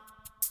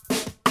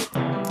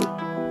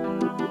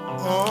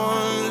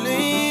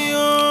 Only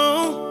you,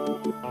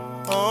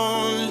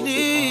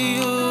 only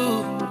you.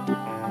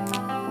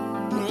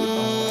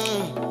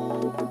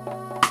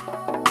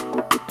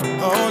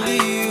 Only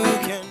you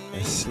can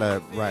make slow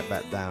it right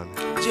back down.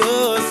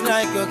 Just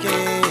like a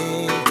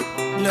king.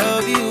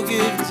 Love you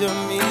give to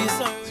me.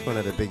 It's one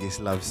of the biggest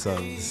love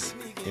songs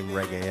in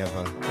reggae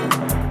ever.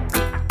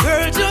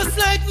 Girl, just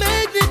like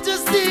magnet,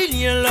 just steal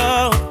your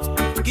love.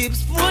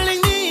 Keeps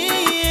pulling me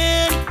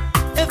in.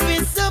 If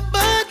it's a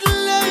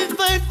battle I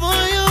fight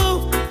for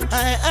you,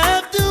 I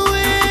have to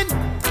win.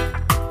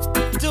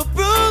 To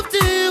prove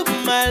to you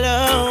my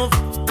love,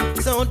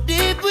 so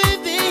deep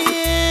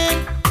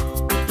within.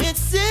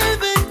 It's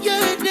even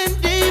getting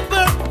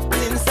deeper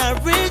since I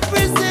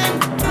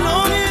represent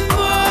longing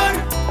for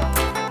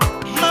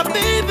my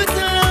baby to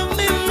love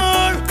me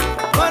more.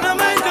 What am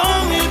I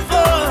longing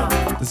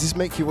for? Does this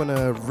make you want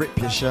to rip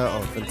your shirt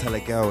off and tell a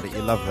girl that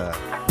you love her?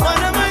 What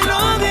am I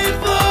longing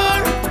for?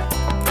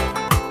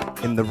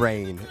 In the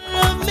rain.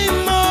 Love me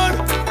more.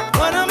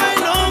 What am I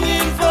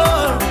longing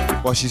for?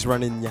 While she's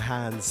running your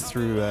hands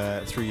through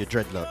your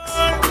dreadlocks.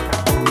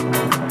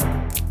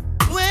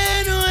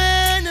 When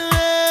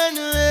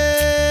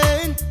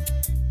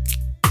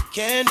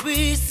can't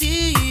we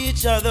see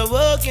each other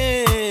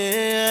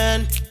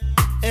again?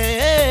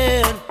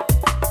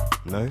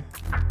 No?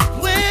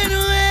 When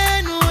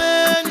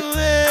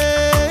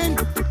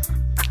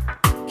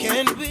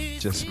can't we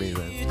just me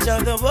then. each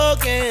other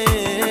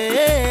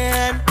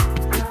again.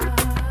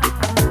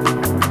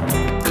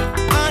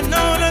 I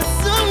know that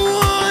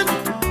someone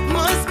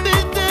must be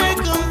there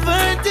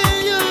comforting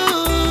you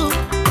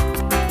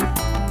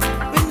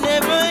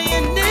whenever you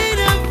need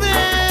a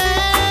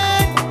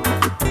friend.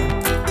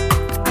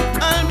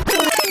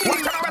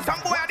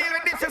 Some boy deal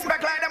with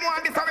disrespect like them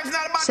want this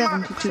original bad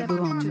 72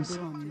 Blondes.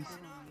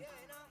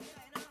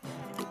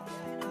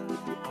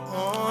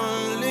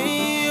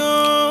 Only you,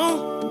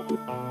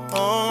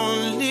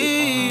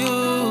 only you.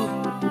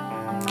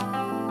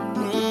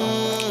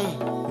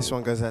 This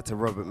one goes out to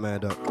Robert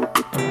Murdoch.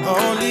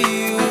 Only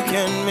you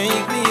can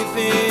make me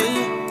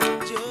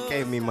feel.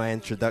 Gave me my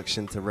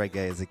introduction to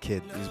reggae as a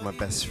kid. He was my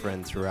best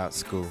friend throughout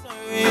school.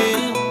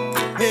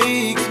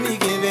 Makes me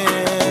give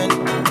in.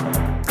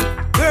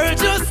 Girl,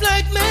 just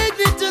like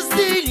magnet to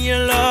steal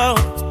your love,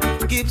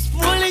 keeps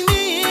pulling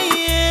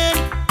me in.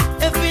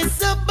 If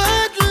it's a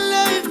battle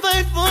I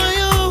fight for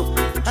you,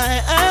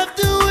 I have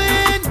to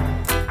win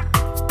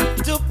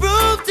to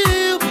prove to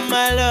you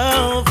my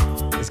love.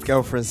 His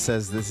girlfriend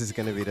says this is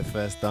going to be the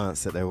first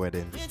dance at their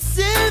wedding.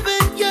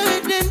 7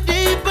 years and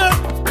deeper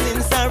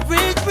since I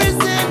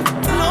represent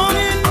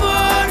longing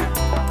for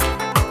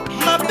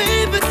my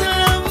baby to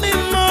love me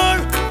more.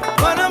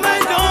 What am I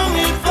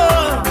longing for?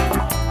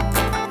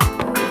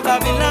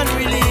 Babylon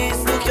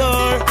release the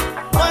cure.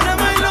 What am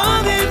I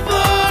longing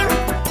for?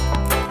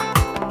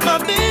 My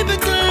baby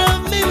to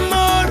love me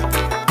more.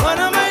 What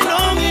am I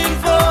longing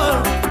for?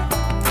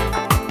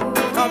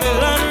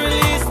 Babylon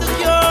release the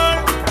cure.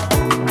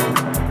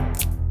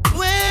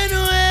 When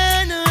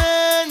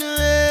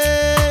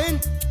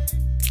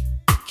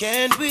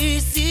can't we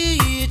see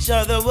each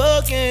other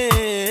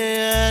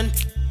again?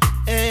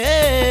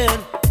 And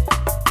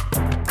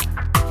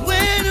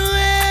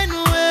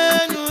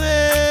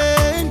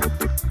when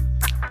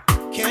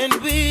can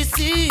we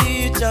see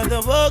each other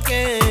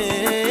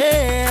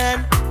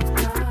again?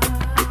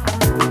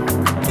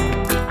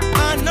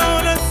 I know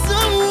that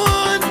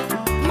someone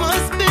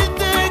must be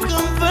there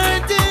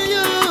comforting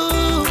you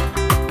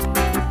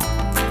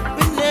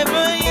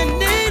whenever you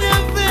need a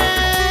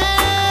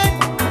friend.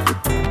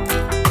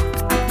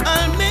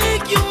 I'll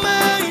make you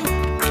mine.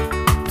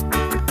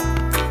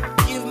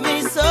 Give me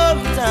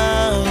some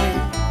time.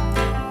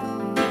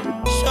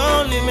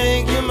 Surely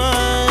make you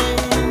mine.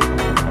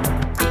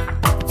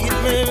 It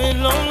may be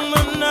long,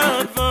 but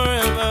not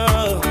forever.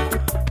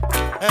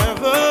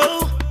 Ever.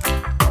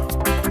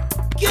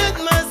 Get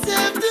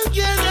myself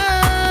together.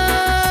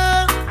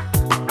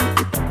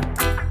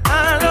 I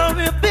love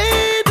you,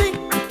 baby.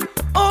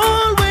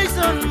 Always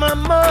on my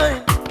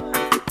mind.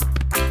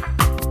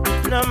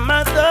 No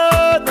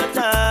matter the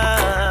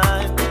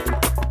time.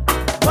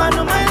 What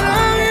am I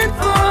longing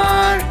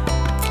for?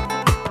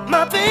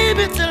 My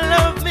baby to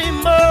love me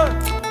more.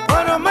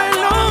 What am I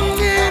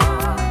longing,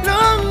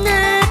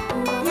 longing,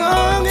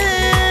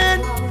 longing?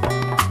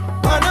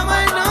 What am I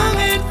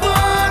longing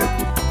for?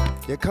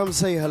 Yeah, come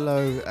say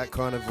hello at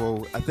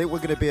Carnival. I think we're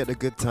going to be at the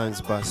Good Times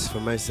bus for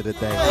most of the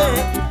day.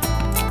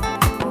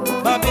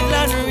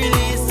 Babylon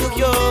release the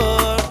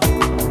cure.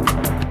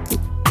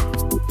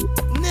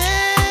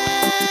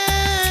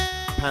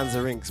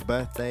 Panzer Inc.'s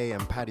birthday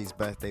and Paddy's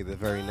birthday the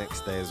very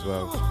next day as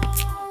well.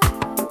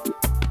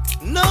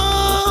 No,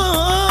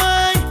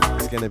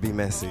 It's going to be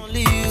messy.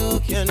 only you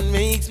can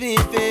make me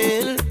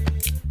feel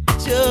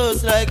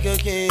just like a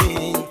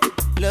king.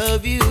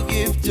 Love you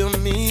give to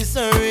me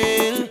so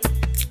real,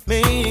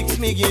 makes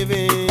me give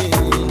in.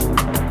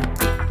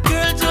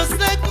 Girl, just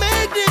like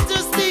magnet to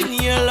steal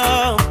your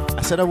love.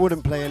 I said I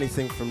wouldn't play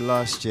anything from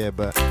last year,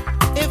 but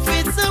If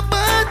it's a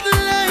battle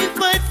I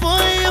fight for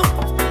you,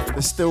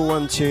 there's still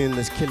one tune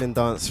that's killing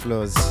dance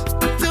floors.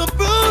 to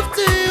prove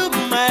to you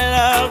my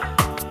love.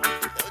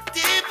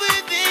 Deep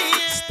within,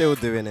 Still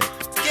doing it.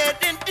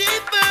 getting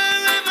deeper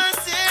ever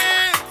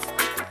since.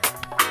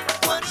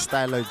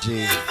 Stylo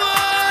G.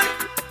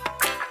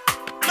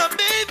 My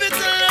baby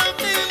to love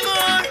me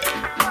more.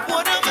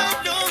 What am I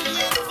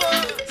longing for?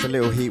 It's a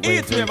little heat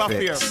wave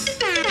fix.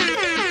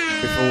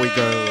 Before we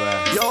go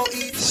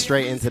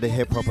straight into the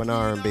hip hop and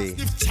R&B.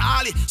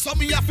 Charlie, so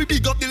me have to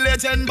big up the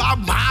legend Bob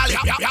Marley.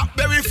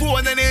 Very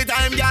phone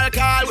anytime y'all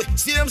call we.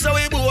 Same so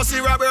we bossy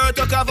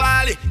Roberto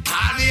Cavalli.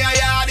 Call me a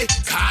yardie,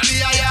 call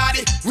me a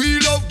yardie. We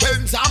love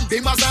Benz and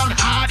Bimmers and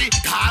Hardy.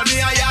 Call me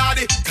a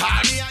yardie,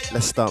 call me a yardie.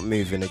 Let's start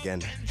moving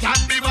again. And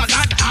Bimmers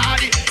and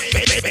Hardy.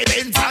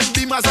 Benz and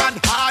Bimmers and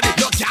Hardy.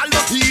 No y'all no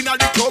in at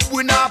the club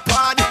we not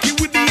party. You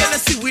with the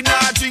Hennessy we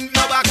not drink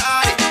no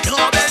Bacardi. No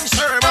Ben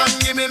Sherman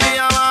give me a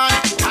man.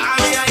 Call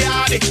me a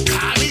yardie,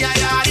 call me a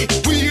yardie.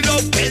 We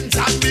love Benz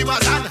and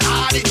Bimmers and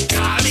Hardy.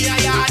 Call me a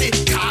yardie,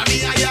 call me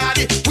a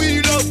yardie.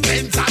 We love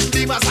Benz and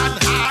Bimmers and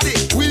Hardy.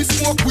 We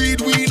smoke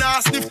weed, we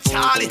not sniff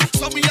Charlie.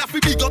 So me have to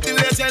big up the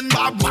legend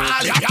Bob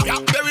Marley.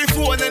 Very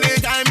phone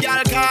anytime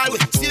y'all call we.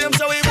 Same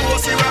so we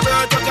bossy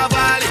Roberto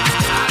Cavalli.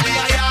 Call me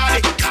a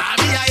yardie, call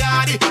me a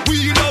yardie. We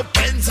love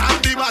Benz and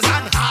Bimmers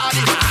and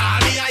Hardy. Call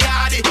me a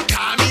yardie,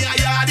 call me a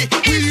yardie.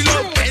 We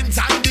love Benz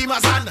and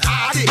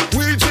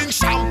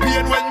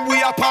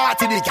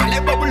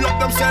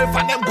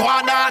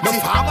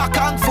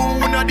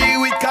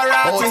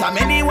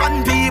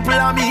one people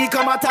and me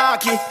come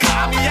attack it.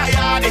 Call me a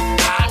yardie,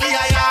 call me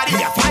a yardie.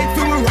 Me a fight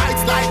for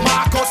rights like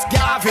Marcus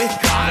Garvey.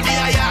 Call me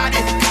a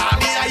yardie, call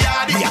me a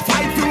yardie. Me a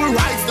fight for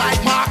rights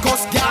like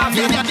Marcus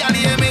Garvey. Me a girl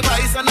hear me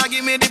voice and I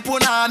give me the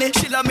punani.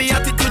 She love me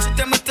attitude, she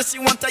tell me that she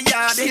want a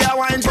yardie. She a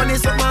wine funny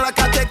something like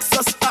a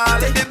Texas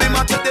Harley. They be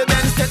match at the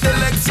Benz, take the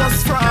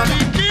Lexus from.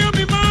 Kill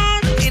me man.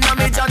 Inna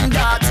me John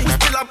Darty,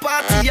 still a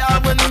party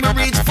yard when we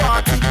reach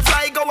 40.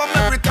 Fly go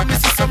America, me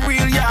see some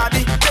real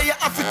yardie. They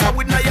Africa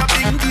with now a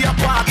big gear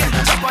party.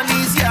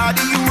 Japanese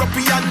yardie,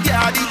 European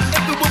yardie.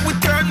 Everywhere we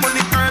turn,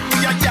 money earn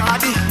we a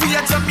yardie. We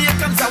are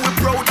Jamaicans and we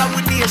proud of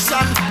we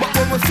nation. But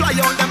when we fly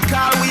out them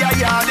car, we a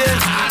yardie.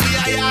 Call me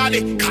a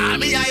yardie, call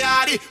me a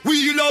yardie.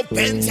 We love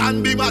Benz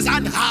and Beamers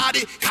and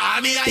Hardy.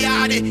 Call me a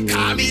yardie,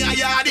 call me a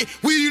yardie.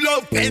 We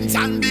love Benz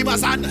and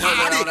Beamers and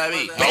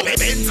Hardy.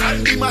 Benz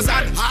and Beamers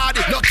and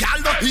Hardy. No gal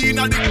no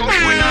inna the club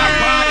we not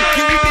party.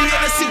 Give me the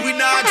Hennessy we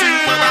not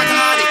drink no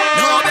Bacardi.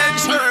 No Ben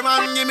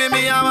Sherman, give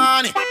me a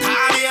money.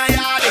 Call me a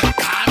yardie,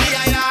 call me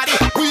a yardie.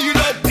 We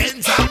love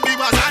Benz and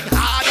Beamers and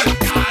Hardy.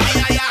 Call me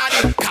a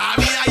yardie, call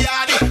me a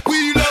yardie. We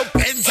love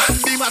Benz and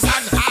Beamers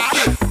and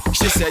Hardy.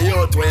 She say,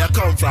 yo, where you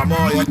come from,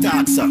 all your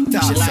taxa.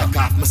 She like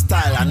off my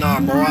style and all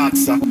my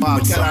walks.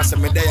 We tell her say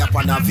me day up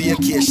on a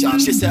vacation.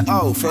 She say,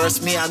 oh,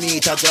 first me and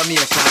meet a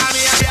Jamaican. Call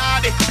me a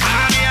yardie,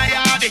 call me a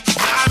yardie,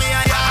 call me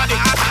a yardie,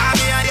 call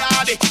me a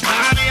yardie,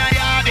 call me a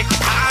yardie,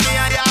 call me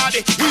a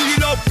yardie. We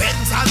love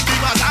Benz and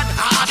Beamers and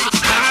Hardy.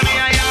 Call me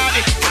a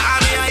yardie, call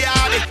me a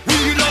yardie. We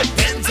love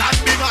Benz and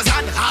Beamers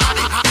and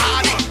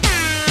Hardy.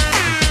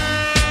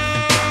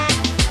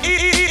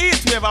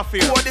 Eat me ever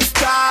feel. For the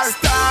star.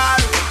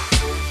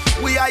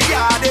 We are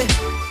yardie.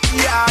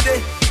 Yeah,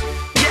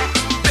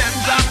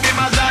 Benz and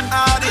Beamers and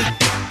Hardy.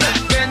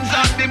 Benz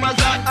and Beamers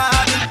and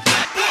Hardy.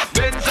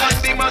 Benz and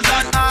Beamers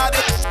and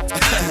Hardy.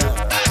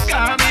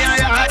 Call me a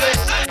yardie.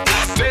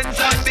 Benz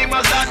and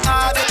Beamers and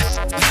Hardy.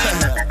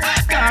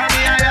 Call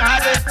me a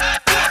yardie.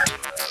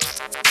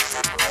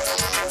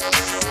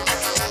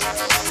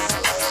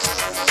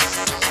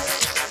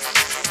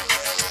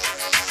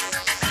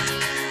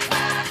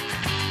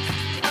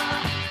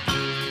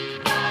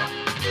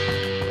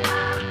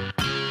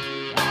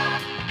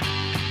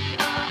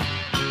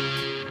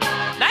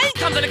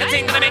 Comes a little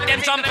thing to make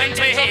them jump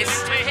into his.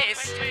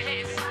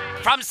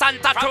 From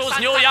Santa Cruz,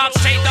 New York,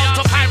 straight down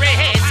to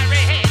Paris.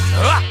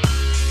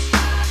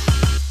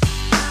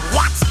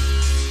 What?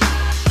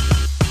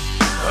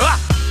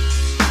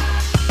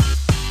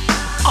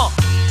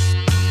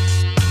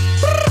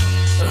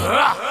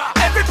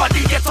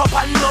 Everybody get up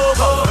and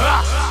logo.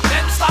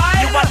 Them style,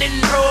 you want in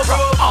bro.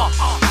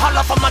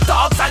 Holla for my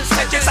dogs and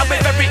stretches, and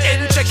we're very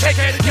intricate.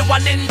 You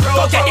want in bro,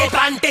 go get the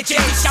bandages.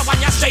 You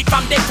want you straight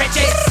from the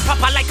bridges.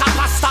 Proper like a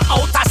pasta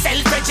out of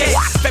Selfridges.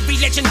 Very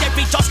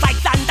legendary, just like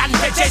London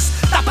bridges.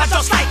 Dapper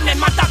just like them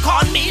at the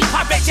cornmeal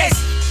porridges.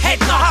 Head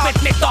knock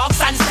with me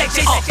dogs and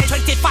stitches.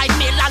 25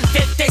 mil and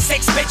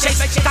 56 bitches.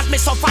 Got me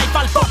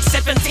survival book,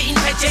 17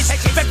 pages.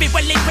 Very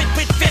well equipped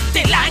with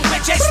 50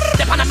 languages.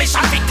 They on a mission,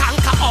 we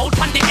conquer out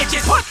on the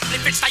edges.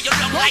 Lyrics that you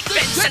don't like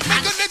Benson.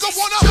 Make a nigga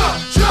wanna.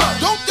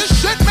 Don't this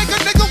shit make a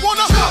nigga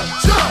wanna.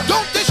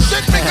 Don't this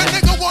shit make a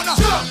nigga wanna.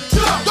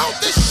 Don't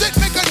this shit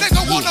make a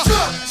nigga wanna.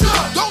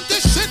 Don't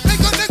this shit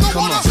make a nigga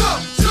wanna.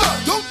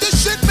 Don't this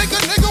shit make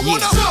a nigga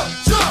wanna.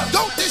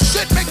 Don't this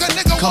shit make a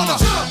nigga wanna.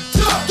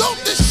 Don't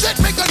this shit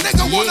make a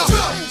nigga wanna.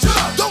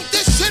 Don't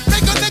this shit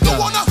make a nigga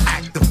wanna.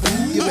 Act the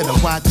fool. You better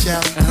watch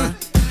out.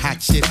 Hot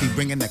shit be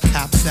bringing the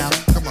cops out.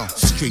 Come on,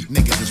 street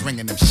niggas is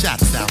ringing them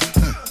shots out.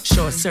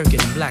 Short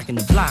circuit and blacking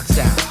the blocks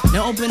out.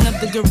 Now open up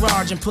the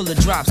garage and pull the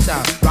drops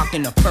out.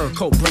 Rocking the fur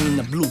coat, bringing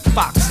the blue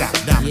fox out.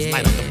 Diamonds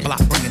light up the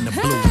block, bringing the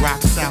blue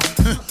rocks out.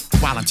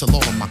 While until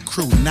all of my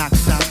crew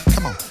knocks out.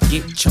 Come on,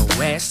 get your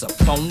ass up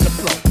on the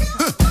floor.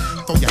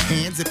 Throw your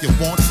hands if you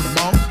want some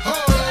more.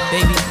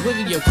 Baby,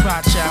 wiggle your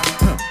crotch out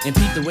and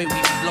peep the way we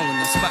be blowing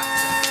the spots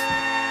out.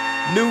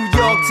 New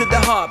York to the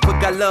heart, but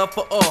got love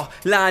for all.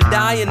 Line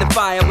die in the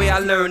fire where I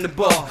learned the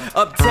ball.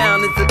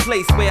 Uptown is the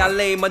place where I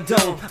lay my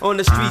dome. On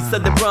the streets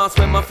of the Bronx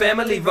where my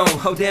family roam.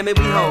 Oh damn it,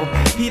 we home.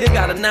 Peter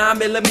got a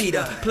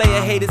 9mm.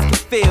 Player haters can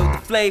feel the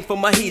flame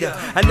from my heater.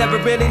 I never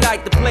really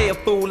liked to play a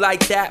fool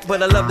like that,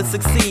 but I love to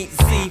succeed.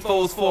 See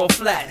foes fall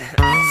flat,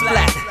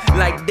 splat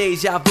like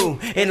deja vu.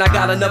 And I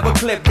got another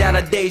clip down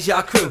a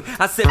deja crew.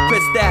 I said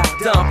pissed out,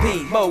 Don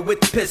P, Mo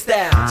with the pissed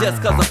out.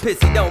 Just cause I'm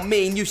pissy don't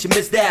mean you should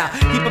miss out.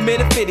 Keep them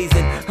in the 50s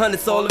and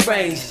hundreds all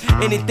arranged.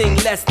 Anything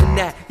less than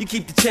that, you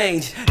keep the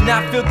change.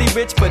 Not filthy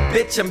rich, but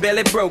bitch, I'm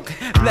barely broke.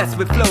 Blessed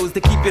with flows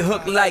to keep you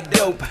hooked like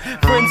dope.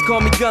 Friends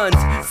call me guns,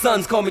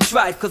 sons call me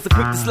trife. Cause I'm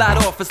quick to slide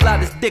off and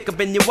slide this dick up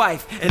in your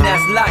wife. And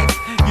that's life,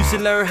 you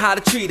should learn how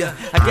to treat her.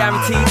 I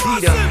guarantee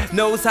Peter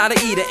knows how to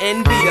eat her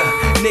and beat her.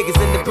 Niggas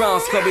in the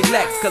Bronx call me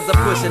Lex, cause I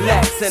push a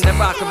Lex. And I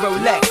rock a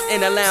Rolex,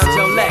 and I lounge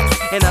on Lex.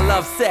 And I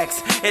love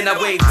sex, and I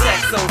wave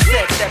text on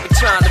sex that be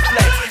trying to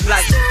flex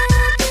like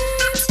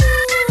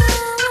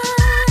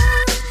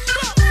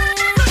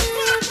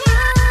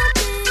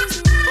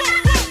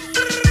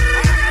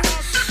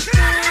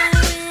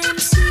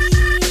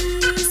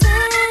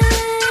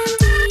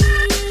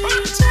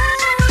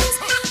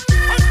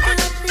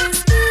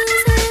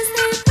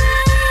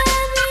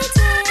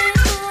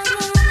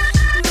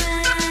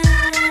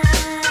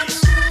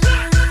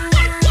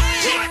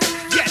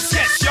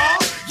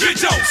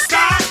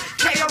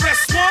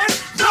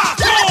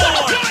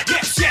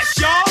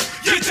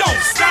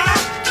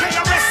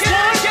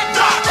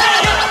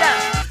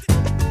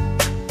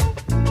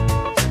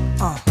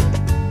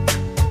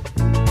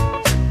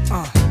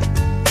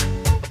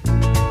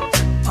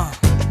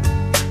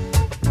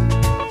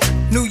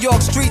New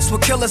York streets were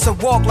killers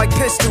that walk like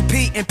Pistol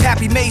Pete and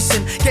Pappy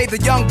Mason. Gave the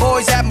young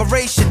boys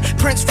admiration.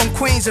 Prince from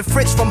Queens and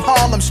Fritz from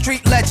Harlem,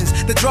 street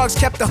legends. The drugs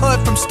kept the hood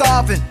from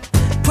starving.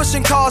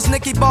 Pushing cars,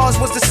 Nicky Bars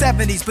was the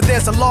 70s, but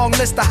there's a long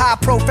list of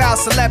high-profile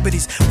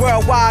celebrities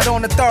worldwide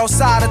on the thorough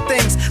side of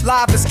things.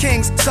 Live as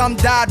kings, some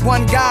died.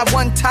 One guy,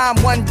 one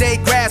time, one day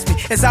grabs me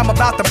as I'm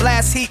about to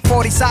blast heat,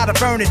 40 side of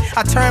burning.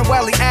 I turn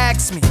well, he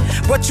asks me,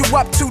 "What you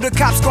up to? The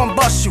cops gon'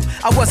 bust you."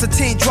 I was a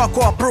teen drunk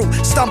off brew,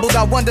 stumbled.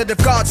 I wondered if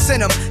God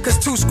sent him, cause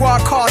 2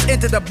 squad cars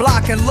entered the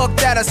block and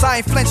looked at us. I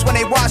ain't flinched when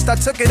they watched. I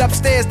took it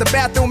upstairs, the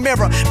bathroom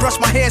mirror, brushed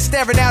my hair,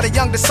 staring at a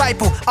young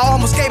disciple. I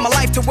almost gave my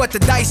life to what the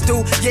dice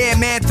do. Yeah,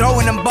 man,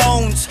 throwing them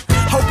bones.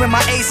 Hoping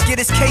my ace get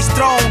his case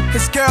thrown.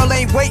 His girl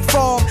ain't wait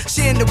for him.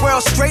 She in the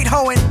world straight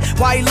hoeing.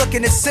 Why he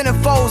looking at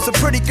centerfolds? A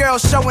pretty girl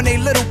showing they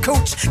little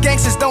cooch.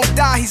 Gangsters don't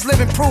die, he's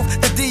living proof.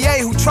 The DA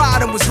who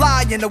tried him was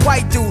lying. The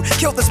white dude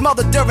killed his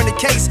mother during the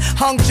case.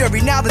 Hung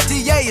jury, now the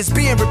DA is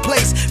being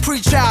replaced.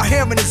 Pre-trial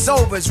hearing is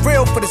over, it's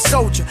real for the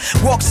soldier.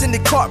 Walks in the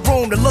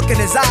courtroom, the look in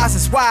his eyes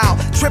is wild.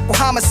 Triple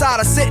homicide,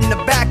 I sit in the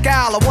back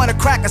aisle. I wanna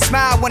crack a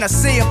smile when I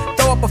see him.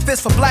 Throw up a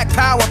fist for black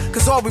power,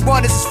 cause all we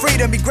want is his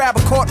freedom. He grab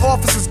a court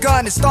officer's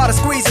gun and started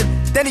squeezing.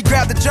 Then he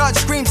grabbed the judge,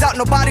 screams out,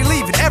 "Nobody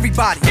leaving,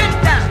 everybody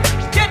get down,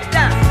 get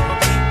down,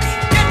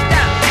 get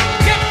down,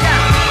 get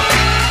down,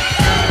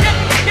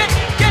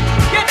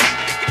 get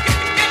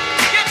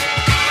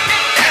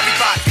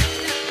everybody."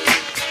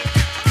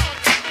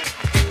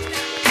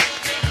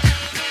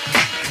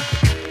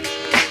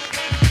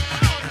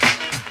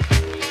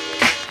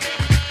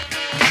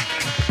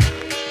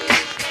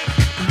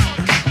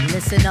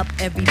 Listen up,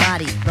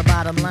 everybody, the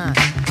bottom line.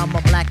 I'm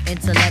a black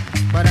intellect,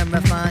 but I'm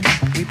refined.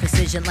 We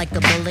precision like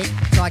a bullet,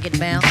 target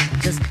bound.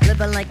 Just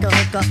living like a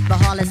hooker, the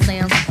harlot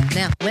sounds.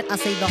 Now, when I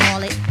say the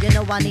harlot, you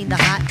know I need the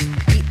hot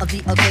heat of the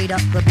equator,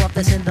 the broth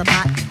that's in the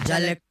pot.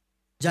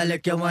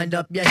 Jalik, you wind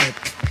up your hip.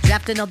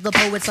 Drafting of the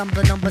poets, I'm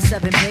the number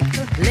 7 pick.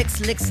 Licks,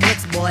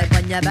 boy,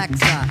 on your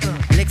backside.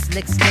 Licks,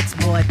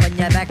 boy, on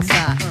your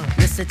backside.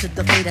 Listen to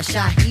the fate of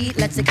Shaheed,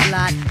 let's it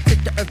glide.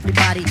 Took the earthly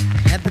body,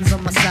 heaven's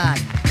on my side.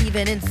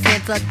 Even in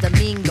Santo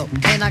Domingo,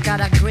 and I got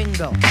a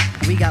gringo.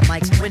 We got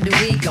mics, when do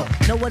we go?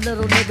 Know a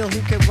little nigga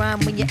who can rhyme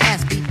when you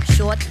ask me.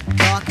 Short,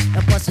 dark,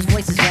 and plus his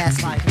voice is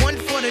raspy. 1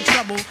 for the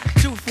trouble,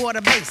 2 for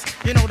the bass.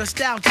 You know the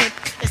style tip,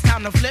 it's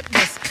time to flip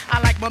this. I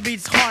like my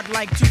beats hard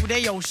like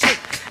 2-day-old shit.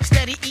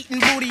 Steady eating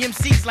booty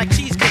MCs like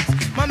cheesecakes.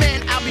 My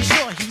man, I'll be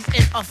sure he's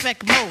in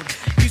effect mode.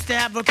 Used to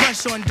have a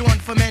crush on doing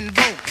for men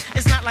vote.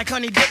 It's not like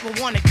Honey Dip will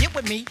wanna get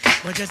with me,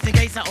 but just in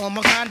case I own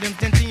my condoms,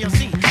 then you'll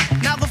see.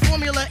 Now the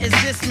formula is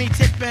this, me,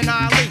 Tip, and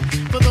Ali.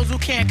 For those who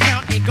can't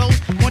count, it goes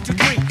 1, 2,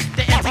 3.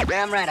 The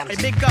a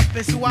big up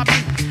is who I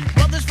be.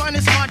 Brothers find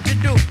it's hard to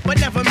do, but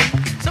never me.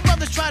 Some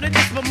brothers try to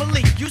diss but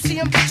Malik. You see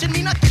him bitching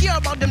me, not care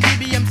about them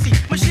DBMC.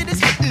 My shit is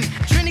hitting.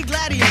 Trini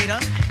Gladiator,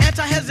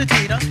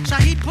 anti-hesitator.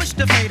 Shaheed push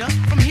the fader.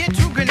 From here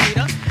to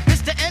Grenada.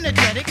 Mr.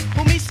 Energetic,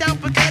 who me sound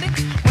pathetic.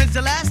 When's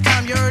the last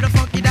time you heard a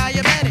funky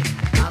diabetic?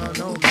 I don't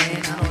know,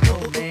 man. I don't know,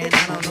 man. I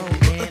don't know,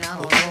 man. I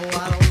don't know.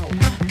 I don't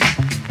know.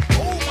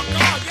 Oh my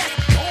God, yes.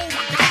 Oh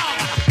my God.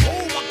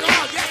 Oh my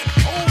God, yes.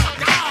 Oh my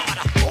God.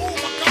 Oh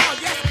my God,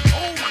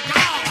 yes. Oh my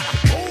God.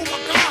 Oh my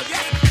God,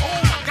 yes.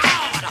 Oh my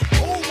God.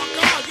 Oh my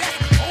God, yes.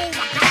 Oh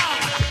my God.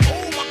 Oh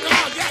my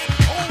God, yes.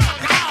 Oh my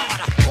God.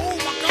 Oh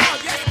my God,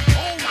 yes.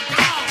 Oh my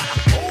God.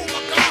 Oh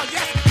my God,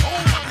 yes. Oh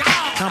my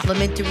God.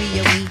 Complimentary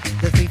of me,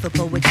 the 3 for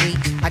poetry.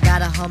 I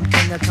got a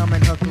humdinger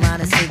coming hook,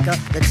 line, and sinker.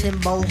 The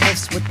Timbo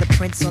hoofs with the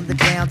prints on the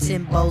ground.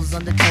 Timbos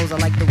on the toes, I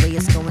like the way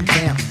it's going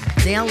down.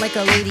 Down like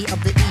a lady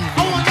of the evening.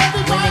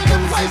 When it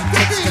goes in,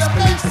 takes just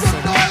police to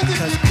sing.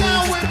 Cause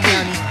Queens is the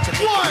county,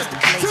 Jamaica is the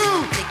place. 1,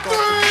 2,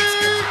 3.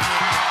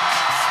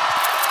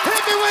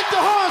 Hit me with the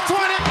horn,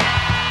 20.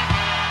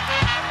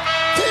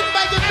 Keep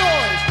making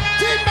noise.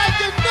 Keep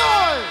making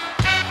noise.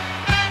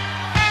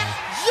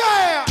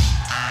 Yeah.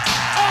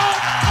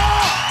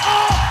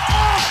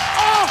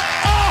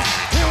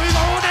 Here we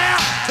go now.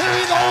 Here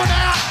we go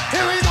now.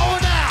 Here we go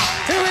now.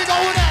 Here we go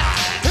now.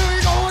 Here we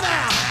go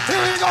now.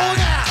 Here we go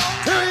now.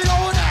 Here we go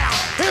now.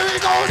 Here we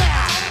go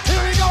now.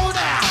 Here we go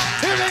now.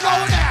 Here we go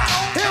now.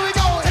 Here we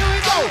go. Here we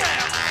go.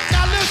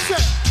 Now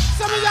listen.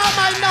 Some of y'all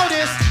might know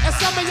this, and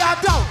some of y'all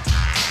don't.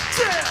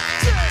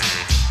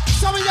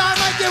 Some of y'all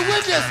might get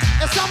with this,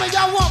 and some of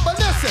y'all won't. But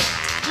listen.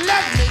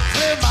 Let me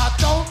clear my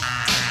throat.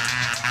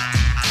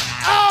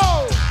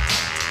 Oh.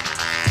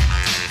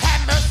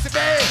 Have mercy,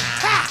 babe.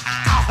 Ha!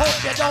 I hope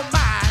you don't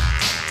mind.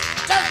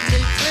 Let me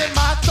clear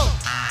my throat.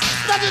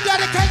 Special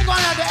dedication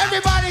going out to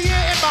everybody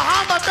here in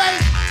Bahama Bay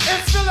in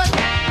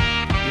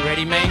Philadelphia. You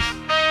ready, man?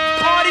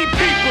 Party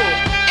people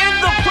in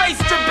the place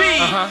to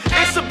be.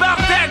 It's about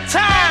that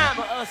time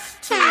for us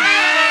to.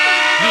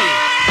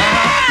 Yeah.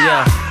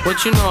 Yeah,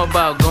 what you know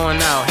about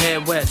going out?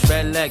 Head west,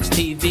 red legs,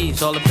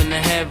 TVs, all up in the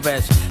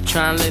headrest.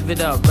 Try and live it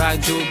up, rock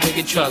jewel,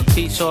 bigger truck,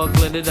 piece all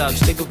glittered up.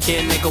 Stick a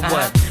kid, nigga,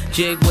 what?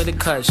 Jig with a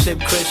cut, sip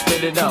Chris,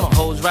 spit it up.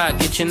 Hoes rock,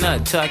 get your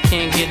nut till I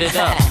can't get it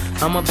up.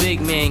 I'm a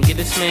big man, get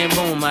this man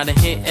room. I done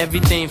hit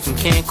everything from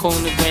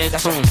Cancun to Grand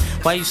Tune.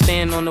 Why you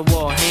stand on the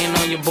wall, hand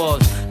on your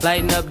balls,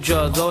 lighting up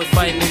drugs, always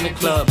fighting in the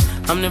club.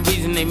 I'm the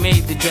reason they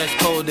made the dress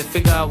code. They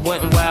figure out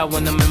what and why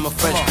when I'm in my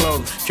fresh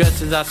clothes.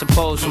 Dresses, I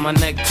suppose, from my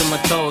neck to my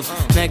toes.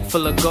 Neck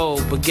full of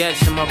gold,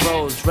 baguettes in my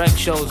rolls. Rec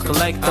shows,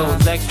 collect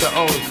those extra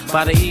O's.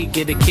 By the E,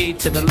 get a key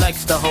to the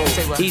Lex to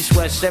hold. East,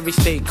 west, every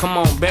state, come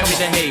on, bury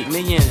the hate.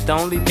 Millions, the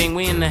only thing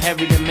we in the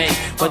hurry to make.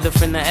 Whether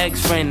from the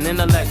ex-friend,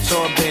 intellect,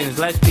 or bins.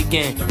 Let's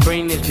begin,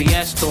 bring this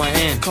BS to an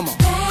end. Come on.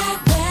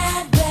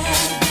 Bad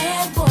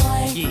boy.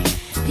 Yeah.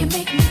 You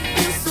make me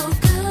feel so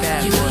good.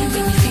 Bad you know you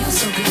make me feel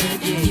so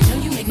good. Yeah. You know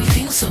you make me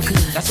feel so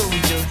good. That's what we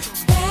do.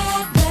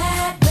 Bad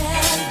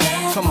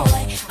Come boy. on.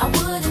 I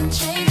wouldn't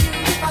change you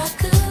if I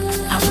could.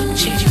 I wouldn't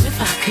change you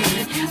if I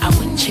could. I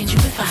wouldn't change you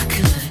if I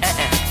could.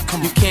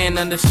 You can't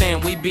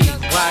understand, we be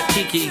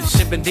Waikiki,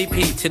 sipping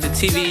DP to the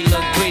TV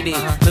look greedy.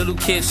 Little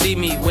kids see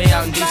me way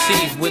out in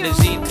DC with a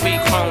Z3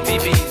 Chrome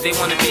BBs. They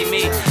wanna be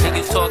me,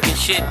 niggas talking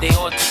shit, they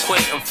ought to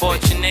quit.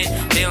 Unfortunate,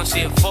 they don't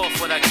see a fourth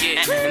what I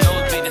get. And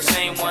those be the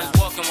same ones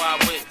walking while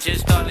I whip.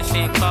 Just started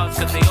seeing cars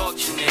cause they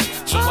auction it.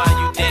 So why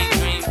you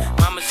daydream?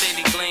 Mama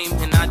say they gleam,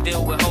 and I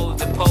deal with hoes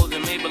that pose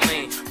in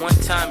Maybelline. One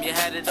time you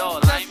had it all,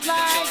 life is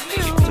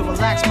a to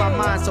relax my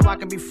mind so I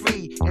can be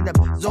free and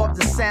absorb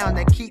the sound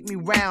that keep me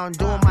round,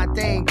 doing my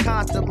thing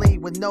constantly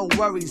with no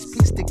worries.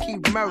 Peace to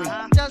Keith Murray,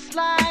 just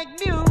like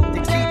you.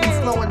 To keep me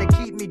flowing, to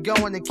keep me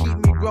going, to keep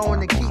me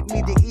growing, to keep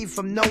me to eat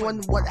from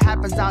knowing what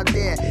happens out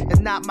there. It's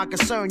not my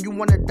concern. You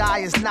wanna die,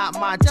 it's not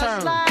my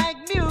turn.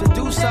 Like to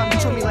do something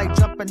to me like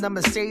jumping the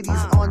Mercedes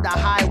on the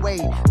highway,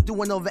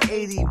 doing over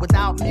 80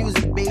 without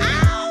music, baby.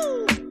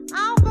 Ow!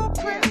 I'll go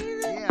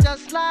crazy,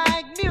 just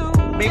like you.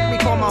 Make me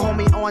call my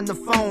homie on the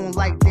phone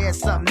like there's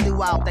something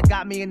new out that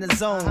got me in the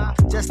zone.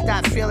 Just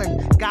that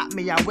feeling got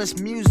me. I wish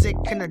music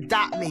can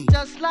adopt me.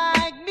 Just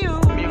like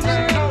music. Music.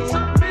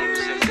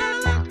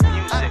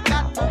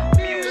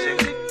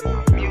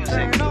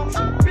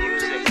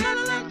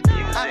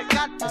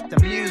 The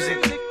music.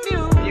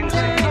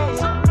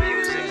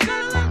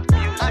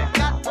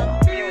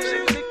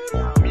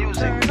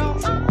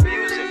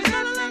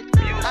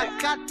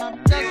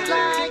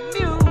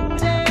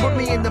 Put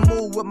me in the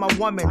mood with my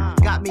woman,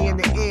 got me in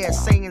the air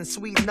saying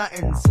sweet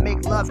nothings.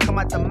 Make love come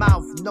out the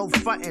mouth, no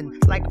frontin',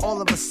 like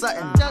all of a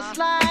sudden. Just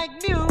like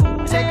you.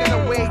 Taking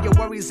away your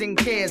worries and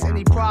cares.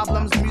 Any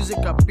problems, music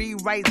will be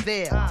right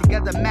there.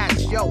 Together match,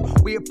 yo,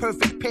 we a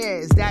perfect pair.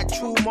 Is that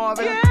true,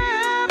 Marvin?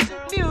 Yeah,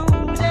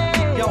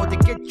 music. Yo, to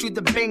get you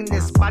to bang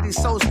this body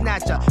soul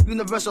snatcher,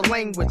 universal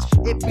language,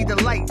 it be the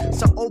light.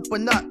 So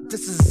open up,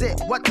 this is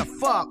it. What the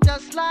fuck?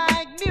 Just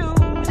like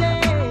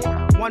music.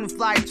 One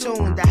fly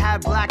tune to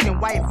have black and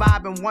white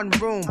vibe in one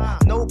room.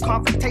 No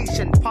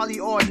confrontation, party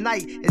all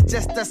night. It's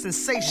just a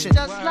sensation.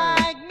 Just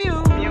like music.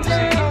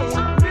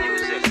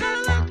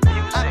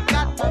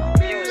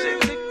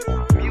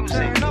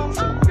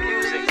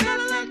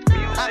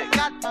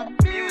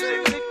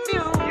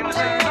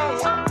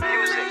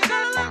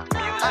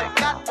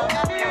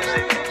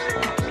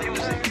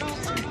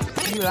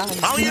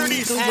 How you hear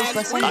this? And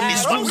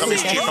this one coming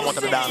straight from out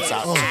of the dance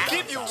hall.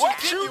 Give you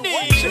what you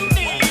need.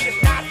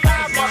 Not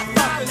five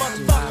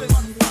motherfuckers.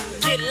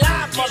 Get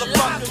live,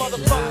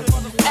 motherfuckers.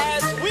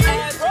 As we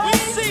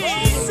proceed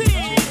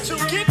to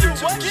give you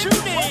what you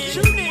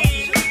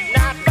need.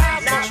 Not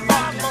five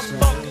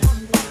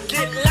motherfuckers.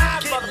 Get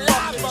live,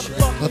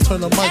 motherfuckers. Now turn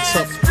the mics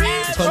up.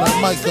 Turn that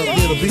mic up.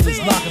 Yeah, the beat is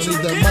knocking.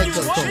 Leave that mic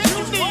up though.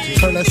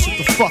 Turn that shit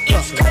the fuck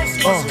up.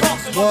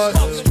 What?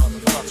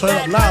 Turn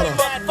up louder.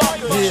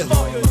 Yeah.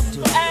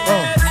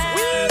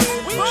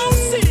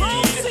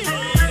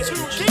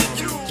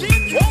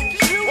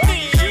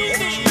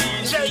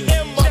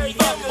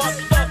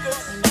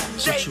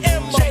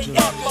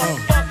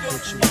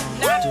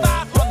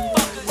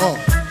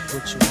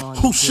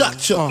 Who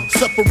shot ya?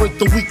 Separate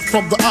the weak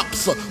from the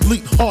opsa.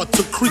 Leap hard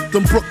to creep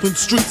them Brooklyn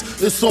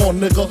streets. It's on,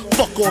 nigga.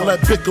 Fuck all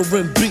that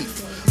bickering beef.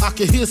 I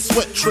can hear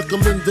sweat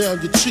trickling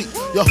down your cheek.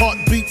 Your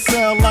heartbeat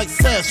sound like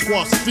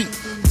Sasquatch feet.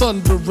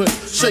 Thundering,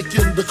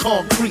 shaking the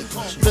concrete.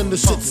 Then the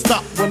shit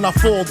stopped when I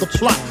fall the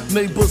plot.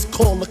 Neighbors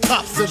call the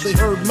cops, said they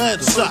heard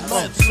mad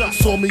shots.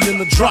 Saw me in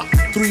the drop,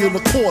 3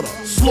 1/4.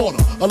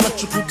 Slaughter,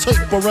 electrical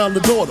tape around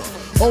the daughter.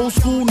 Old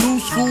school, new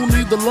school,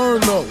 need to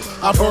learn though.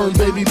 I burn,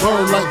 baby,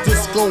 burn like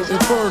disco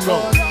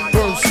inferno.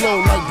 Burn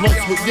slow like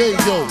blunts with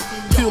yayo.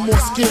 Peel more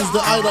skins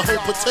than Idaho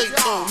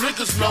potato.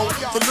 Niggas know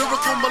the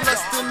lyrical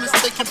molesting is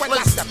taking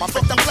place. Step up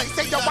in the place,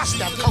 say yo, watch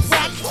them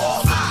correct.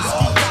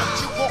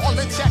 You all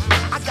in check.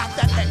 I got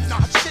that head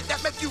nod shit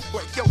that make you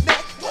break your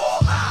neck.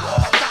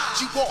 I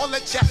got you all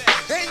in check.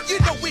 And you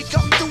know we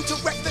come through to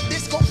wreck the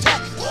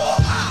discotheque.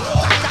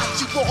 I got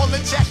you all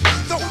in check.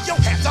 Throw your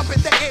hands up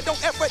in the air,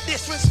 don't ever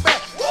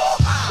disrespect.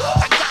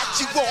 I got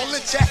you all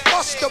in check.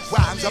 Bust the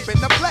rhymes up in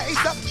the place.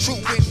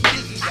 True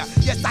indeed.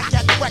 Yes, I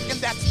get wreck, and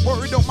that's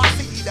word on my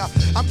seed.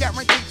 I'm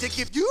guaranteed to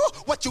give you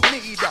what you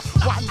need.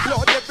 One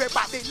blood,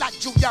 everybody like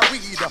Julia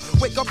Reed.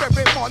 Wake up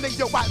every morning,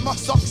 yo, I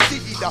must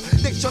succeed.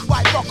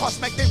 Nationwide rockers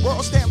make the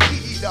world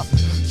stampede.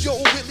 Yo,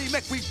 Willie,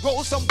 make we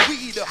roll some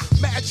weed.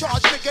 Mad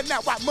charge, nigga,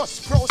 now I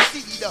must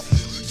proceed.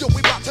 Yo,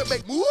 we about to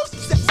make moves,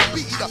 set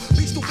speed.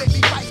 Please do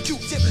baby like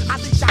Q-tip,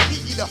 Ali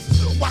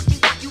Shaheed. Watch me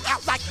knock you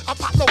out like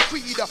Apollo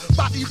Creed.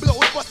 Body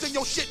blows, busting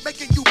your shit,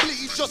 making you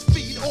bleed. Just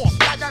feed off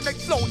dynamic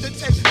flow to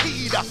take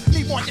heed.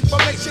 Need more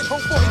information,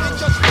 homeboy, than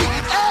just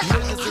feed.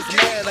 Niggas is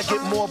mad, I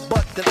get more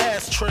butt than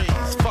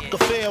ashtrays. Fuck a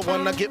fair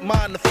one, I get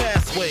mine the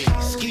fast way.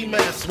 Ski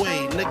mask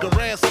way, nigga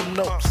ransom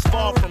notes.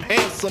 Far from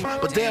handsome,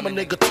 but damn a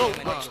nigga tote.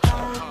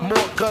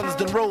 More guns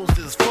than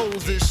roses,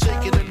 foes is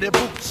shaking in their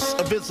boots.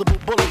 A visible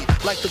bully,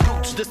 like the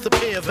gooch,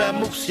 disappear,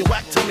 vamoose, you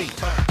whack to me.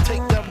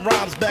 Take them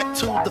rhymes back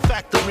to the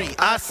factory.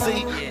 I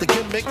see the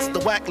gimmicks, the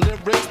whack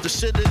lyrics, the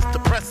shit is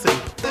depressing,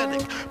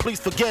 pathetic. Please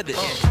forget it.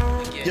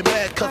 You're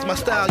mad cause my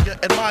style you're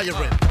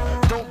admiring.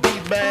 Don't be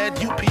mad,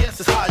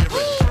 UPS is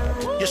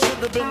hiring. You should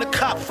have been a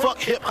cop, fuck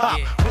hip hop.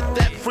 With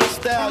that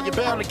freestyle, you're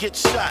bound to get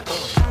shot.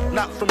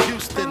 Not from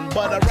Houston,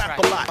 but I rap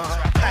a lot.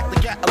 Pack the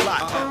gat a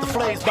lot, the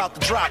flame's about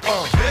to drop. Here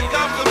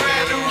comes a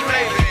brand new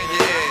flavor in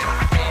your ear.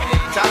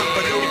 Time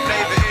for new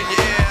flavor in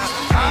your ear.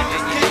 I'm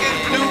just kicking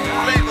new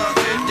flavor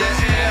in your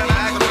ear.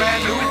 Like a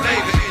brand new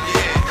flavor in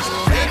your ear.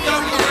 Here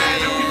comes a brand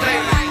new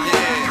flavor in your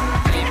ear.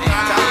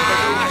 Time for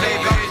new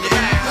flavor in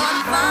your ear.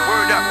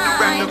 Word up, the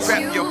rap, the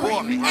rap, you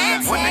bore me.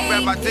 When they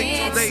grab, I take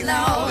too lazy.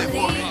 Hold it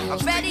for me.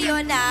 Ready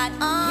or not,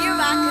 here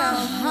I come.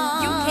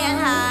 You can't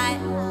hide.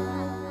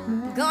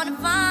 Gonna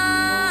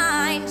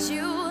find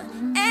you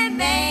and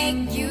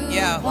make you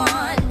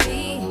want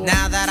me.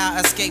 Now that I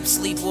escape,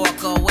 sleep,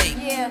 walk awake.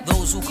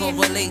 Those who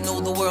correlate know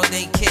the world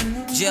ain't kick.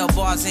 Jail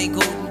bars ain't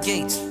golden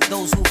gates.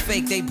 Those who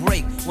fake, they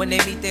break. When they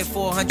meet their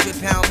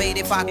 400-pound mate,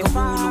 if I could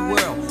rule the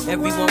world,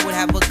 everyone would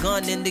have a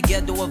gun in the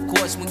ghetto, of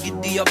course, when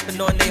get the up and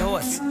on their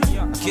horse.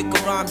 Kick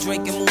a rhyme,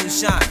 drinking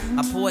moonshine.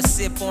 I pour a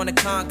sip on the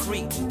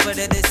concrete for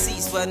the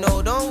deceased, but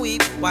no, don't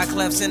weep. Why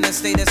Clef's in a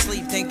state of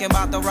sleep, thinking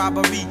about the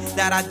robbery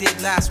that I did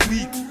last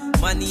week.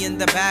 Money in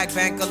the bag,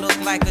 banker look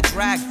like a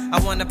drag. I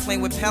wanna play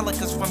with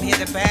pelicans from here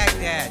to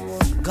Baghdad.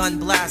 Gun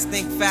blast,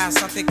 think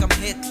fast, I think I'm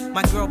hit.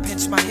 My girl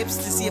pinched my hips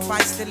to see if I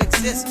still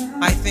exist.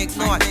 I think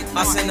not,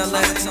 I send a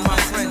letter to my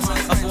friends.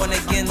 I'm born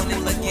again,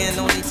 hooligan,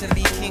 only to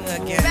be king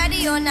again.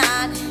 Ready or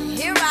not,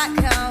 here I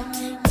come.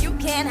 You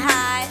can't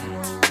hide.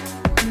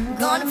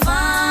 Gonna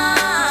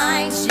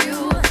find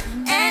you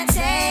and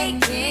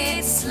take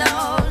it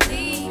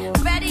slowly.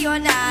 Ready or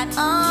not,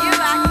 here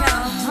I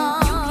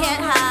come. You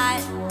can't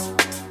hide.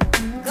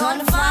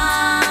 Gonna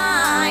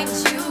find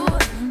you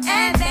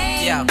and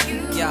make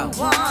you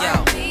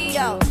want me.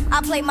 Yo,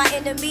 I play my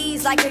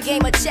enemies like a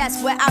game of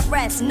chess where I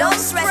rest. No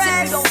stress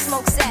if you don't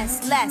smoke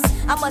cess. Less,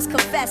 I must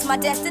confess, my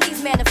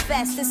destinies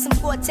manifest. In some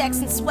Gore-Tex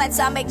and sweats,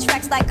 I make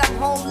tracks like I'm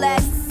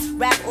homeless.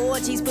 Rap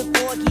orgies with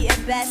Borgie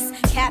and Best.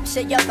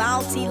 Capture your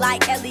bounty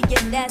like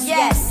Elliot Ness.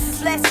 Yes,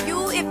 bless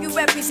you if you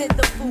represent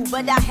the fool,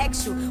 but I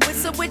hex you with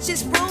some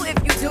witches brew if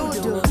you do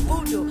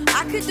voodoo.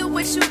 I could do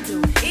what you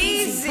do,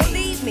 easy.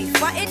 Believe me,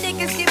 frontin'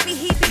 niggas give me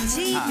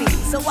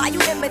heebie-jeebies. So why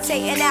you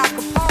imitating Al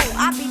Capone?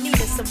 I be needing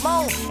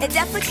Simone and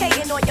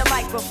defecating on your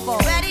microphone.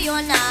 Ready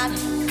or not,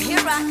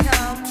 here I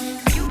come.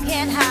 You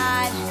can't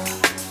hide.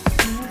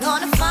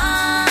 Gonna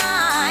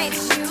find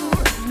you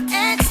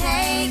and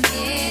take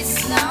it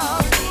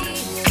slowly.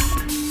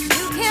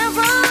 Can't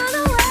run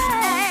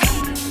away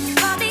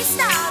from these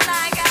styles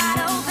I got,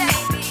 oh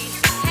baby.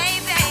 Hey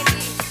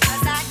baby,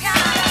 'cause I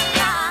got a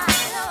lot,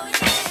 oh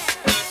yeah.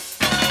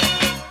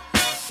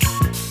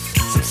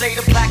 Some say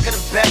the blacker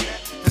the better,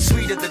 the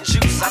sweeter the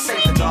juice. I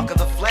say the darker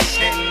the flesh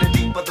and the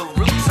deeper the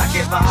roots. I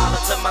give a holler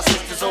to my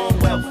sisters on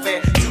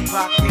welfare,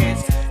 Tupac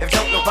kids, if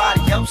don't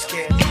nobody else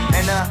care.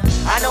 And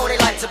I know they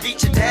like to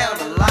beat you down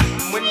a lot.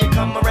 And when you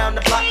come around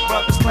the block,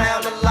 brothers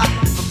clown a lot.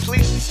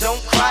 Please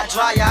don't cry,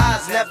 dry your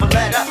eyes, never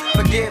let up.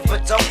 Forgive,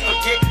 but don't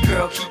forget,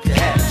 girl, keep your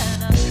head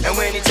up. And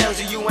when he tells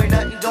you you ain't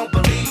nothing, don't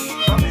believe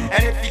him.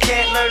 And if you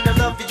can't learn to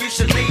love you, you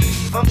should leave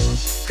him.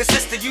 Cause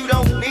sister, you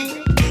don't need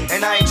it.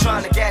 And I ain't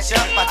trying to gas you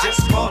up, I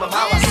just call him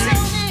how I see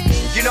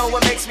it. You know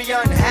what makes me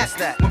unhappy?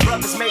 That when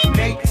brothers make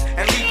babies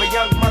and leave a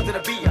young mother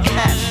to be a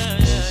pet.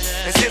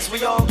 And since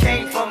we all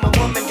came from a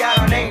woman, got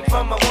our name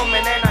from a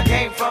woman, and I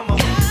came from a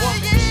woman.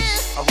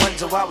 I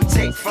wonder why we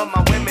take from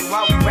our women,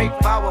 why we rape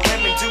our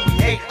women, do we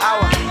hate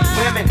our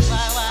women?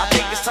 I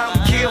think it's time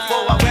to kill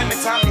for our women,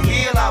 time to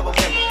heal our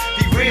women,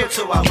 be real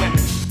to our women.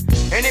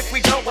 And if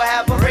we don't, we'll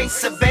have a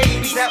race of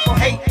babies that will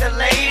hate the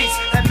ladies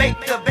that make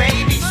the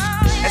babies.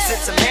 And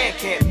since a man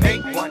can't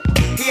make one,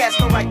 he has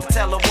no right to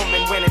tell a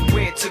woman when and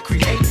where to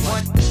create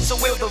one. So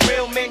will the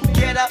real men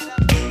get up?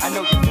 I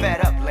know you're fed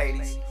up,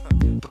 ladies,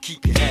 but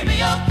keep your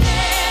head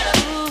up.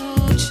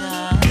 Ooh,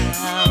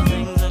 child,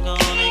 things are gonna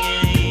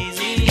get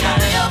easy.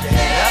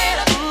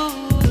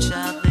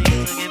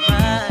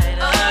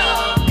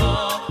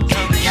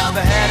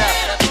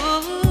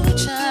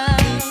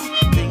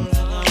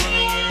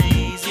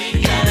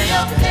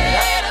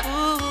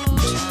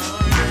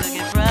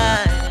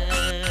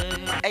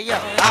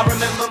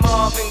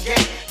 Marvin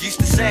Gaye used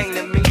to sing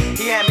to me.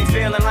 He had me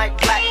feeling like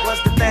black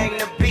was the thing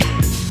to be.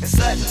 And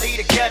suddenly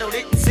the ghetto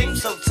didn't seem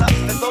so tough.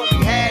 And though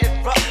we had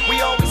it rough,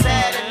 we always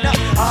had enough.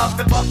 I huffed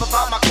and puffed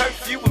about my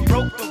curfew and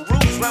broke the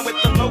rules. Ran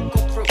with the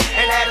local crew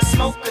and had a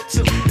smoke or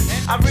two.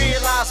 I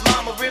realized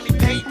mama really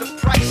paid the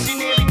price. She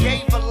nearly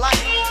gave her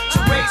life to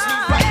raise me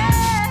right.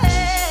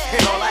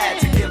 And all I had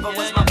to give her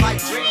was my pipe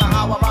dream of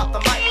how I rock the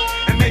mic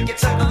and make it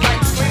to the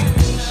right screen.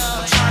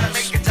 I'm trying to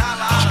make $1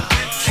 out of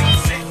 15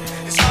 cents.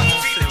 It's hard to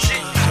be legit.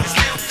 It's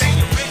still thing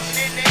you're written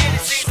in the end.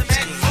 It seems a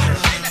man for the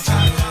thing. I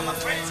try to find my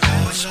friends.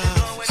 What you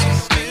doing with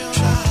this real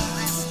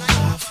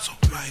love? So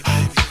right,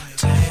 baby.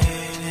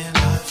 Real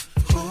love.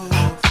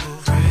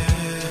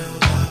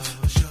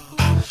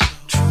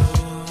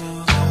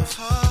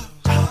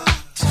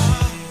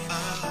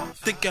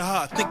 Think of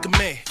her, think of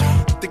me.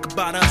 Think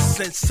about us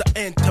since our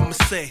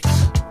intimacy.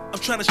 I'm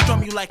trying to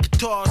strum you like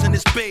guitars in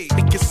this beat.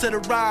 And consider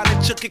riding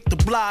and kick the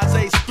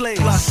blase split.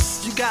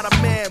 Plus, you got a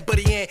man, but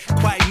he ain't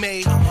quite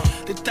made.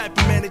 The type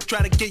of man that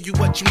try to give you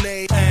what you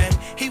need. And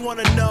he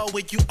wanna know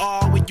where you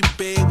are, where you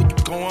be, where you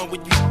going,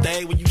 where you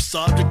stay, where you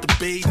subject to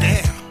be.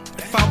 Damn.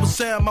 If I was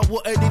him, I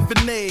wouldn't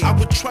even need. I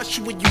would trust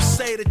you when you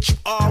say that you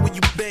are where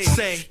you be.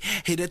 Say,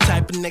 he the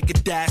type of nigga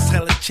that's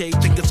hella cheap.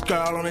 Take his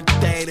girl on a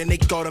date and they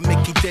go to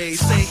Mickey D's.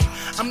 Say,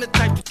 I'm the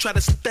type to try to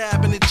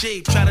stab in the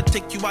Jeep. Try to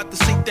take you out to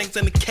see things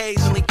and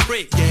occasionally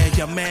creep. Yeah,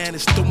 your man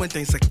is doing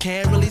things I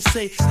can't really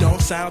say.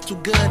 Don't sound too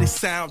good, it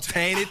sounds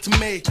tainted to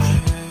me.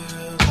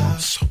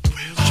 So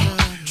real,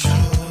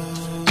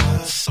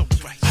 so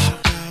right.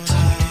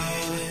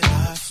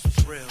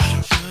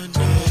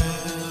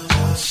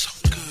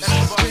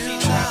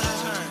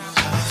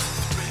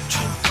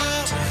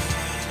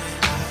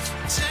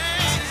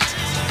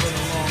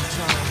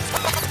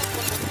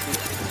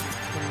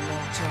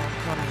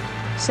 Coming.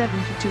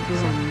 72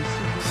 Bronze.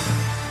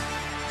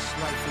 It's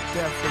life or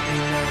death for me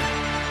now.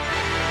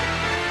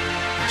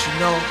 But you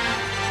know,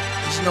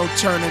 there's no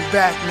turning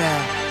back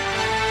now.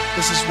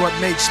 This is what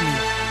makes me.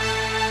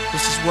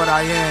 This is what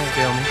I am.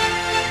 Feel me?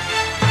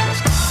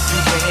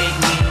 You can hate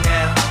me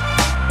now.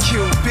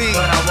 QB.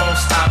 But I won't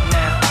stop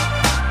now.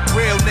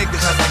 Real niggas.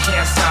 Cause I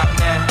can't stop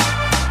now.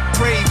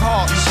 Brave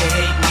hearts. You can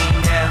hate me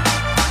now.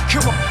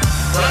 Come on.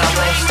 But I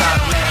won't stop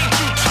now.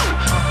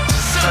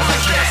 Cause I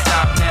can't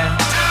stop now.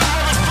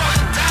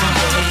 You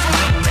can hate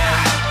me now.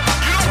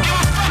 You can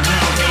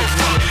hate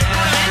me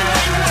now.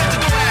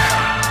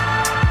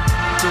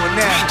 Do it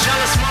now.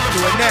 Do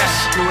it now.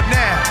 Do it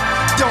now.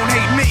 Don't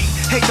hate me.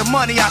 Hate the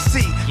money I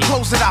see,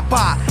 clothes that I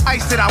buy,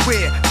 ice that I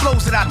wear,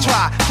 flows that I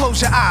try.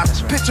 Close your eyes,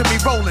 picture me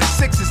rolling,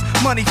 sixes,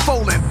 money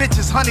folding,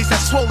 bitches, honeys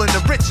that swollen,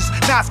 the richest.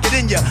 Nas get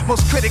in ya,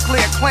 most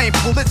critically acclaimed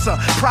Pulitzer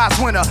Prize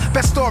winner,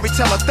 best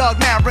storyteller, thug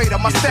narrator,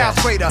 my style's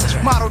greater,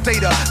 model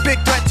data, big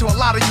threat to a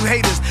lot of you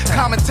haters.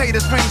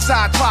 Commentators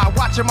ringside try,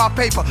 watching my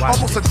paper,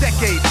 almost a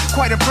decade,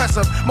 quite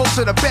impressive. Most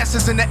of the best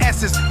is in the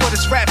S's, but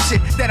it's rap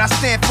shit that I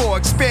stand for,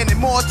 expanding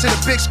more to the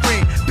big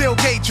screen. Bill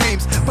Gates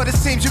dreams, but it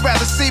seems you'd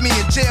rather see me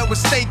in jail with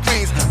state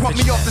dreams. Want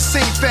me off the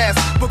scene fast,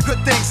 but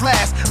good things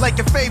last. Like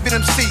your favorite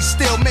MC,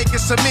 still making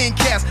some mean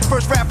cash.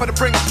 First rapper to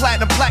bring a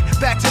platinum plaque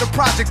back to the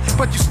projects,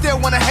 but you still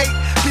wanna hate?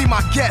 Be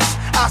my guest,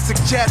 I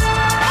suggest.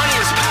 Money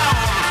is power,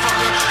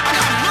 motherfucker. I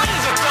got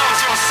millions of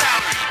dollars on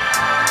salary.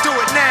 Do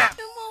it now.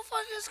 You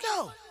motherfuckers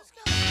go.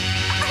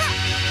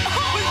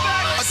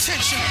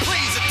 Attention,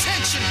 please.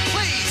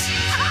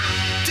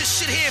 This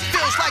shit here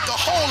feels like a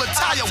whole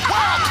entire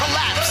world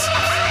collapse.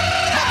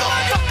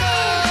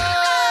 Motherfucker.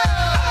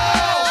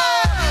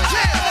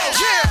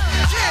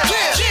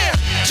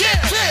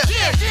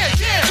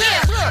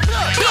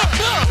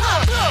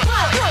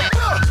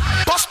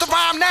 Bust the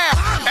rhyme now,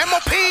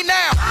 MOP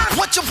now.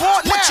 What you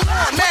want now? What you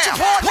want now?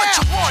 What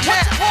you want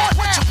now?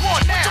 What you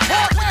want now?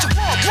 What you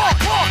want?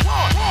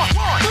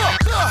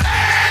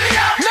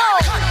 No,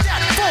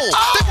 that fool.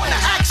 They wanna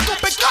act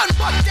stupid, gun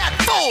butt that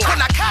fool.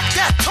 When I cock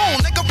that tool,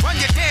 nigga, run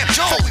your damn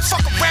jaw. Before we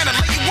fuck around and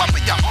lay you up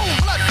in your own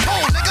blood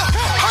pool, nigga.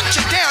 Hunt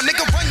you down,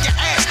 nigga, run your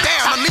ass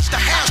down. Unleash the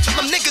house, tell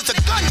them niggas to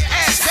gun your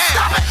ass down.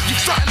 Stop it. You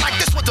frontin' like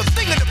this was a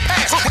thing of the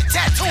past. With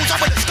tattoos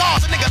over the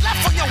scars, a nigga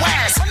left on your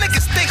ass. Some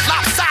niggas think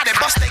lopsided,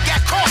 bust they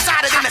got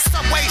cross-sided in the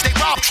subways. They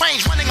rob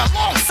trains running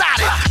alongside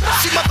it.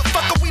 See,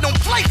 motherfucker, we don't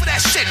play for that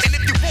shit. And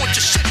if you want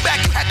your shit back,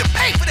 you had to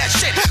pay for that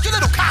shit. You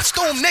little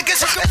costume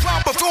niggas, you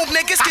romper room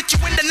niggas, get you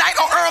in the night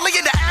or early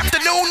in the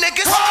afternoon,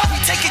 niggas. We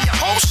taking your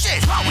whole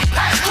shit while we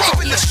pass through.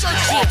 Keeping the shirt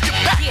off your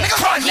back, nigga.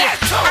 Run that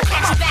too. I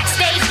catch you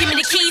backstage, give me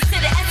the keys to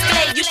the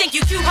Escalade. You think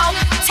you cute, ho?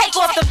 Take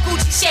off the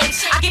Gucci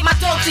shades. I get my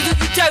dog to you,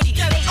 you dirty.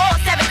 They all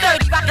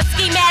 730, rock a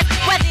ski mask,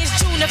 whether it's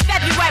June or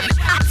February.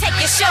 I take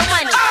your show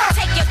money,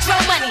 take your throw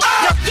money.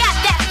 Yo, got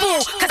that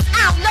fool, cause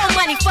I don't know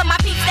money for my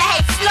peeps that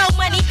hate slow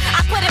money.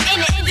 I put them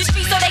in the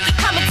industry so they can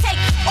come and take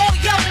all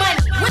your money.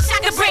 Wish I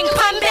could bring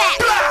pun back.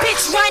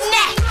 Bitch, run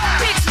that.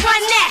 Bitch,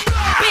 run that.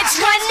 Bitch,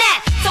 run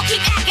that. So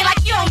keep acting like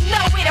you don't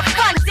know where the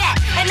fun's at.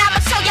 And I'ma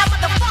show y'all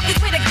motherfuckers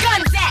where the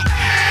gun's at.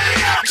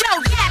 Yo,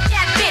 yap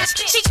that bitch.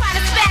 She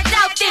tryna spaz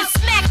out, then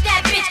smack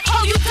that bitch.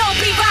 Oh, you don't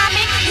be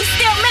rhyming. You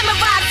still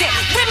memorize it.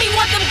 Remy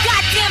want them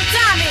goddamn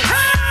diamonds.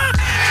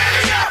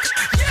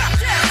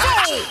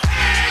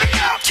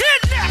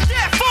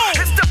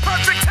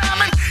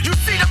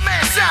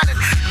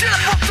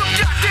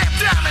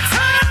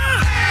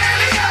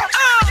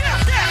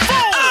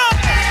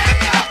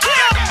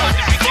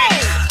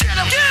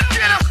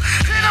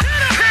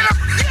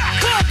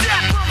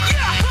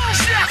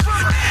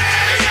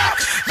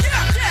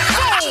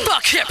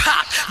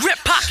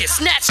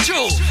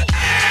 true.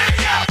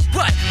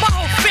 What? My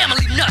whole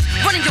family nuts.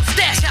 Running your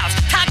stash house,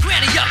 tie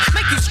granny up,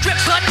 make you strip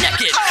butt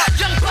naked.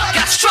 Young buck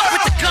got struck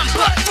with the gun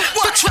butt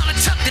for trying to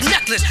tuck the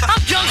necklace. I'm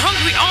young,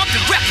 hungry, armed,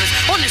 and reckless.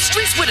 On the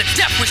streets with a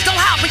death wish. Don't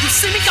hide when you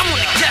see me, I'm on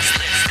the guest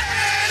list.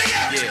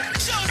 Yeah.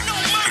 No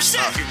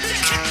mercy.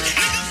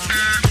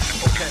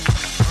 Okay.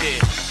 Yeah.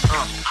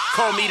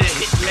 Call me the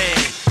hitman.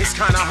 It's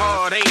kinda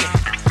hard, ain't it?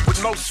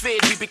 With most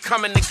feared, we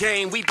becoming the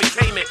game, we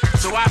became it.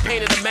 So I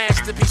painted a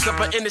masterpiece of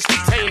an industry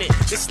tainted.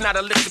 It's not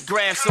a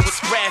lithograph, so it's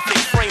graphic,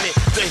 frame it.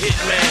 The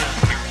hitman.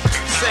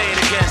 Say it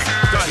again.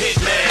 The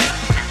hitman.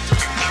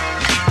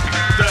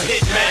 The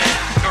hitman.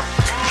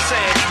 Say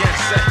it again.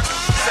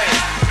 Say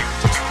it.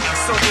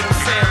 So didn't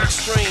sound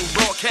extreme.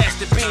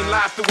 Broadcasted beam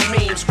live through a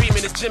meme.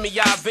 Screaming as Jimmy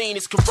Iovine,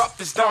 as corrupt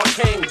as Don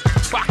King.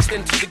 Boxed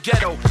into the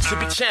ghetto to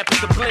be champ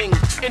of the bling.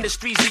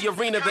 Industry's the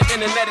arena, the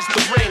internet is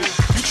the ring.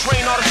 You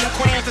train artists and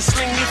queens to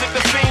sling music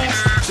to fiends.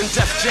 Then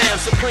Def Jam,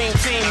 Supreme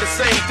Team, the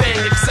same thing,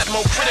 except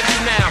more critical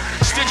now.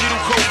 It's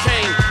digital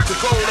cocaine, the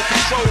goal to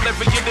control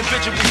every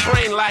individual's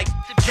brain like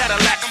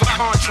Cadillacs for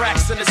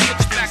contracts in the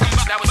 60s.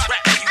 That was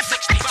rap in the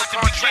 60s, for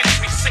contracts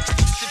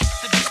 360.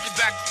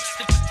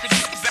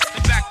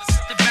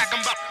 I'm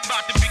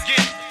about to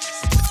begin.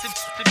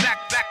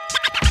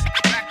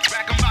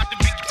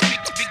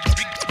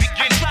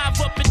 I drive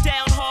up and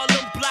down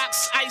Harlem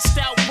blocks, iced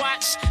out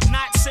watch,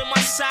 knots in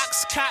my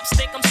socks. Cops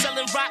think I'm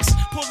selling rocks,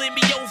 pulling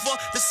me over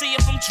to see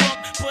if I'm drunk,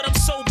 but I'm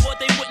sober.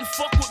 They wouldn't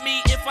fuck with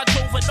me if I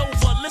drove it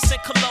over. Listen,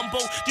 Columbo,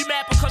 you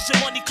mad because your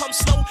money comes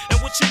slow?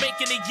 And what you make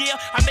in a year,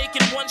 I make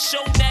in one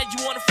show. Now you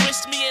wanna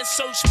frisk me and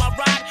search my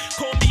ride?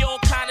 Call me all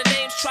kind of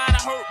names, try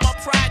to hurt my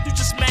pride. You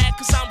just mad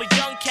cause I'm a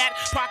young cat,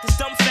 pockets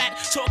dumb fat,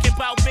 talking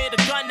about where the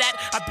gun at.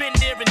 I've been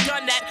there and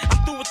done that. I'm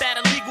through with that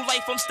illegal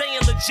life, I'm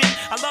staying legit.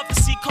 I love to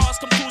see cars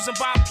come cruising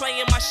by, I'm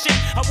playing my shit.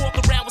 I walk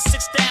around with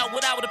 6 style,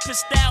 without a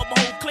pistol, my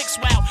whole clique's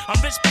wow. I'm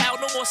rich pal,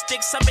 no more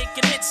sticks, I'm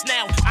making hits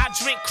now. I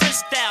drink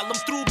Cristal, I'm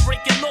through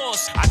breaking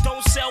laws. I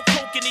don't sell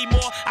coke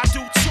anymore, I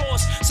do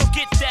tours. So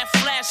get that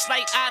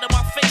flashlight out of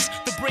my face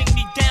to bring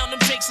me down. Them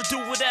jakes will do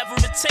whatever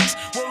it takes.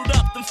 Word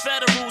up, them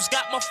federals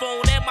got my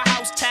phone and my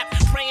house tapped,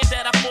 praying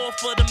that I fall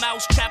for the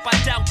mouse trap. I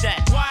doubt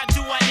that. Why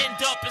do I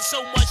end up in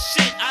so much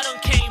shit? I done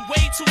came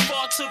way too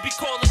far to be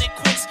calling it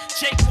quits.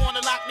 Jake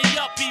wanna lock me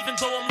up even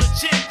though I'm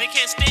legit. They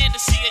can't stand to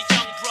see a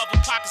young brother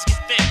pockets get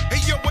thick.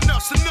 Hey yo,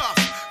 enough's enough.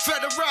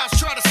 Federals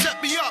try to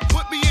set me up,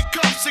 put me in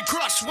cuffs and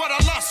crush what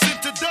I lost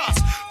into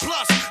dust.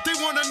 Plus, they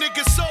want a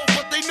nigga soul,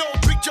 but they know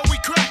Big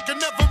Joey crack and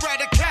never ride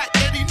a cat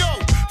that he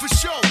know for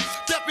sure.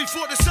 That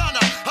before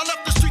dishonor, I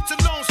left the streets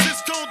alone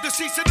since Tone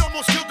deceased and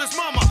almost killed his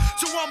mama.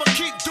 So I'ma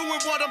keep doing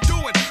what I'm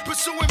doing,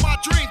 pursuing my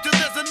dream till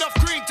there's enough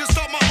green to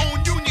start my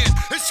own union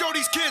and show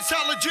these kids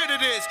how legit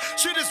it is.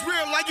 Shit is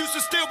real, I used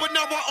to steal, but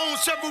now I own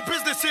several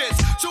businesses.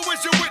 So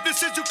as your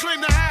witnesses you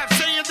claim to have,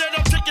 saying that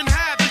I'm taking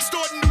half,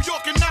 extorting New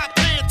York and not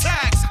paying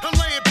tax. I'm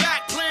laying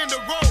back, playing the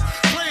role,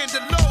 playing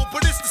the low,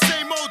 but it's the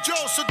same old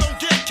Joe, so don't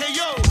get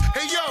KO'd.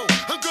 Hey yo,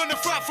 I'm gonna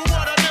fight for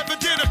what I never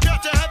did. I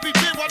got a heavy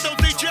bid, why don't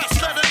they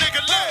just let a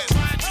nigga live?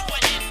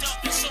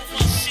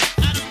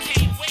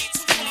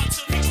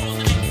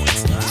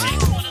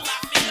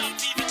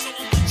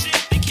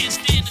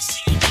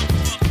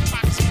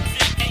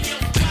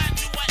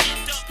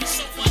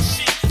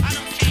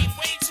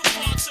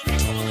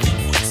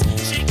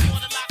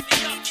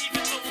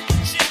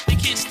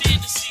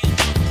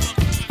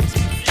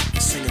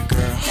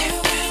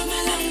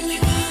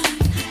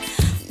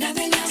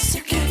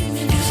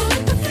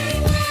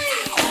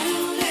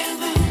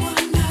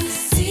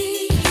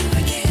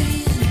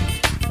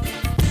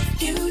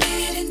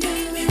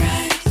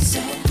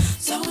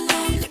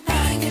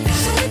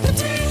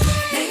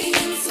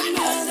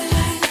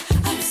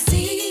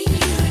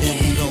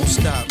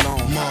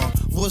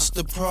 What's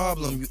the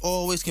problem? You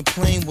always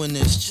complain when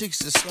there's chicks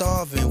that's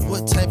starving.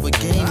 What type of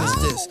game is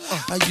this?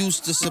 I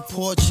used to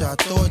support you. I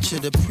thought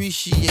you'd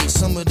appreciate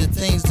some of the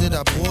things that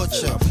I bought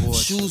you.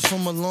 Shoes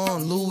from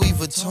Milan, Louis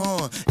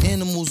Vuitton.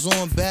 Animals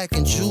on back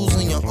and jewels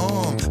on your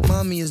arm.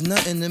 Mommy is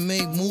nothing to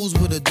make moves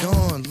with a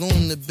dawn.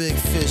 Loom the big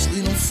fish,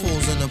 leave them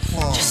fools in the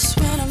pond. Just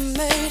when I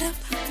made up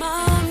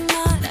my mind,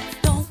 I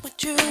don't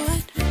want you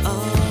at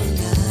all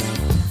now.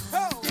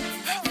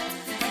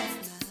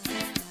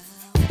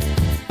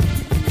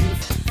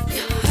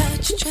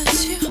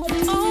 Just you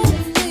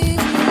only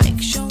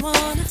makes you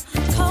wanna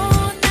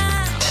call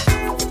now.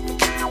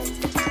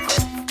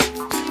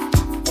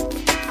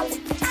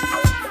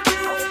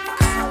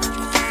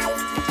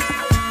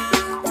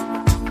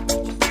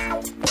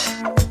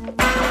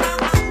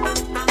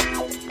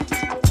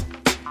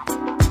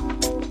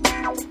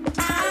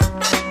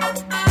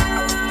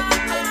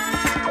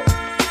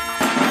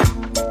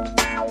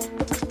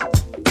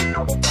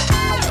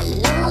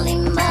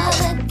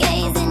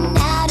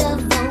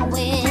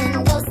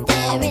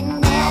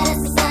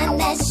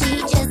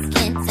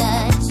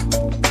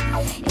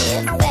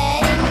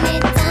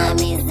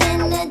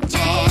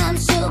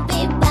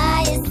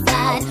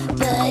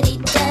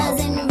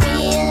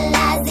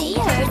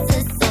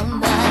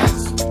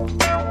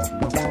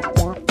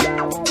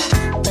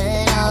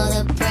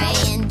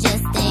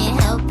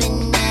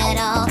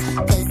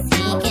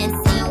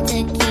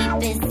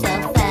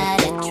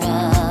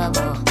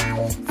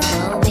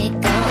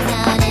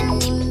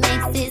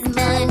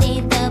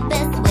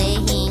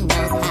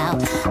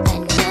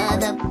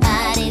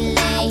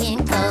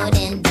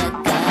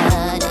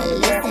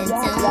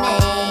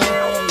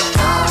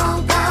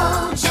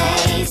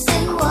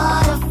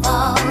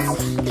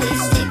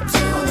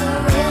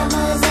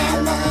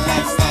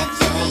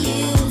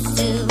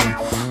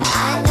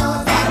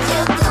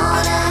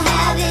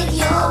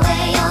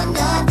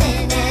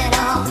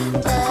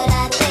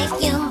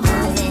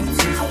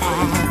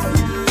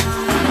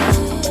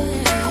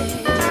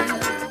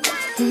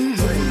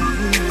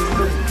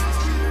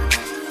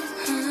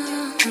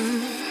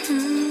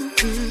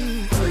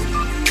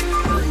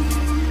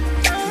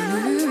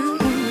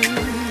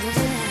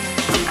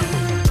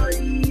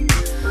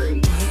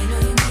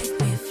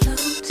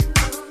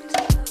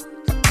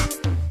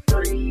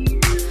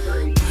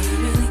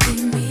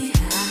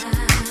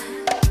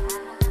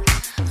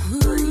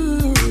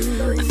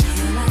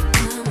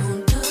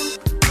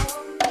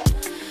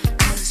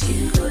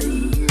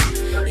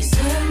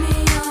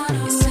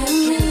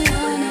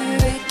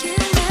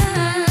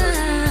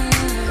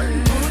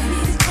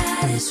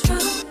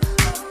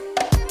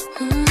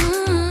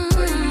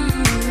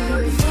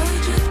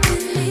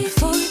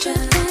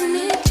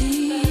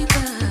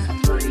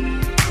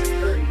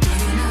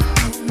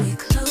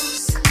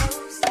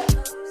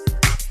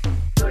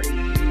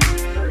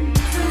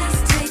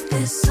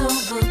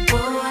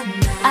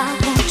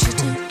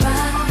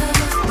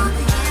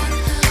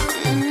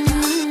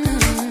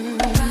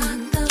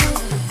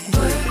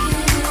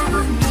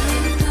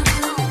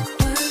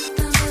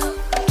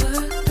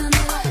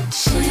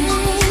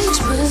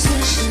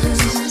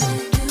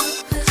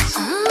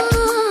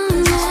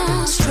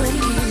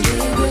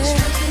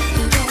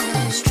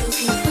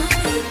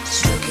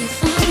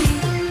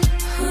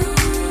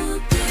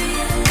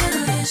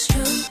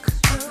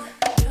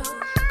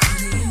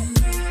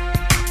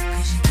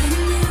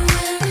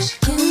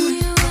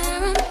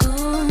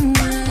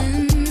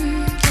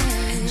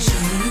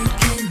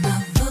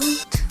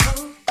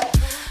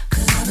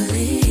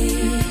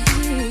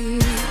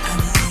 believe. I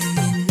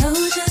know you know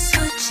just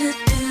what you're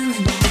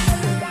doing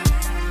now.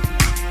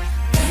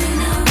 Baby,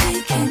 now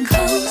we can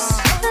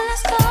coast.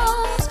 Let's go.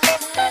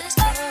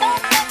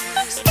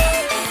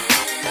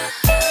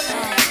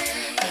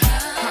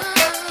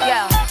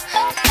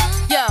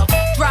 Yo,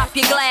 drop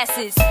your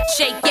glasses,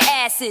 shake your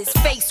asses,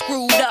 face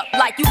screwed up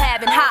like you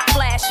having hot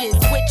flashes.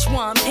 Which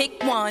one?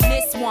 Pick one.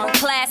 This one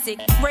classic.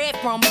 Red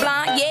from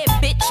blind, yeah,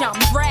 bitch, I'm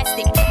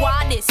drastic.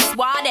 Why this?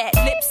 Why that?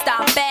 Lip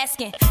stop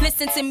asking.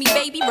 Listen to me,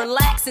 baby,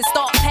 relax and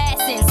start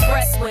passing.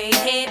 Expressway,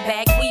 head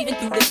back, weaving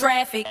through the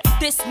traffic.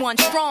 This one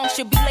strong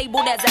should be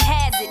labeled as a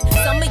hazard.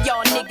 Some of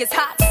y'all niggas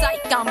hot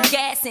psych, I'm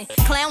gassing.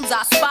 Clowns,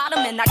 I spot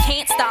them and I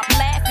can't stop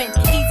laughing.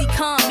 Easy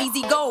come,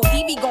 easy go,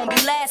 Evie gon' be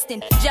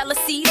lasting.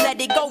 Jealousy, let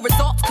it go,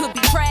 results could be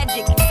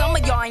tragic. Some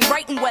of y'all ain't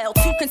writing well,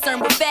 too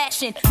concerned with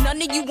fashion.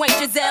 None of you ain't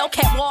Giselle,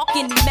 can't walk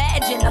and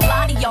imagine. A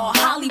lot of y'all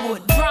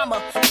Hollywood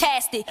drama,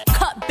 cast it.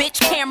 Cut bitch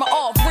camera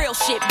off, real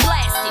shit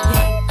blasted.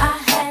 I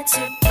had to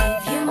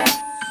give you up.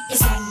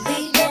 It's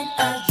only been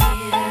a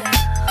year.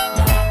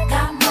 Now I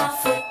got my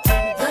foot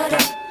through the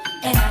door,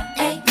 and I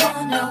ain't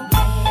going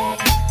nowhere.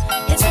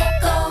 It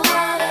took a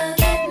while to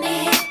get me,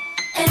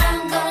 and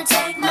I'm gonna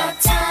take my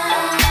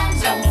time.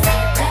 Don't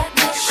fight that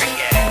much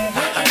shit.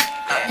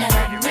 Now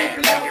let me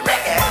blow it.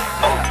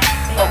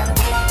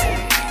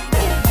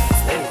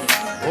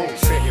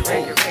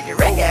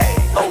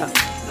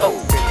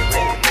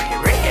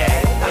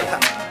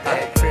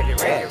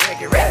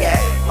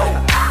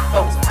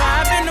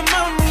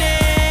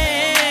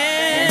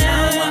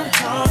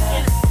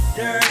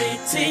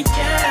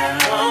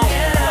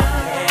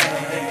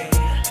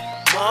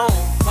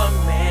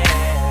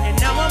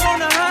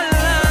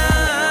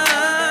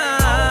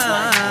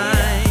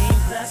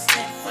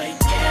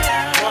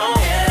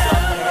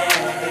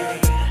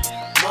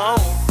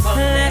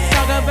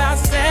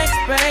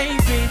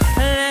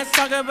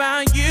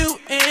 About you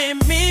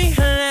and me,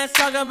 let's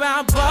talk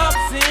about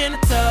bubbles in the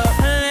tub,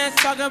 let's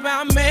talk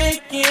about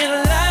making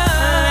love,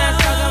 let's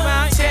talk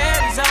about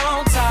cherries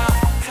on top.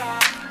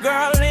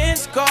 Girl,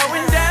 it's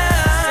going down.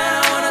 Said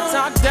I wanna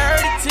talk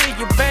dirty to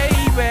you,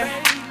 baby,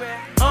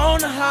 on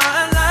the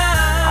hotline.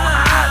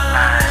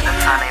 The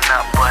sun ain't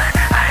up, but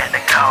I had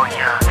to call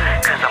ya,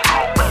 'cause I'm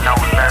home with no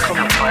love to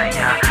play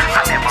ya.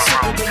 I'm in my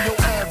room. Than your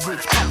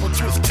average, Papa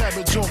twist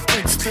cabbage on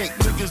instinct.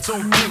 Niggas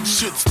don't think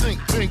shit stink.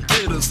 Pink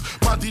Gators,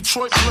 my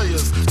Detroit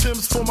players.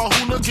 Tim's for my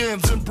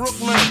hooligans in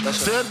Brooklyn.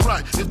 Dead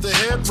right, if the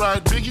head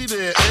right, Biggie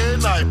there every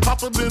night.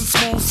 Papa been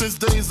smooth since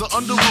days of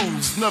under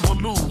rules. Never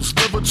lose,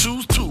 never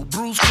choose to.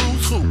 Bruise,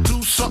 cruise, who?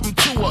 Do something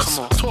to us.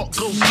 Talk,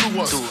 go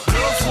through us.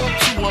 Girls want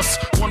to us,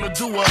 wanna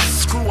do us,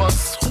 screw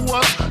us, who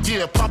us?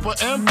 Yeah, Papa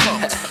and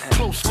Pump.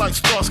 Close like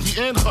Starsky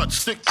and Hutch,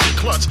 stick to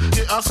clutch.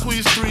 Yeah, I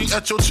squeeze 3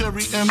 at your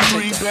cherry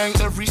M3. Bang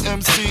every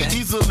MC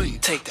easily.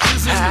 Take that.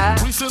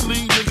 Easily.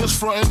 Recently, niggas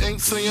frontin'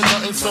 ain't saying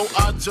nothing, so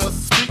I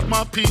just speak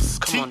my peace.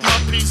 Keep my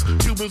peace.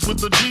 Cubans with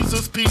the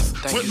Jesus peace.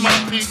 With my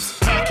peace.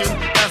 Packing,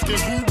 asking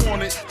who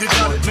want it. You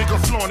got it, nigga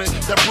flaunt it.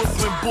 That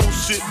Brooklyn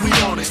bullshit, we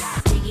on it.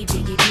 Biggie,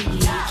 biggie,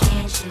 biggie,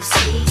 can't you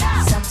see?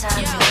 Sometimes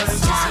your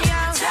words just hit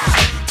the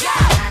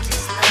touch.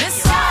 This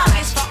song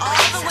is for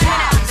all the women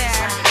out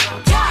there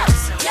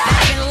that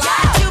have been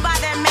lied to by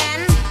their men.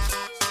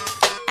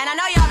 And I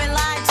know y'all been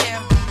lied to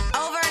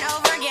over and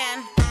over again.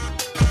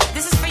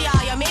 This is for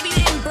y'all, yo. Maybe you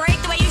didn't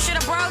break the way you should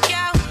have broke,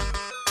 yo.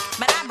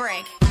 But I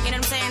break. You know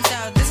what I'm saying?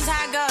 So this is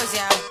how it goes,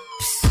 yo.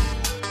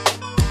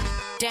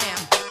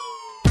 Damn.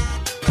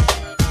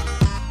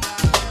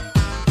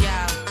 Yo.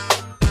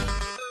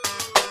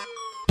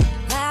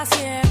 Last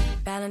year,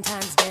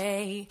 Valentine's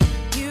Day,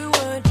 you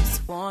would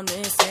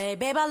swornly say,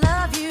 babe, I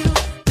love you,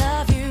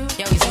 love you.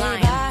 Yo, he's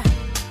lying. I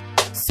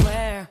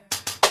swear,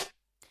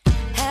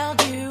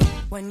 held you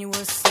when you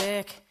were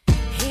sick,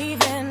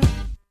 even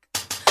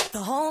the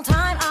whole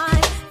time I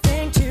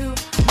think to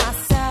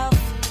myself,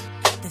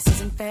 this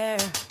isn't fair.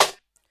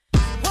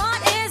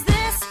 What is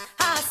this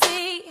I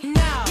see?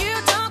 No. You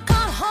don't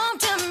come home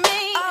to me.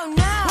 Oh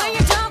no. When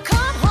you don't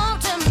come home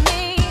to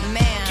me,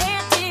 man,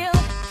 can't deal,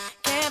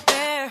 can't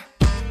bear.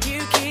 You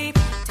keep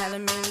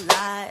telling me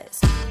lies,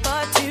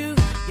 but to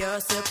your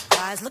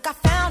surprise, look, I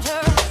found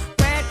her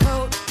red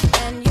coat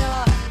and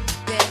your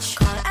bitch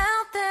calling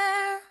out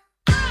there.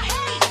 I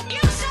hate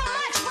you so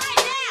much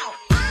right now.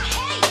 I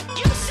hate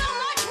you so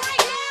much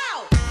right now.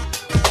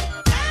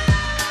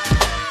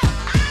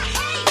 I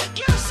hate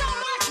you so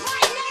much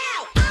right now.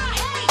 I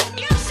hate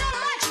you so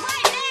much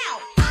right now.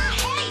 I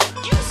hate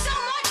you so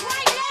much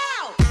right now.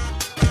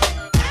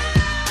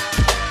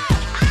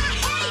 I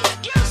hate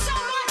you so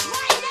much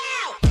right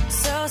now.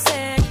 So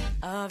sick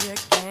of your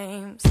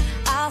games.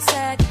 I'll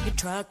set your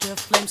truck to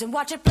flames and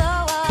watch it blow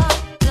up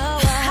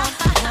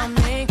on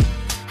me.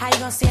 How you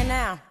gonna see it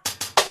now?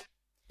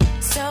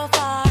 So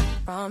far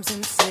from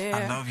sincere.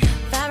 I love you.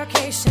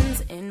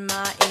 Fabrications in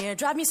my ear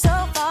drive me so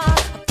far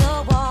up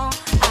the wall.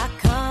 I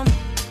come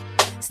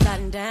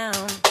sliding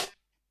down.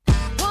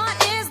 What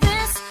is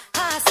this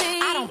I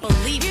see? I don't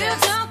believe you. You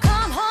don't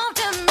come home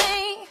to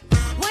me.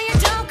 When you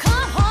don't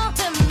come home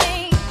to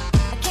me,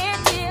 I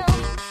can't deal,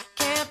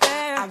 can't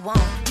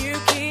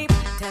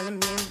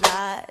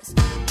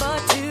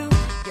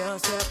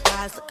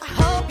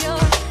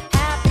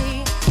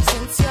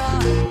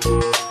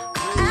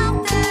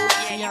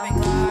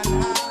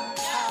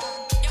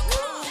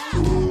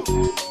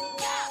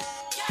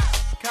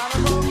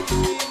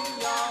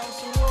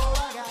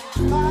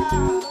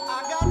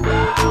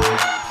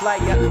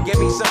Player, give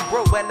me some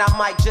brew and I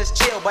might just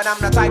chill. But I'm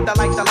the type that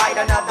like to light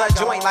another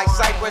joint like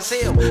Cypress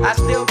Hill. I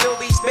still do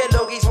be spit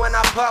loogies when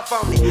I puff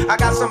on it. I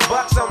got some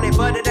bucks on it,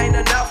 but it ain't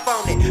enough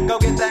on it. Go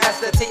get the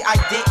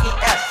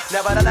S-T-I-D-E-S.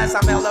 Nevertheless,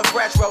 I'm hella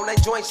fresh, rolling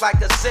joints like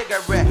a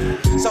cigarette.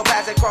 So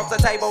pass it across the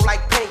table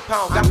like ping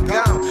pong. I'm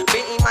gone,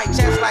 beating my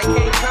chest like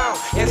King Kong.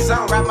 It's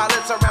on, wrap my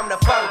lips around the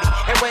 40.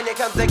 And when it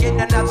comes to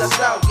getting another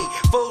stogie,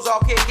 fools all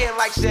kick in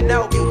like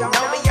Shinobi.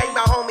 Know me ain't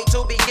my homie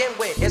to begin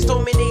with. It's too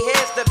many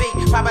heads to be.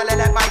 Probably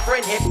let my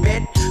friend hit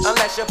bit.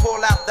 Unless you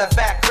pull out the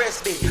fat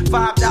crispy $5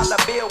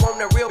 bill on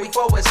the real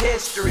before it's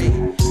history.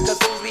 Cause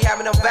fools be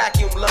having them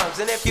vacuum lungs.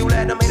 And if you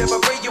let them hit it for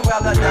free, you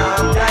hella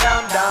dumb.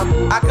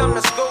 I come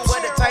to school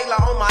with a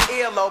Taylor on my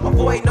earlobe.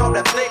 Avoiding all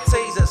the flick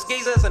teasers,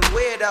 skeezers, and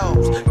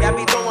weirdos. Got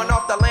me throwing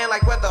off the land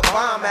like where the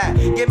bomb at.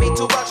 Give me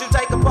 $2, you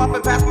take a puff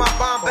and pass my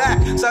bomb back.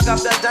 Suck up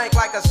the dank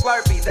like a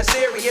Slurpee. The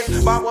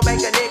serious bomb will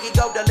make a nigga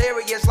go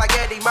delirious like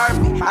Eddie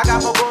Murphy. I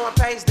got more growing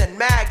pains than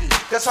Maggie.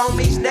 Cause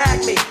homies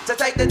nag me to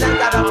take the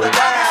dank out of the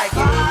bag.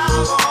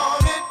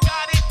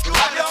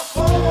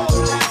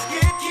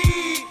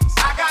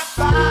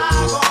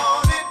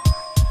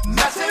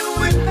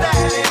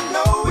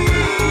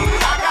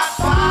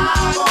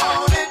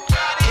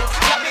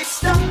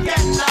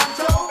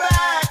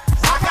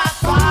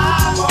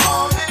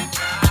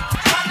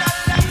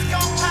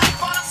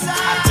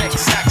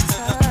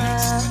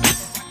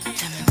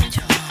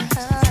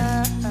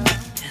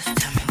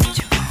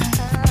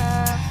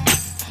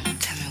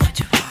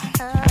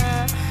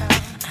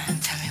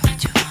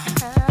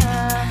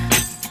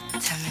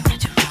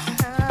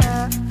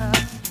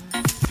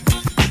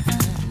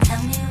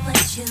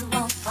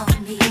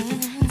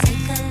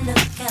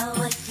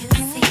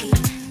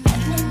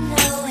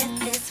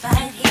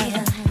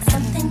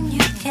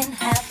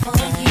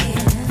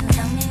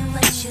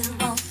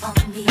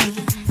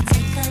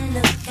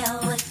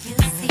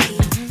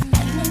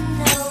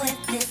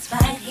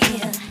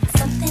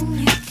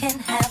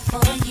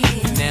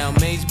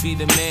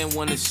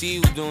 See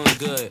you doing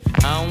good.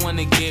 I don't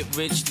wanna get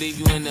rich, leave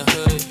you in the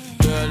hood.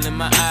 Girl, in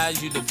my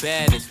eyes, you the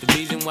baddest. The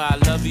reason why I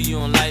love you, you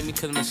don't like me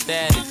cause my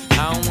status.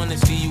 I don't wanna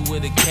see you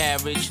with a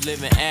carriage,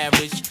 living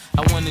average.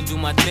 I wanna do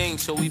my thing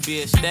so we be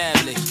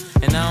established.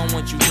 And I don't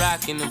want you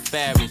rocking them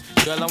fabrics.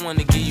 Girl, I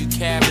wanna give you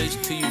carriage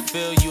till you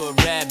feel you a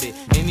rabbit.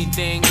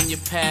 Anything in your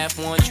path,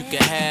 once you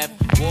can have.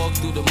 Walk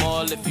through the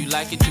mall, if you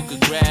like it, you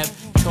could grab.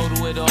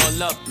 Total it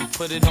all up and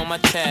put it on my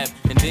tab.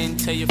 And then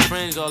tell your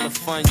friends all the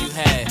fun you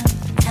had.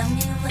 Tell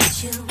me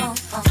what you want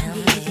from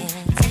me.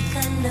 Take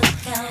a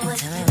look at what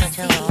you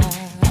see.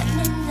 Let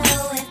me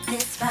know if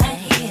this right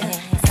here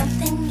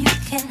something you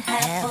can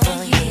have for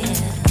a year.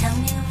 Tell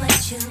me what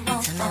you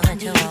want from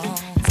me.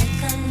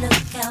 Take a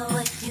look at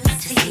what you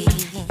see.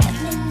 Let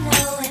me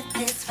know if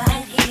this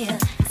right here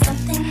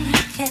something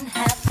you can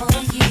have for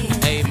a year.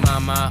 Hey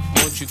mama,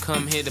 won't you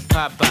come here to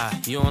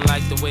Popeye? You don't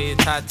like the way your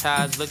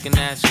tatas looking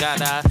at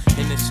Shada.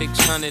 In the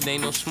 600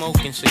 ain't no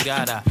smoking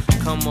cigar.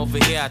 Come over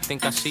here, I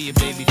think I see your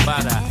baby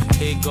father.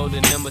 Here go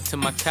the number to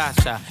my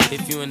casa.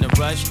 If you in a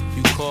rush,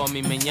 you call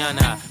me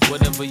mañana.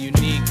 Whatever you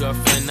need,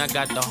 girlfriend, I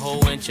got the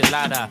whole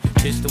enchilada.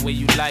 Just the way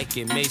you like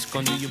it, Mace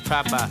gon' do you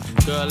proper.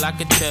 Girl, I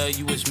could tell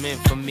you was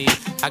meant for me.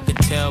 I could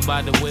tell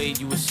by the way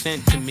you was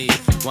sent to me.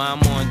 While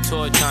I'm on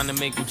tour trying to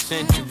make them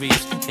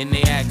centuries. And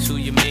they ask who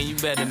you man, you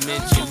better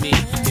mention me.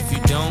 If you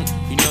don't,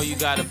 you know you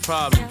got a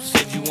problem.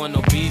 Said you want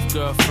no beef,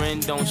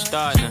 girlfriend, don't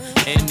start now.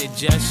 And it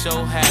just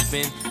so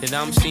happened that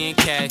I'm seeing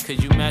cat. Cause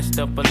you messed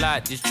up a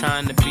lot just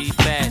trying to be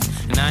fast.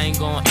 And I ain't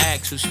gonna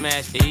ask who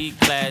smashed the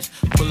E-Class.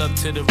 Pull up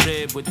to the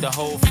rib with the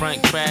whole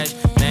front crash.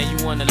 Now you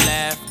wanna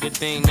laugh? Good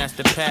thing that's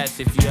the past.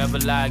 If you ever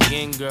lie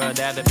again, girl,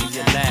 that'll be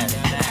your last.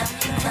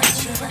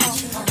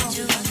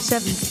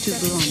 72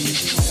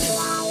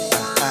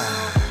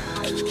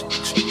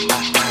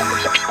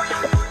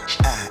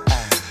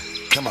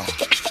 Come on.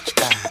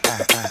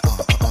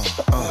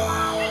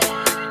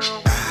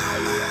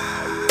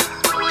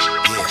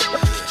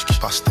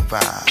 Bust the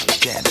vibe,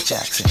 Janet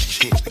Jackson,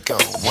 here we go.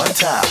 One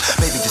time,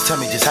 baby, just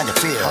tell me just how you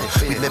feel.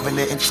 We living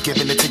it and just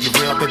giving it to you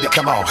real, baby,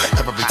 come on.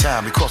 Every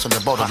time we crossing the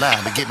borderline,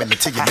 we giving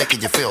it to you,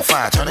 making you feel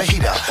fine. Turn the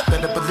heat up,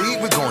 better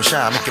believe we gon'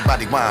 shine. Make your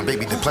body wine,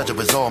 baby, the pleasure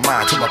is all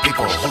mine. To my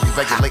people who be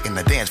regulating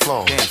the dance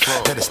floor.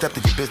 Better step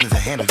to your business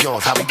and handle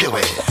yours, how we do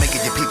it.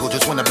 Making your people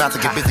just wanna bounce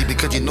and get busy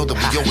because you know that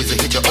we always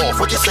hit you off.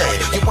 What you say?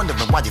 You're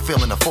wondering why you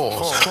feeling the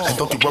force. And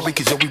don't you worry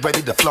cause you'll be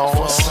ready to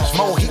floss.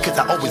 More heat cause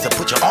I always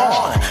put you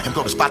on. And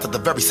blow the spot at the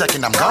very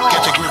second I'm gone.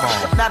 Get your groove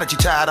on. Now that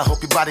you're tired, I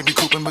hope your body be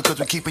cooping because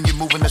we're keeping you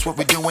moving. That's what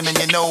we're doing, and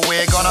you know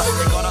we're gonna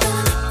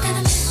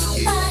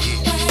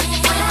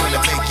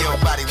make your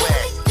body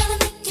wet.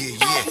 Yeah,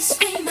 yeah.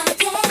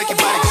 Make your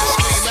body go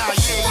scream out.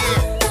 Yeah,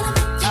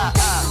 yeah.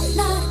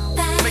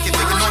 Make it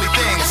think of naughty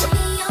things.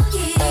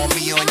 On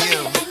me, on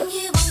you.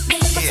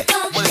 Yeah,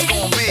 what it's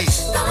gonna be.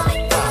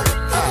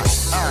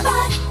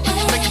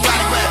 Make your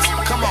body wet.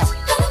 Come on.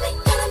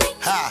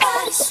 Ha.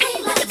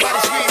 Make your body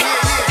scream. Yeah,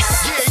 yeah.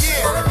 Yeah,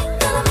 yeah.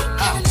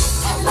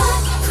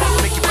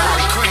 Make your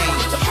body cry.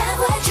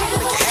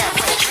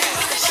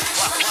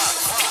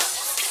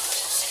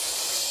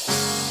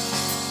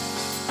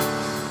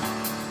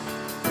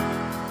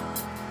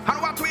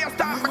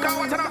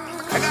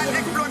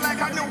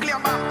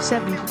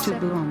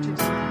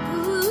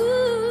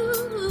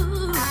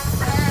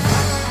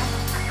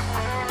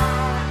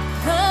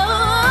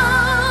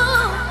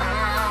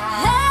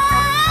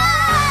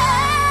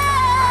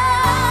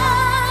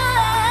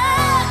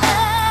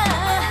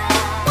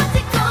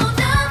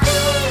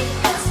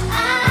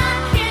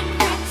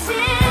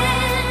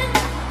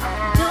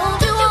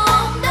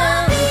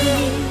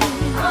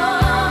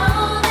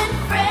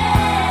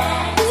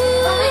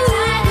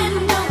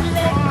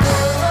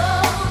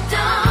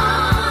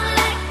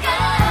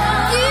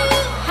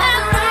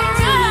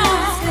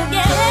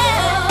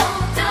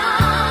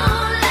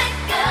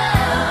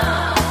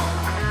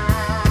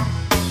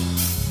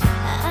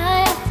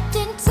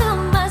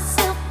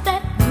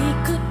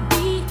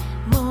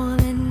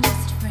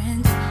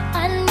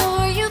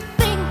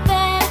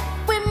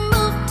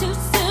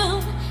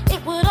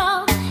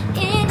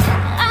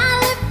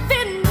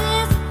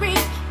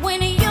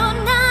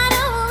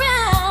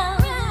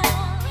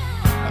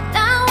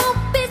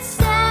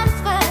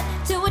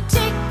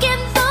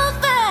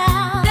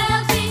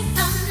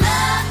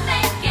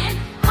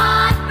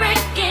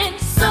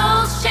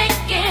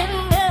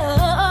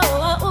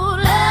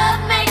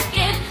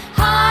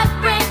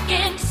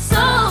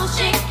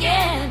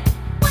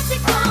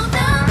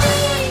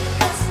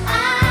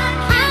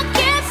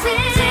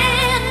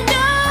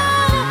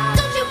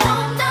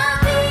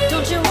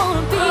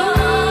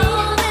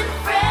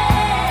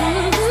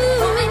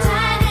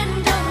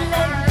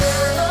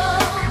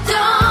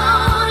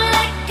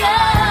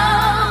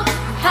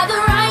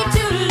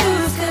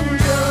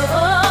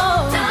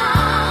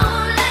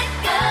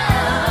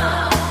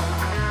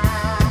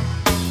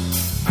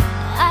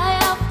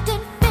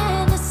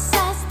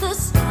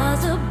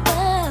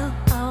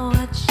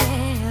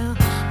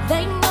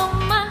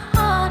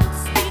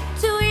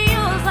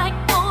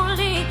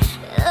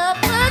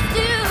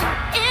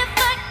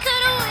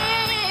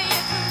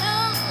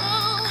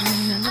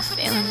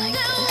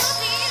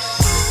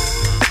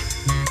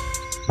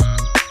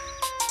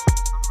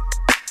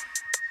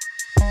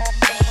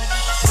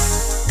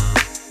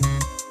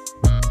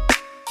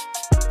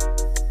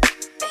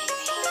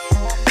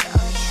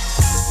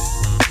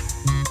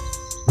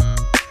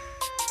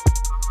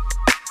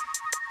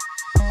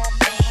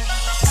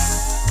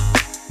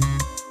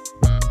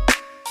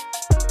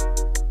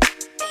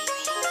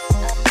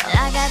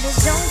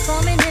 Jones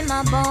forming in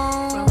my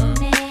bones.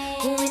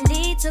 Who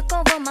indeed took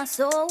over my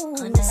soul.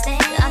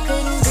 Understand? I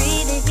couldn't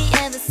breathe if he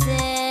ever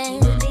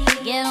said,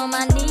 get on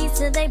my knees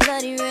till they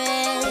bloody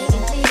red.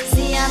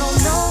 See, I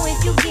don't know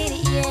if you get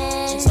it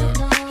yet.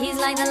 He's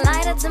like the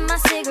lighter to my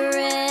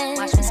cigarette.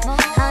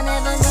 I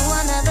never knew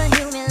another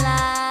human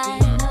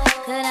life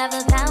could have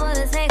the power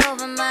to take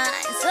over mine.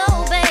 So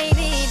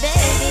baby,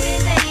 baby,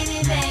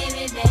 baby,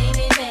 baby,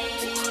 baby,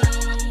 baby,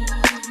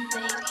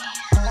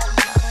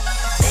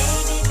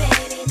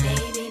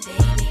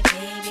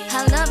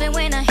 I love it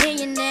when I hear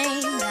your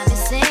name. Got me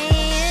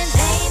saying,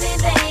 baby,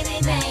 baby,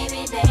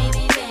 baby,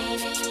 baby, baby,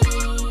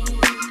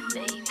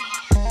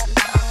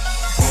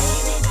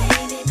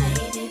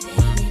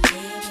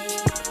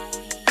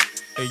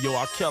 Hey, yo,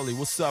 R. Kelly,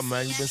 what's up,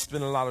 man? You been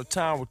spending a lot of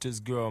time with this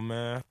girl,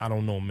 man. I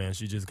don't know, man.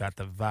 She just got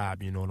the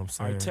vibe, you know what I'm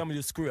saying? All right, tell me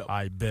the script.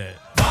 I bet.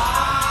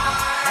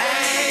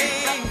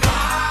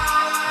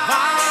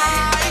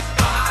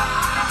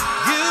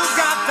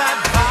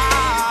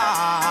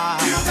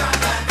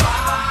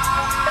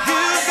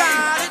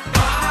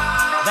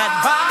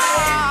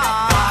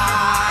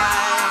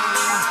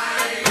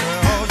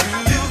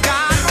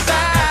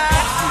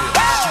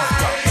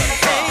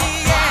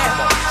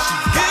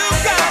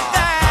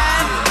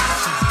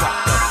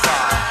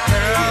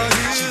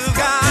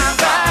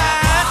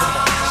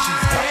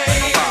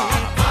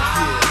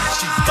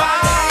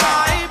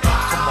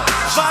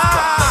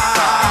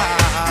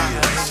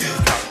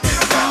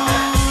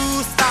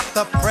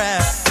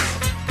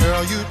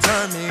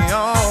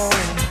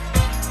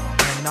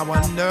 I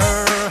wonder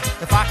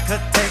if I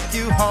could take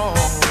you home.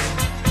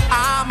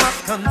 I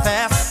must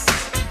confess,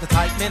 the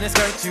tight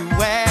miniskirt you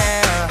wear,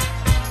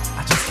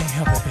 I just can't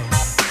help it, baby.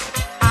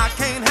 I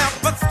can't help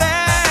but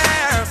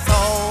stare. So,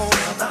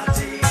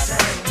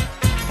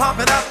 pump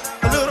it up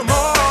a little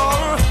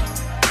more.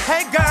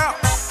 Hey girl,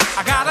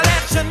 I gotta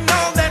let you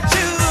know that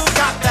you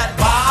got that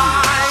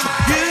vibe.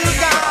 You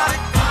got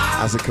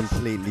it. As a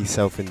completely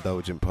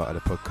self-indulgent part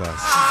of the podcast.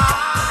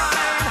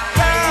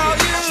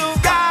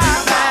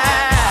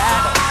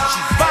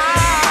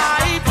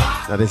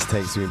 Now this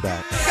takes me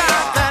back.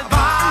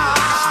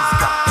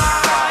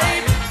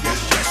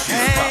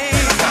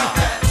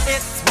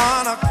 It's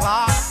 1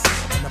 o'clock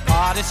and the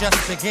party's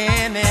just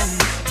beginning.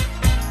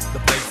 The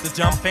place to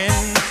jump in.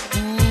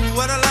 Ooh,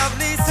 what a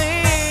lovely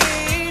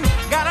scene.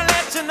 Gotta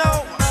let you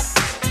know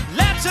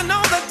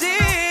the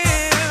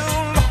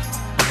deal.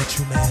 What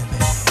you man,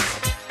 baby?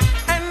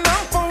 And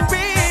I'm for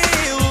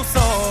real,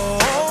 so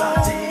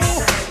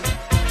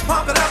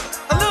pump it up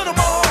a little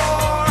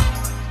more.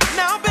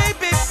 Now,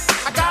 baby,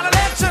 I gotta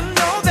let you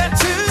know that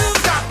you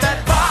got that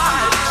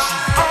vibe.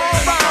 All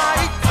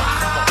right,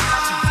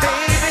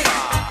 baby,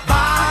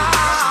 vibe.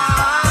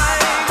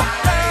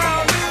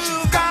 Girl, you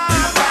got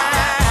that.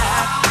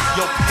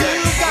 Yo,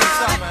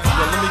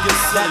 let me get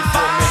silly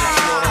for a minute,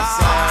 you know what I'm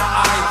saying?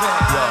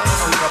 Yo,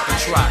 sweep up the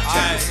track,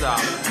 check this out.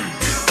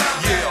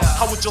 Yeah,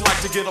 how would you like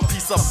to get a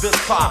piece of this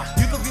pie?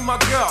 You could be my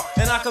girl,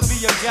 and I could be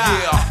your guy.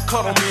 Yeah,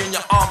 cuddle me in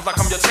your arms like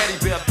I'm your teddy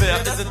bear.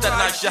 Isn't that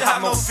nice? You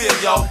have no fear,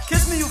 yo.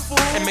 Kiss me, you fool,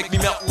 and make me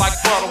melt like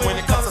butter. When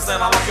it comes to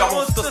saying I love y'all,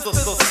 won't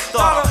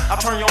stutter. I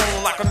turn you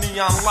on like a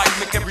neon light,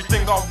 make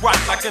everything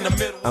alright, like in the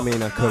middle. I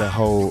mean, I could have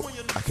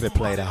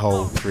played a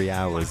whole 3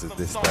 hours of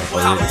this stuff.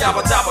 Well,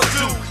 yabba dabba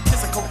do,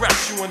 kiss and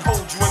caress you and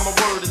hold you, and my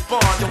word is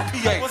bond. Yo,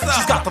 PA,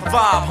 she's got the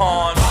vibe,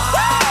 hon.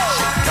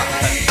 She's got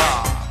that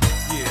vibe.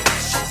 Yeah,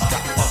 she's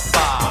got the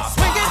vibe.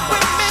 Swing it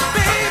with me,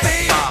 baby.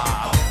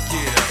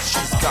 Yeah,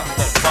 she's got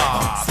that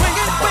vibe. Swing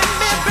it with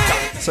me,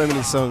 baby. So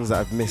many songs that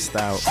I've missed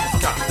out.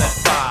 She's got that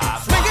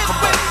vibe. Swing it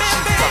with me,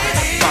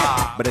 baby.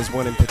 But there's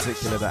one in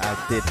particular that I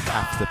did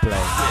have to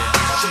play.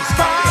 She's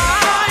got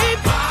that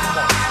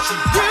vibe. You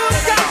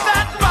got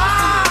that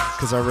vibe.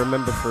 Because I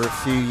remember for a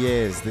few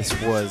years this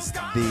was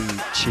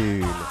the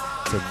tune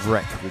to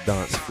wreck the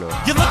dance floor.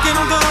 You're looking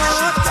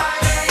good.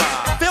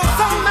 Feel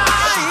so nice.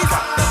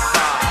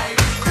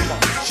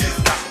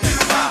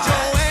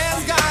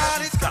 Joanne's got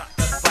it.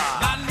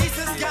 My niece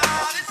has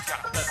got it.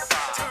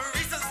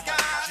 Teresa's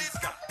got it.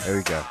 There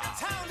we go.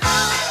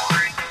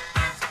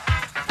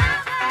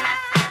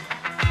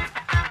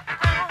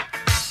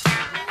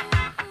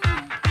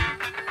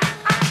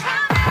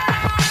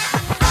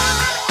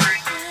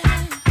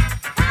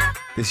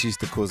 This used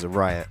to cause a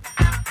riot.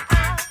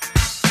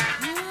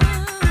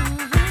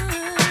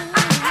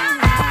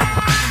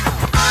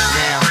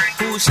 Now,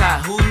 who's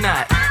hot, who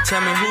not?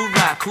 Tell me who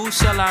rock, who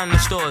sell out in the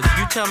stores.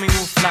 You tell me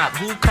who flop,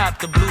 who cop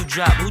the blue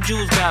drop, who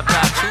jewels got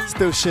blocks, who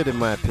Still shit in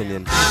my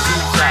opinion.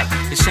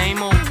 the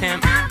same old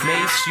pimp.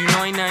 Mace, you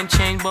know ain't nothing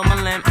changed but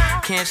my limp.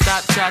 Can't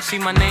stop till I see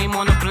my name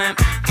on the blimp.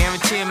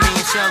 Guarantee a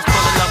million sales, pull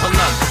a level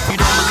up. You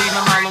don't believe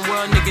in Harlem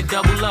World, nigga,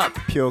 double up.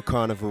 Pure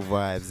carnival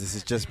vibes. This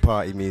is just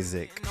party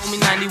music. Know me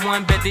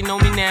 91, bet they know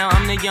me now.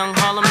 I'm the young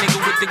Harlem nigga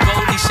with the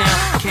Goldie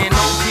sound. Can't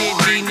no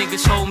PD,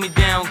 niggas hold me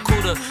down.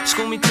 Cooler,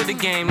 school me to the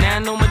game, now I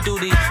know my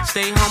duty.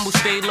 Stay humble,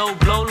 stay low,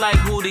 blow like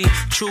Hootie.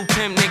 True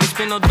pimp, niggas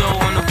spin no dough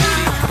on the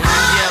booty. And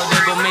then yell,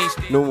 there go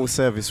Mace. Normal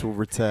service will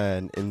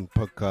return in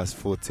podcast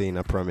 14,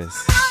 I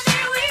promise.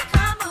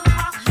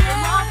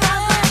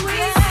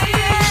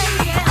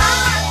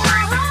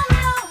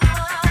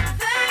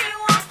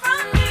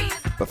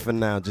 for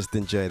now. Just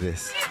enjoy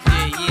this.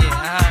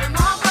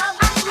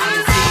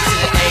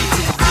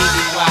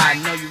 I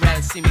know you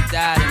rather see me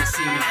die than to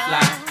see me fly.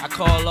 I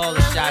call all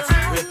the shots,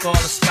 rip all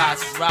the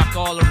spots, rock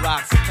all the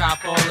rocks,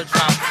 cop all the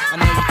drops. I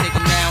know you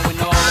thinking now when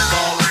all the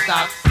ball is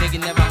stopped. Nigga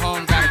never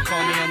home, gotta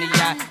call me on the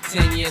yacht.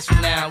 10 years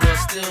from now, we'll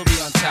still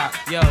be on top.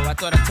 Yo, I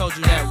thought I told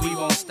you that we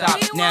won't stop.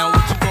 Now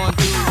what you gonna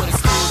do with a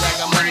crew that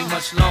got money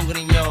much longer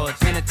than yours,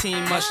 and a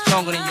team much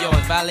stronger than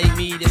yours? Violate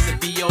me, this a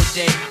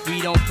BOJ.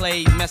 We don't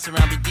play, mess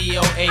around, be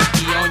DOA.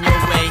 Be on your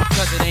way,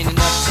 cause it ain't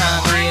enough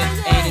time here.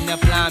 Ain't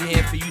enough lime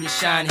here for you to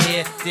shine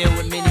here. Deal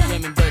with many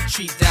women, but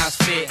treat down's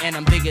fair. And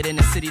I'm bigger than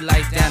the city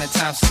lights down in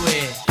Times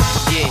Square.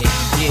 Yeah,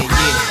 yeah,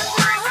 yeah.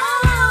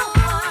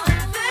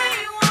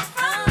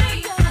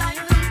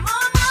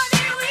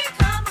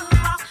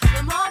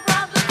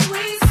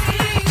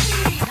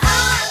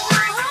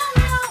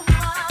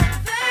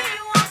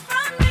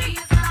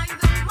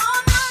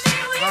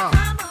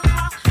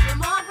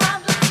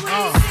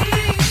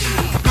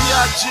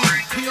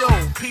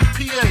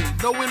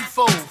 No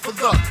info for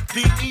the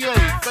DEA.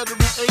 Federal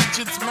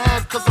agents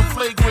mad cause I'm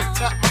flagrant.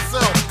 Tap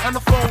myself and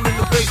the phone in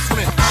the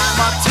basement.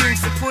 My team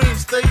supreme,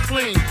 stay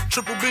clean.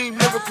 Triple beam,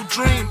 lyrical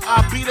dream.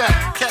 I be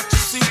that. Catch a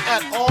seat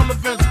at all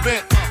events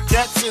bent.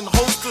 Gats in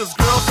holsters,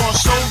 girls on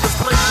shoulders.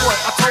 Playboy,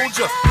 I told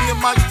ya, me and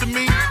Mike's to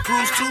me.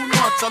 Bruise too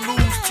much, I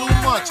lose too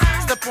much.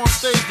 Step on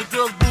stage, the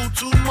girls boo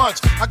too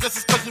much. I guess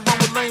it's cause you run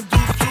with lame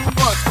dudes too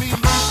much. Me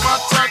lose my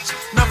touch,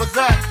 never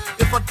that.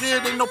 If I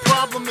did, ain't no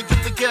problem to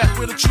get the gap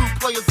where the true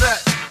players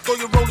at. Throw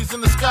your rollies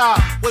in the sky,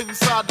 waving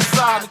side to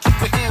side, and keep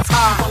your hands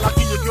high while I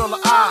give your girl an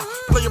eye.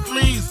 Play it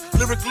please,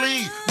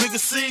 lyrically, nigga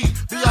C,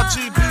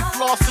 B-I-G-B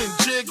flossing,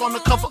 jig on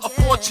the cover of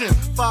Fortune,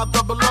 500.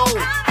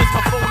 Here's my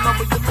phone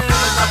number, your man,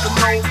 I got the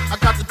know, I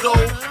got the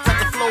dough, got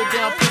the flow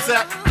down,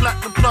 pizzazz,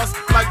 platinum plus,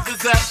 like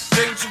Zizak,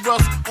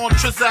 dangerous on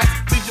Trizak,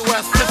 leave your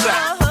ass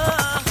pizzazz.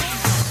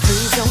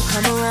 Please don't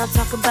come around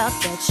talk about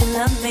that you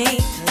love me,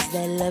 cause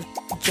that love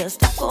just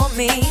for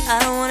me.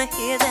 I don't wanna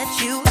hear that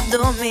you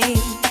adore me.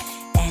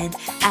 And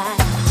I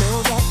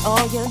know that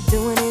all you're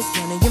doing is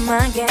one of your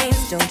mind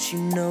games. Don't you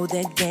know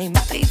that game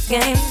beats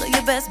game? So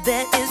your best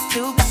bet is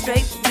to be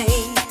straight with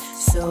me.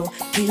 So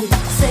you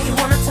say you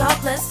wanna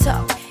talk, let's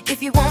talk.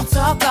 If you won't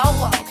talk, I'll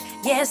walk.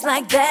 Yeah, it's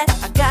like that.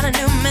 I got a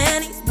new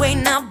man, he's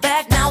waiting out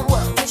back. Now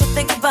what you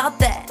think about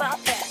that?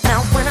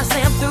 Now when I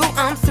say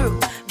I'm through.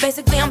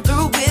 Basically I'm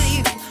through with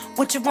you.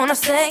 What you wanna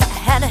say? I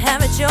had to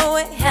have it your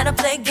way, had to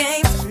play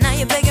games. Now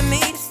you're begging me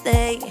to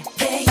stay.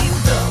 There you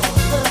go,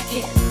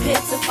 looking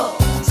pitiful.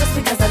 Just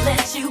because I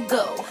let you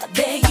go,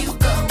 there you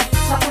go.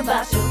 Talking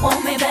about you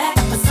want me back,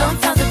 but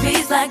sometimes it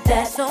beats like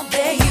that. So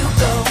there you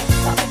go.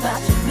 Talking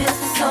about your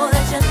business so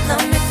that you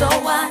love me, so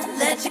I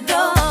let you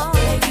go.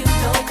 There you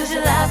go, cause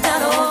your life's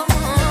not over.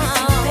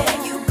 There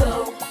you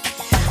go.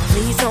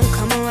 Please don't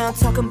come around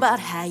talking about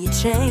how you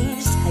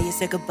changed, how you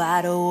said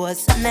goodbye to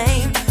what's the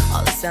name.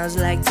 All it sounds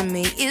like to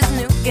me is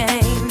new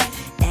game.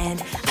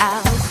 And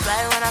I was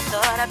right when I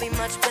thought I'd be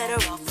much better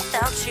off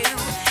without you.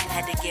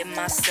 Had to get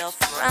myself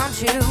around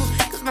you,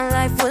 cause my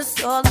life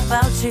was all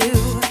about you.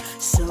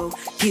 So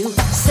you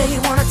say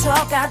you wanna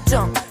talk, I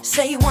don't.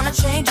 Say you wanna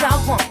change, I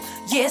won't.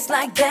 Yeah, it's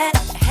like that.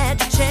 I had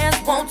the chance,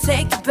 won't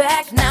take it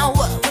back. Now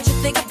what you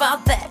think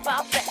about that?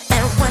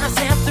 And when I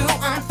say I'm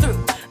through.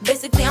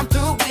 Basically I'm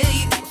through with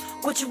you.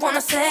 What you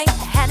wanna say? I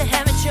had to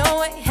have it your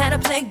way, had to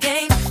play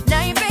games.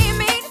 Now you're begging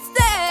me to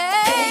stay.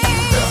 There you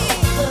go,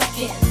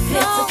 looking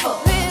pitiful.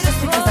 Just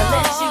because I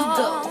let you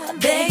go.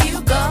 There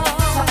you go,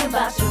 talking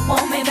about you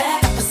want me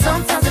back, but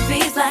sometimes it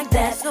beats like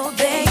that. So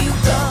there you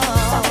go,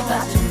 talking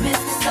about your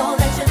business so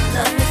that you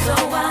love me, so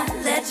I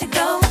let you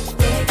go.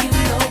 There you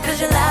go, cause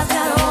your life's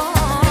got on.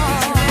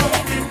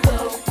 There you go.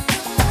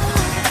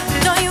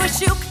 Don't you wish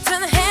you could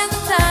turn the hands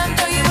of time?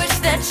 Don't you wish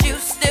that you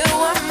still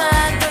were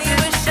mine? Don't you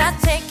wish I'd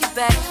take you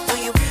back?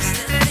 Don't you wish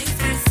that things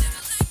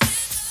were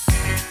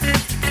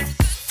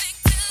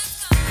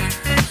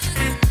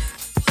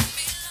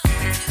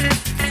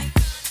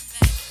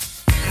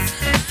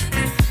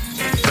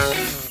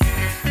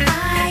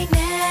I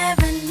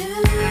never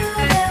knew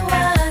there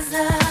was a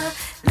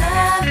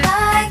love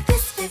like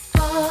this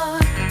before.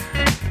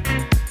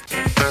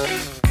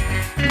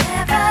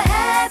 Never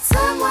had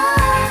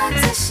someone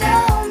to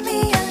show me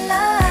a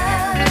love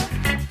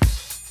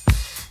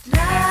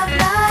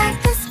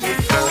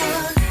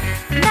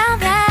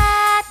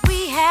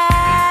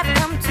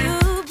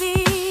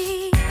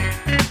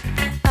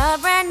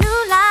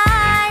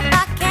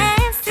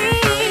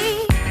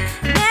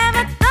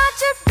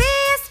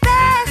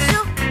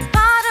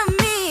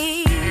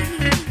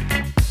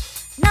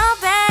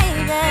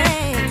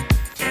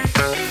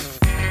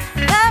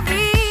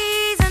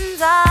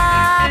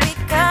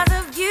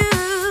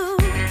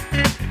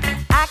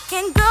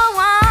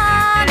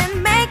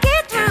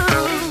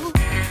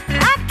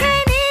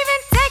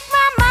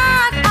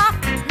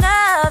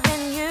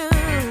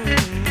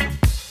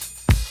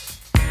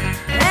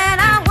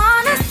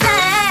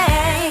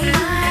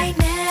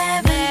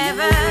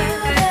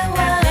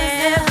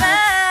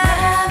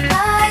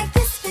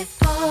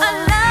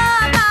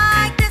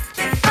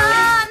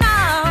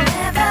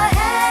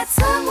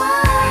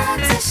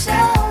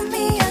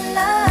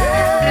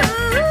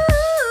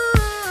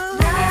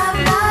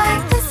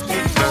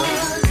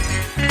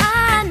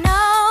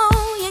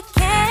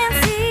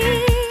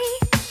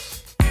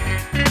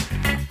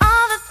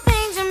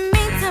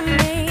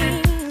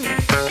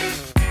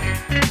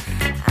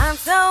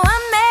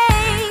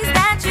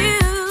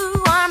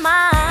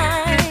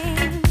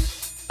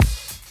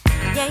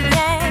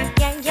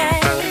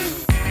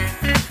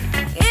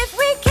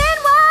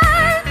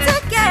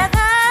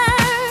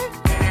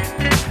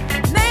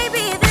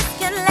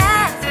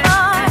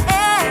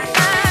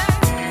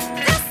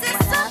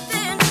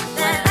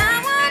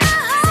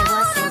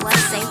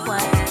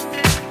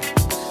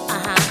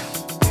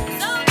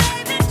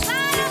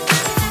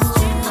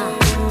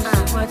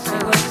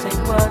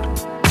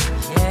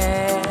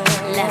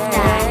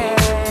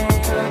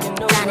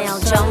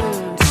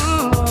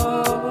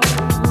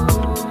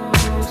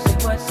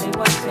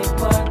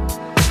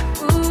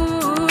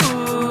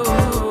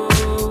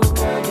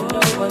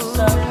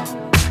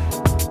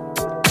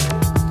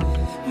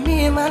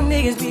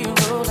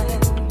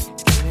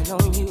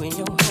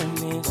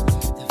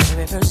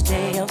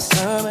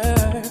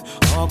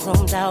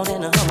chromed out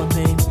in a Hummer,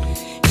 babe.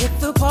 Hit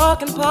the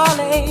park and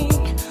parlay.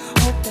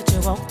 Hope that you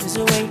walk this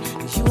way,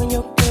 'cause you and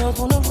your girls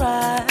wanna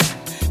ride.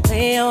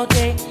 Play all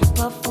day,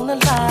 puff on the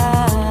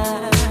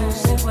line.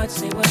 Say what,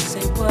 say what,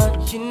 say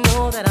what. You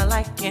know that I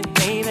like it,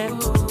 baby.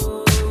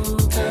 Ooh,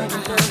 girl,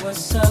 you know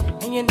what's up,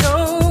 and you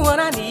know what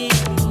I need.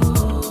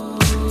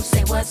 Ooh,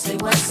 say what, say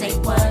what, say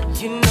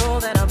what. You know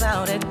that I'm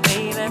about it,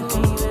 baby.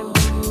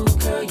 Ooh,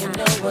 girl, you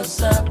know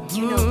what's up.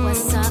 You know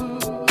what's up. I'm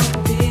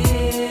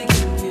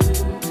digging you.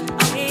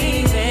 I'm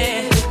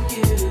feeling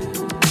you.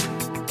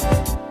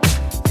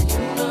 And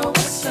you know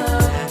what's up.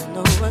 I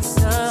know what's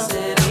up,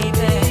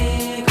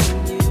 baby.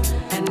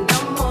 And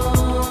I'm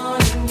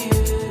wanting you.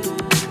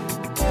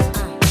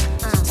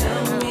 So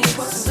tell me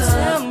what's up.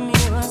 Tell me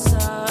what's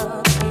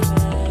up,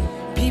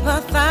 baby.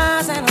 People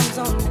thighs and I'm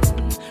zoning.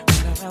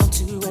 Run around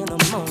 2 in the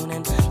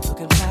morning.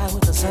 Looking fly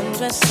with the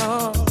sundress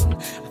on.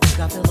 I think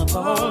I feel a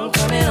bone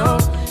coming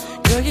on.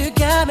 Girl, you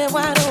got me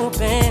wide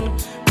open.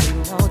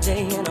 Waiting all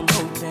day and I'm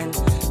hoping.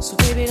 So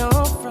baby,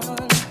 don't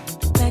front.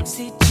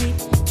 Backseat Jeep,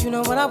 you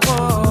know what I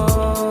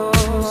want.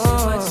 Say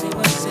what, say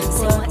what, say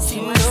what.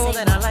 You know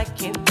that I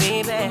like it,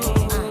 baby.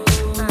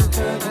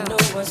 Girl, you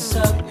know what's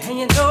up, and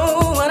you know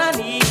what I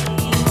need.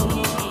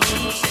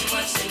 Say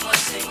what, say what,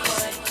 say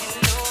what.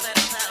 You know that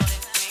I'm out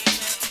it,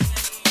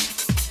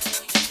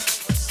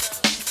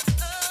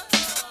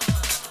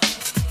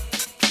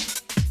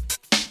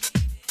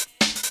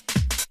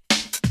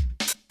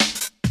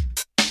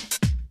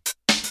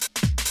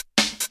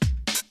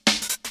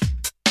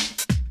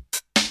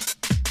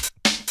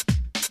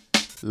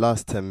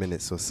 Last 10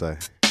 minutes or so.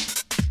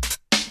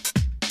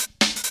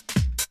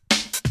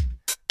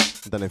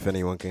 I don't know if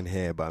anyone can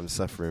hear, but I'm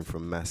suffering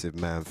from massive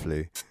man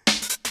flu.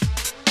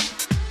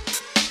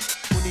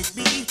 Could it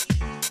be?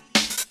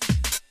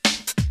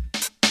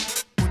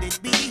 Could it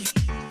be?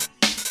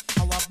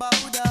 How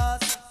about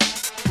us?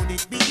 Could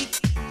it be?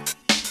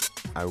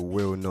 I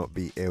will not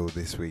be ill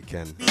this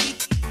weekend.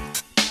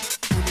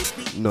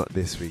 Not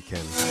this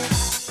weekend.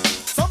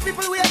 Some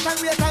people wait and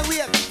wait and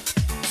wait.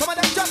 Some of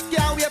them just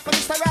can't wait for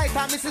Mr. Right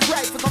and Mrs.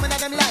 Right for coming at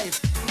them live.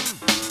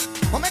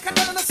 But make a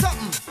tell you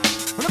something.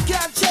 We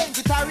can't change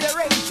it or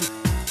rearrange it.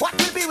 What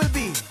will be, will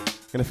be.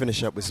 Gonna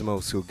finish up with some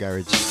old school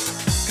garage.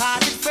 Call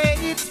it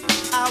fate,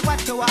 or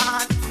what you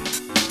want.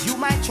 You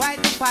might try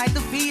to fight the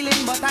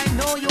feeling, but I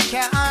know you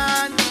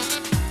can't.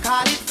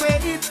 Call it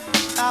fate,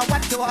 or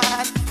what you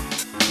want.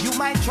 You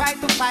might try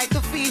to fight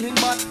the feeling,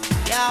 but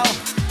yo,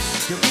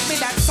 you give me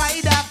that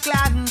side of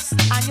glance,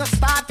 and you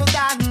start to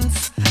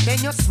dance. Then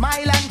you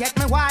smile and get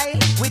me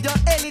wild with your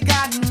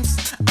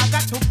elegance. I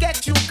got to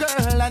get you,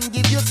 girl, and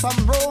give you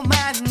some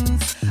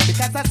romance.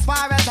 Because as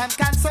far as I'm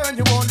concerned,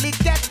 you only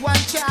get one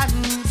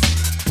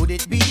chance. Could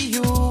it be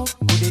you?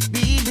 Could it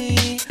be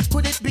me?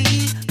 Could it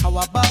be? How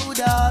about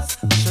us?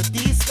 We should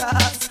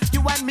discuss,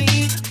 you and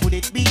me. Could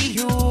it be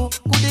you?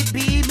 Could it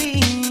be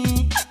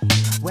me?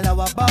 Well, how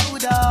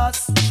about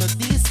us? We should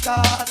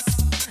discuss.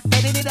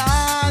 Getting it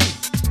on,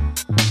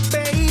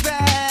 baby.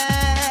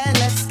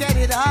 Let's get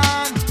it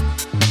on.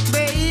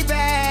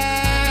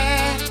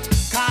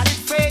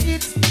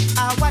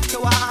 What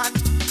you want.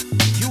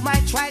 You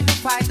might try to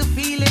fight the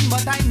feeling,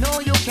 but I know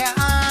you can't.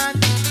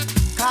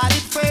 Call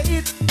it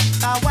fate,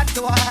 what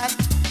you want.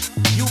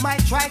 You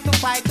might try to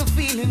fight the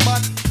feeling,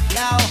 but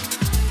yo,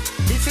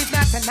 this is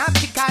not an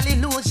optical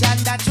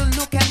illusion that you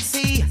look and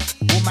see.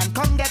 Woman,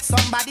 come get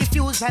somebody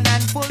fusion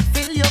and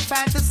fulfill your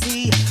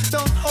fantasy.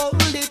 Don't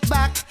hold it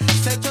back,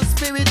 set your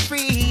spirit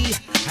free,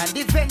 and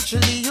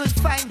eventually you'll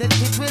find that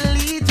it will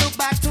lead you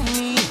back to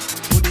me.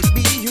 Could it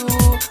be you?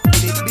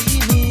 Could it be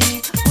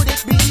me? Could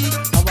it be?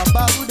 How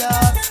about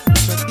us? We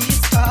should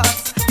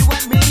discuss, you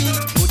and me.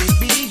 Could it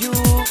be you?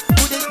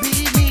 Could it be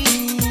me?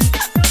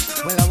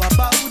 Well, how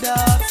about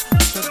us? We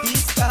should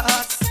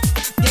discuss,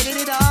 getting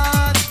it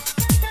on,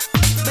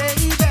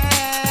 baby.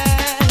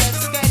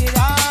 Let's get it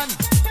on,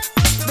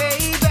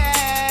 baby.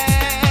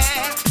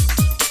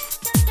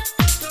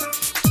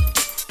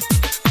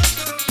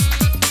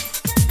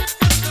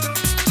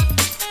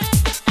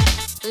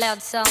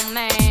 Loud soul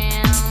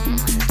man,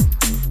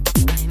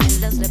 I'm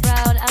endlessly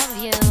proud of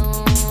you.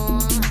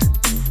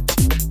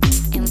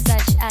 In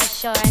such a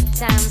short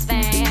time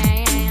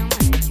span,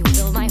 you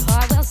fill my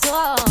heart with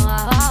soul.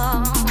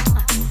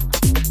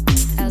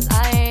 As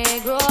I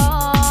grow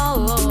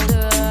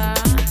older,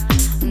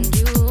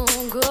 you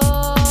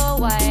grow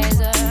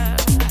wiser.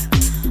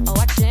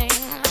 Watching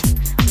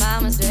my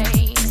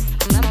mistakes,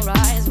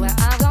 memorize where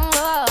I've gone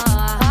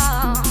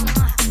wrong.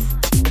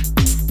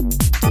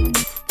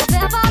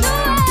 Step on the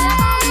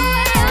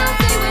way.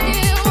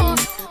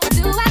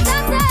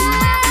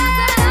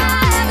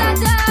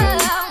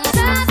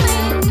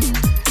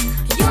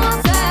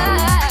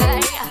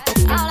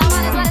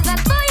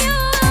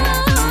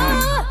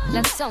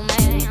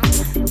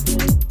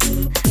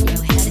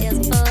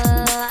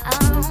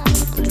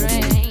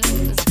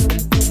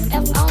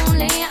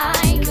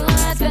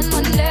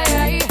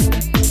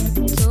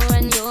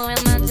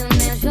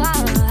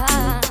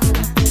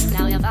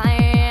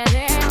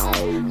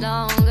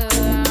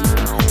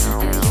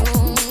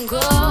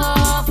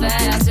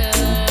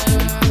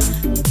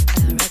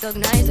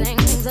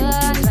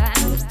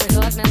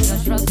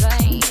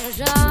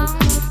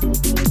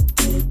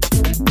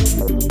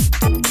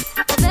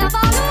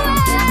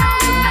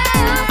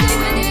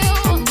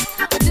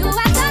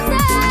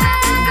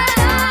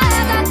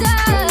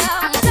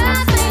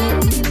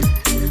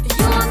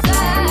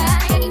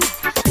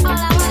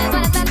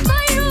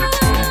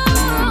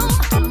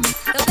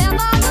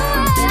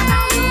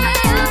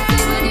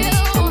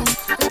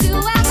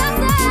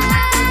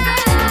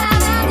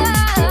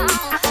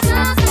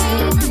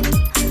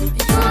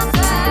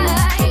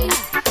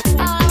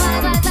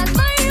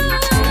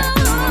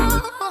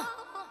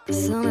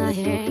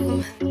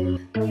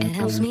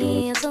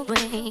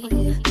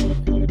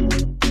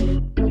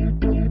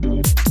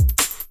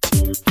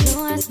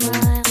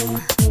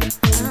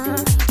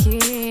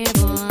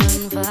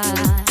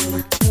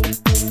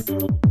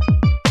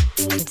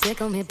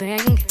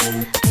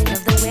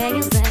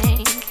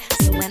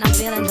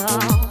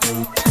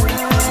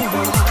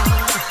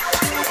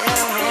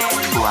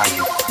 are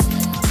you?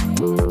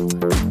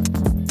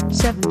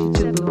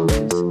 72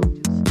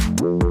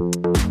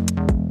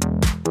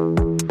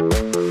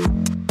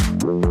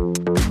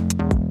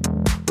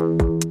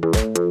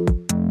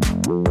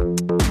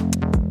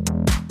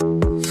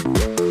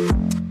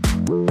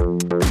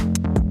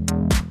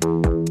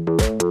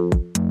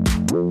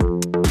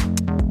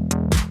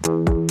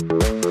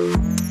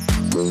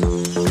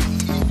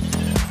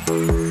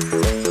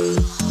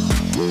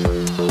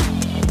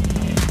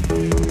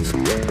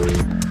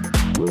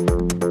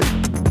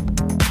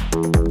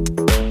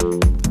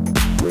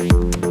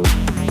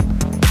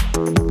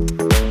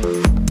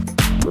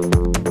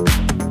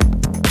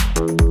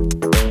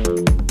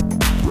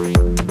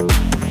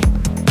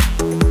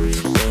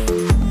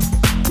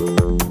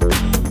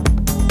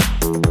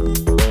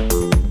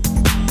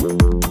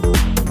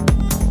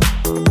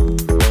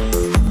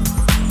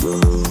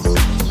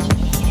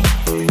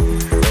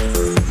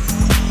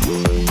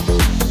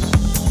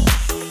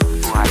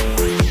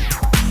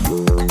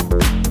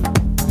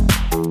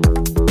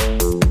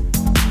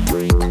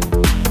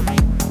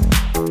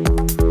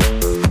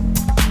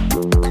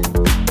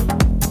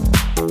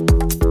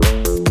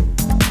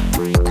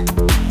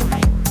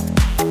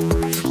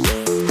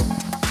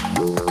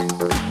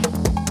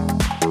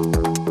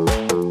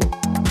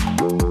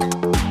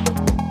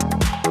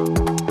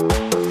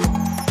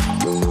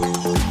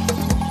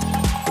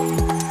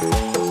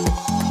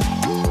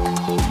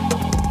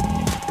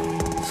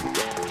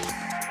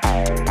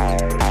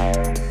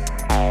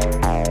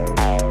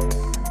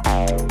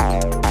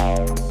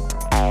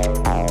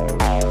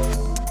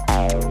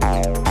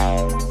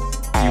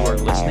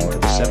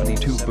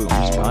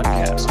 booms.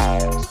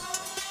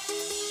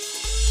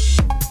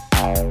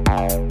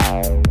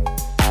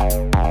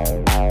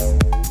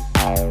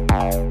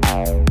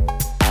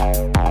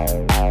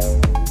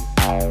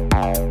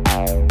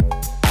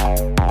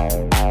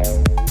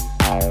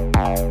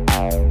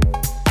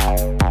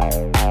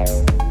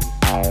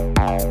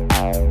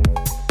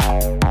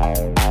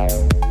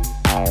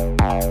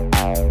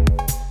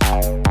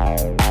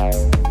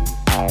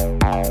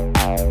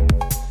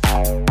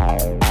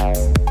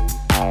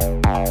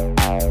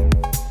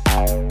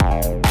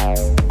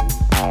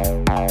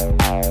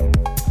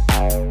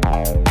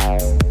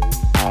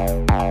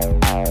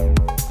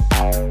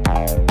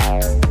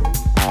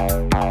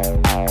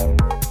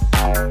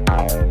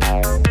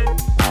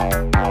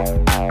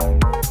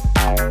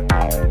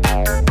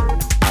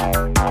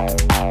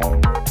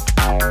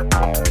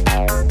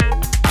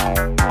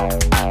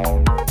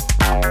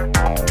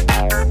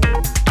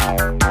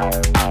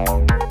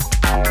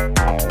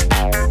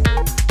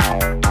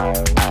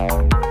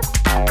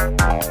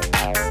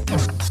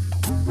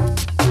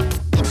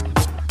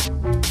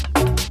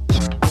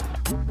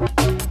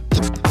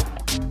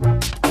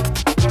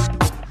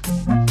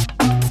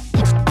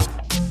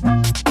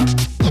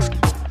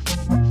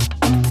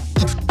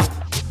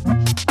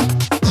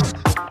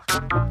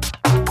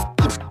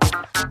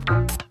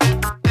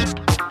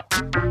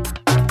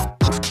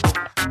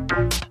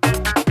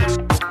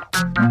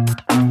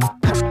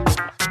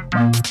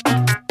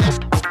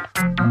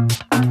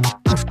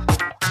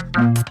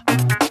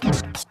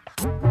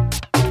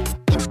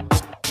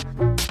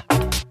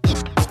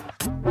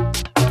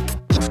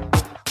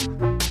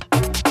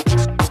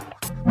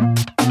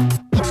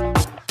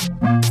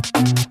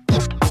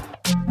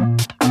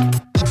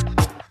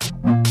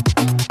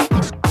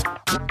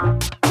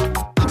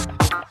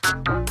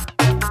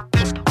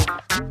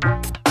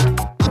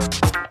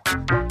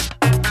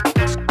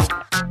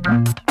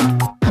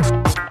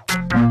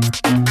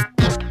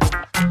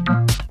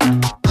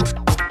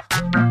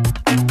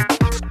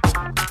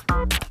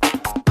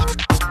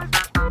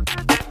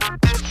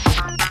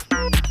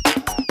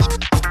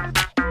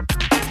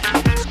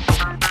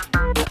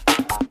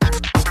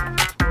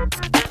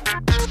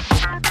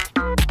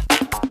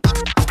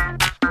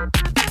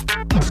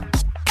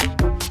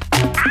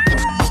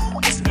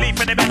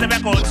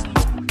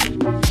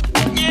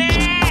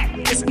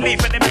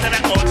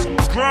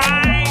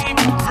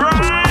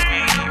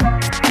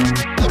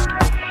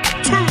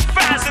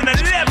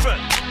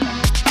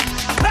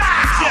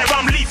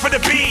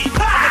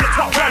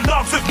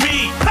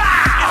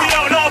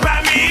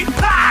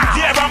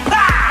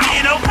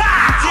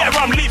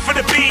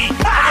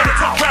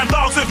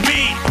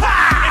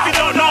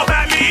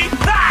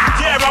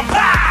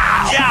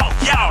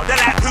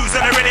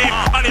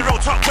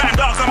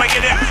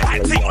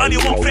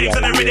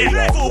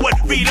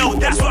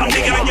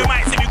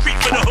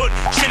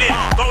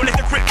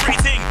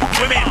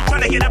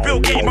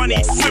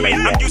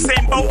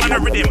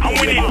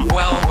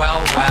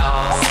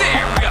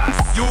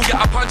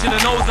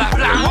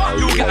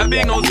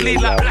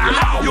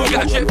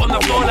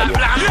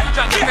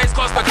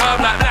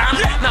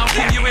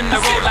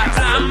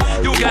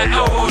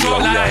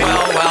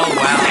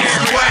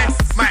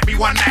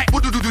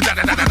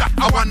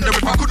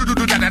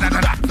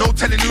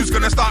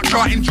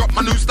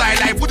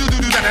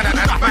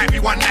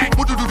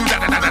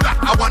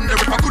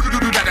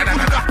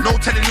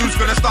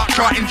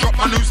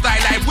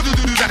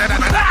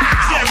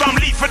 Yeah, I'm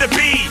lead for the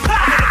beat.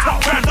 I'm gonna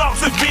top round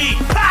dance with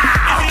me.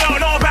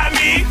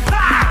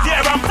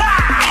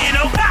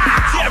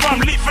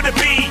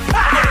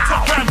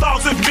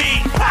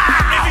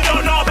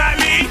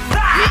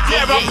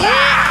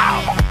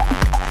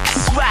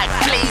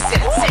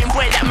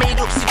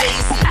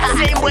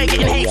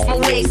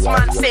 bass,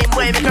 man, same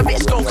way, make a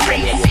bitch go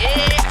crazy.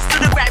 To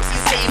the rhymes you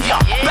savior.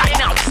 Right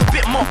now, just a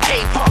bit more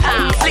paper.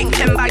 Fling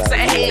 10 bites at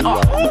a hater.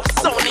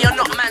 Sony or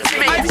not, man's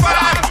made.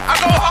 I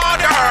go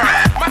harder.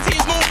 My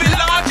team's moving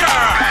larger.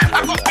 I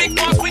got big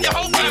balls with your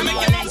whole family.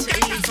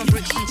 From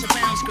Brixton to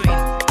Bounce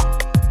Green.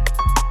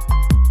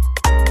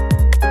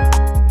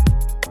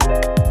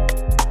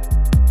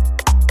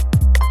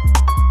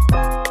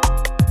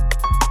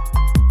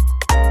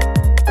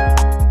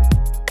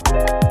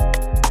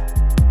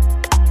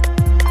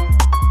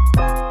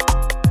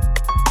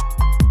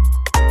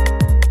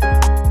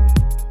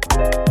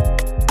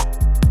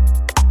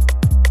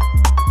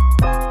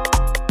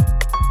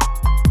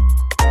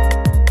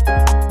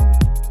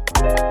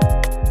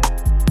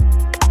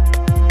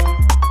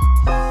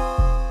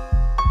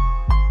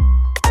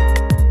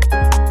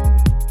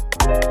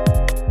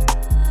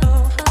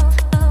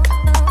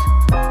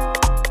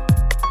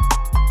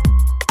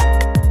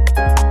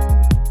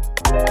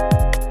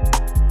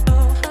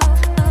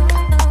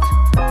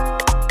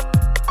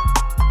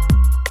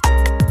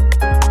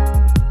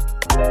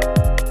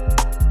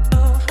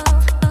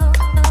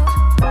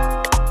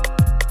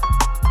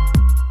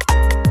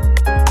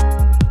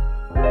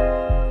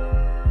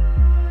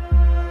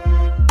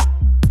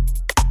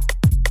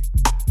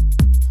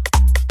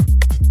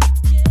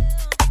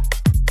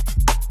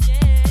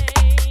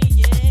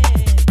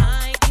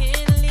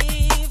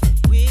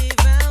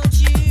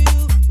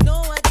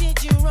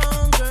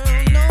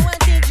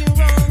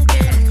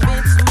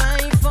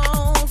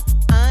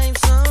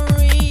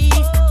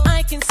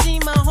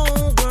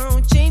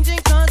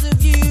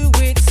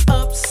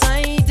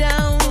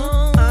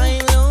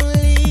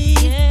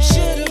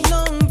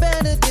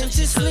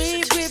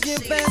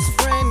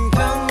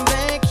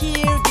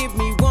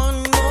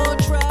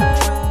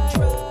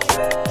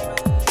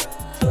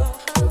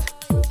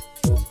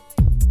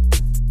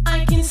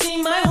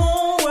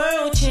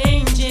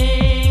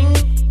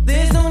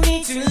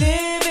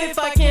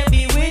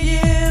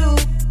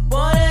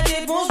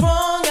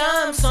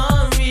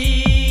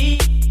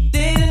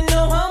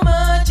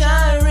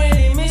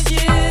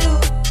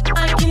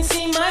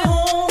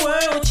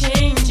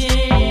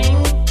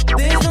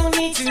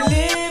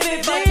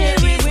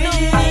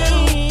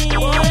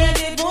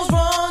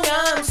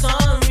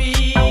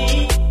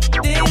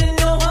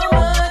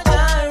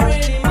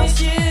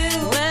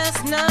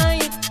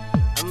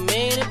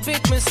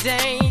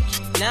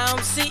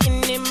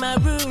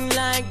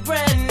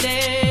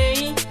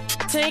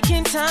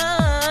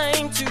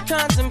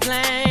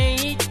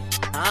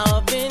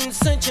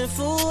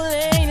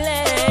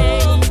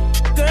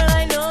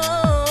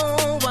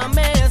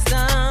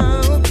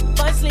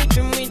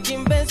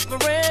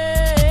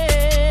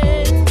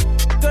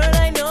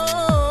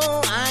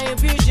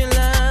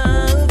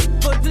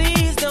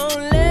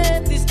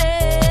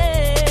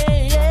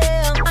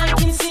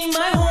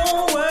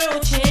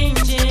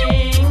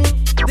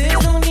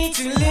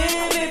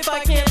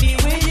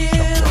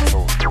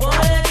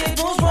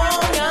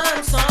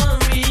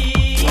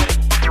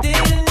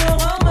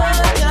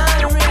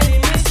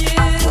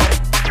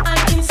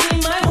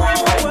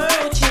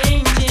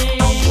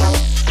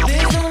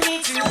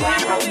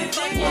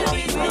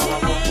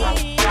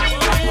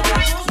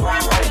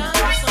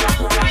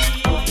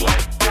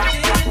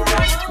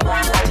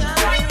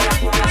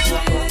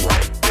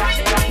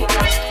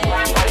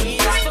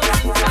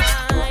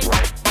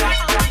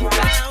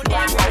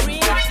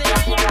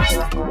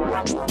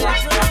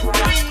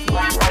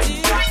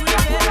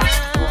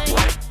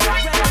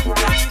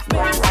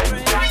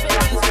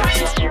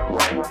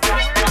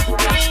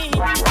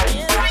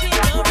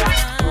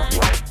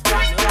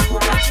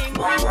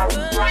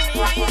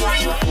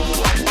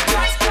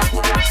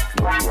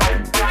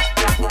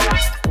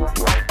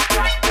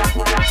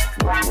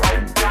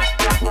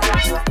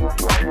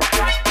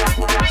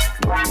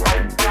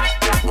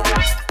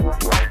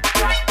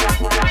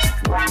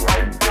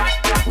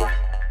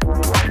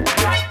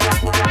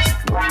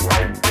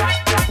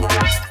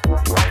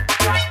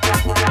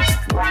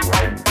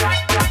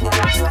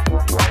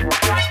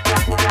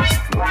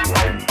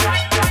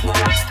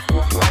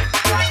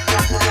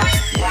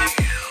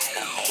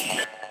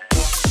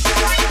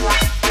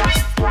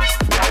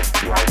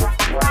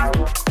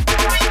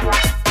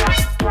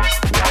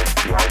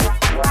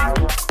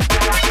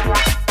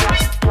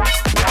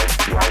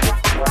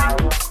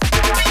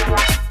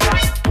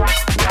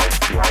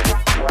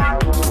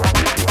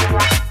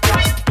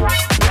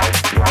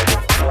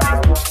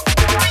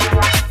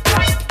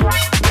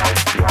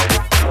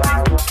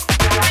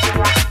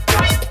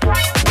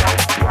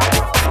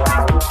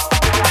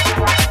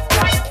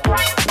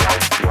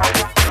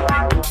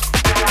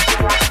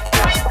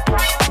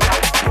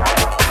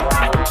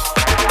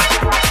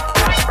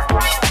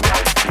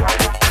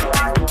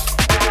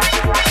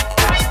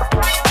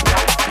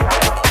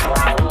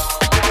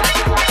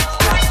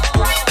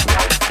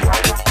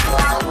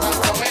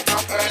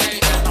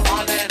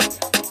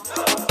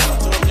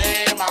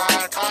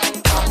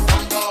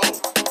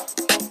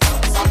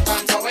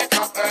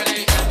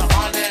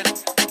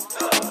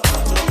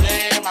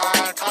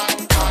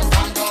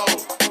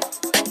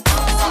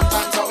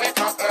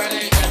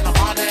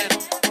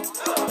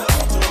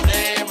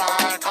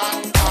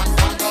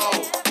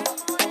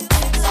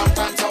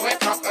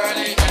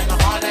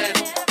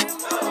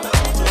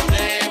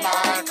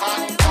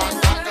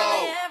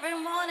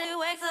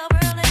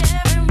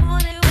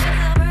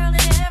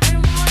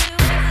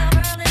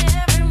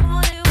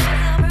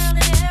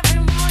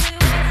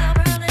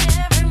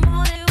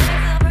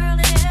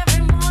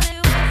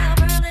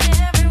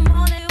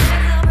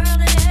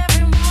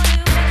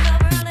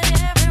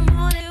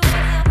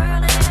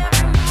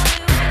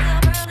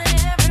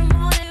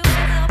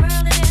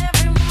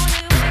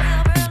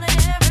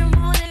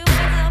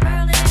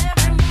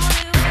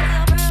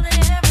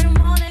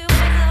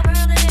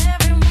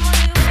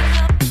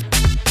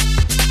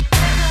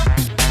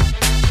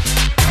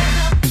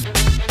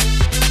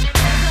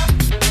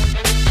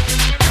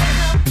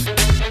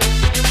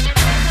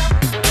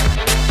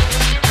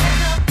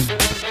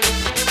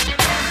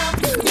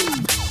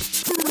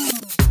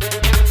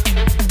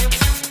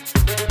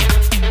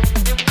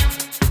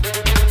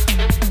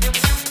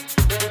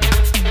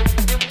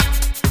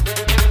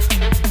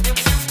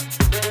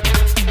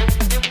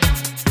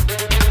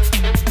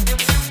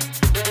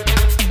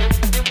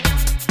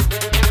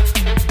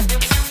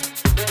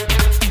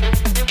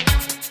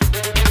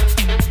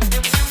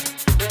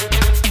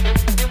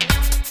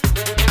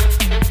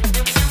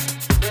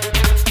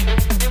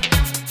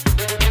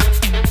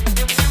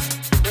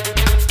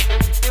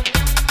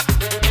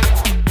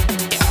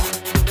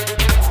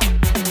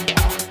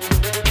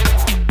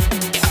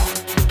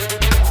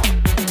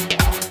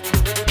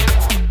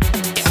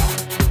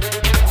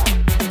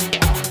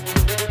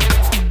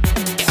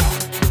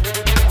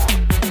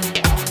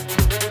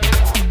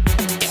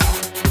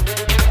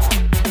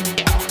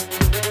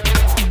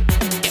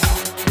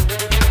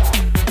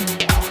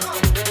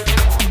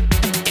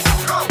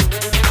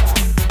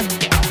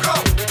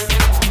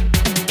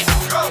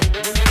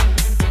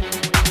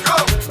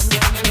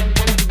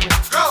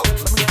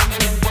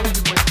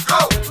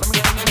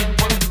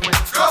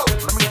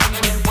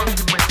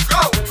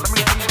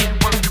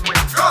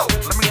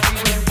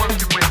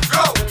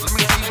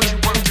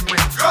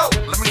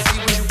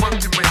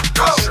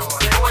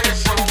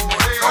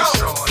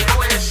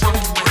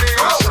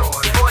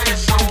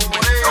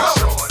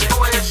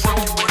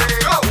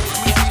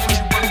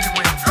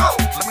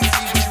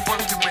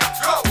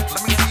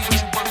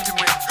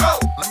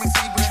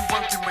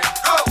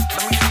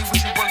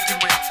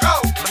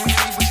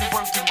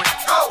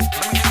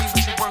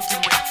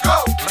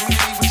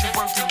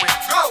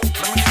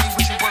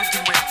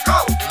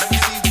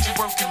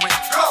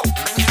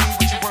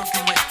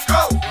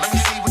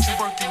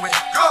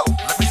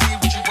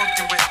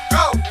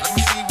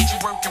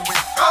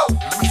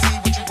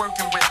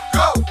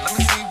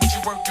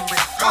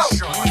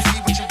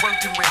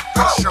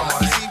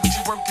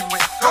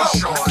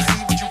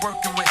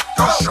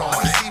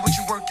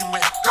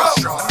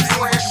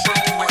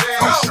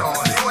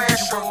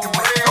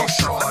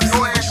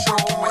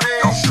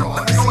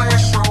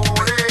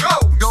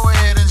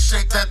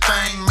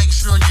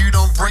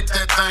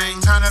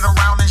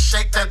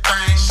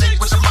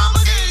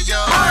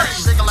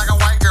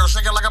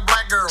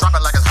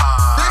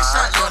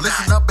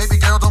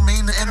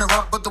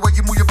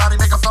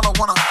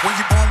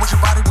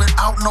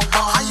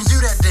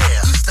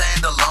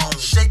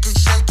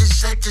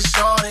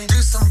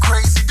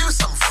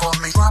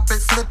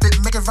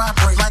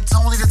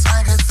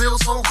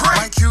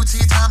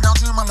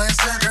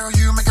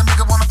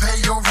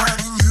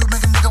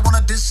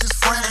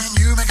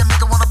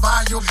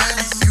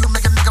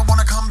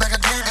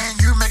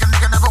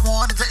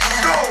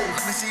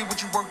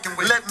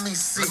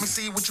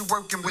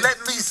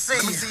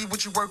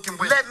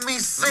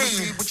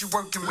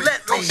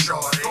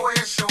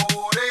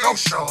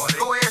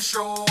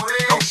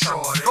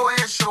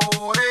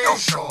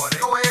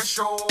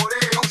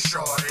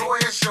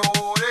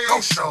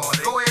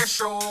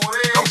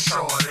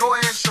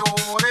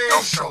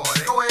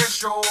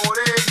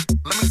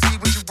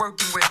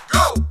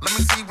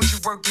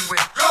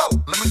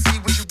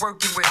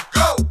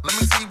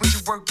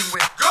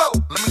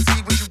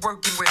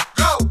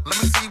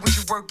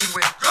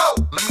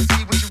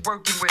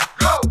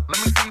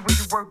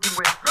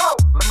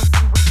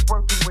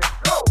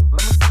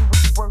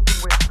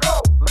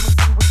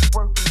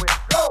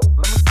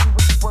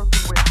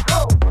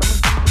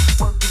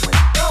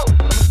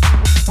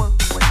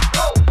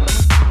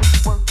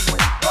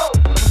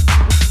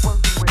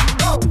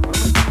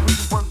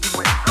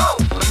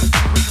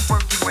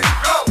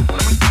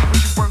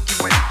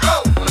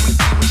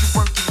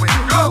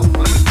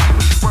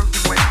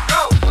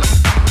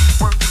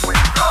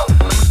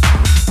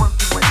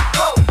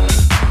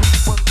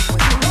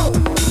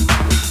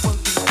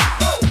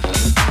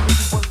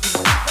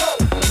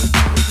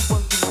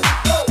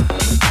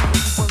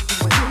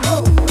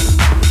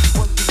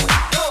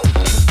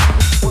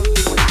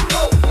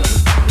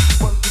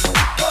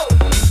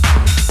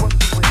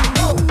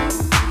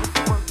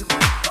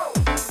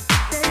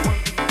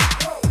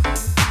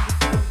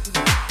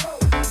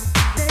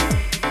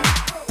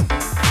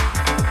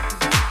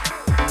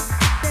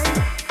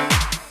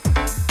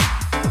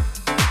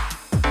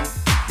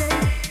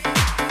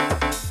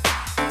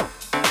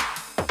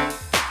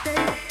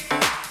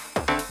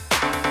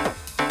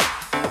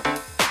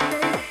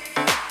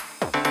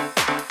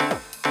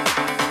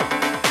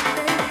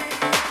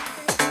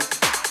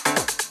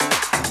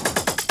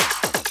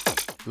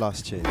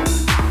 Last tune.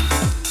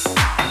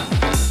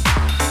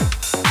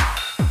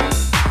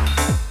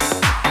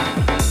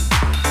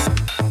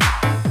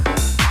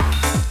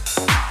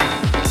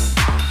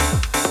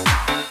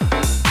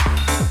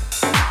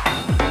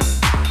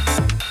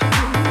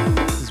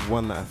 This is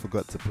one that I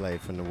forgot to play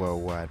from the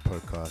Worldwide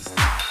podcast.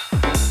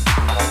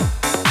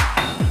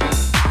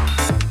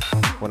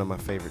 One of my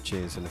favorite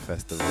tunes from the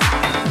festival.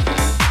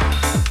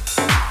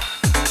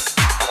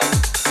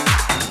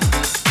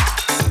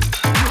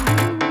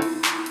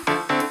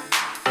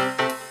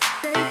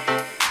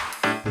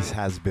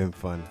 Has been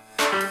fun.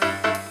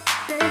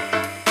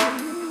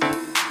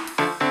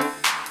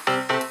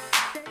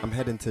 I'm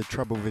heading to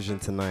Trouble Vision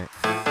tonight.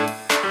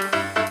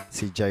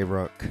 See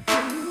J-Rock.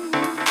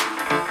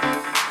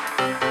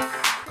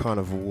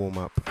 Carnival warm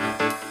up.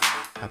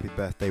 Happy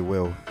birthday,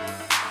 Will.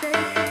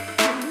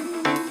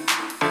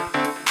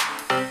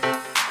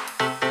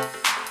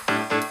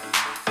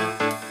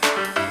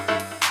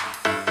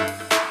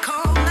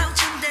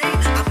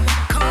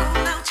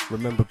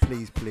 Remember,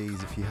 please,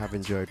 if you have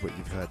enjoyed what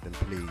you've heard, then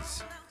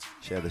please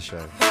share the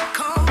show.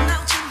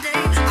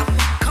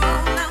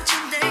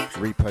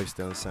 Repost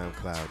it on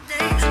SoundCloud.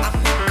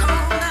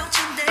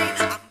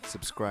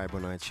 Subscribe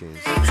on iTunes.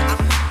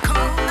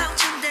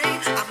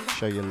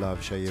 Show your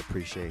love, show your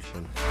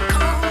appreciation.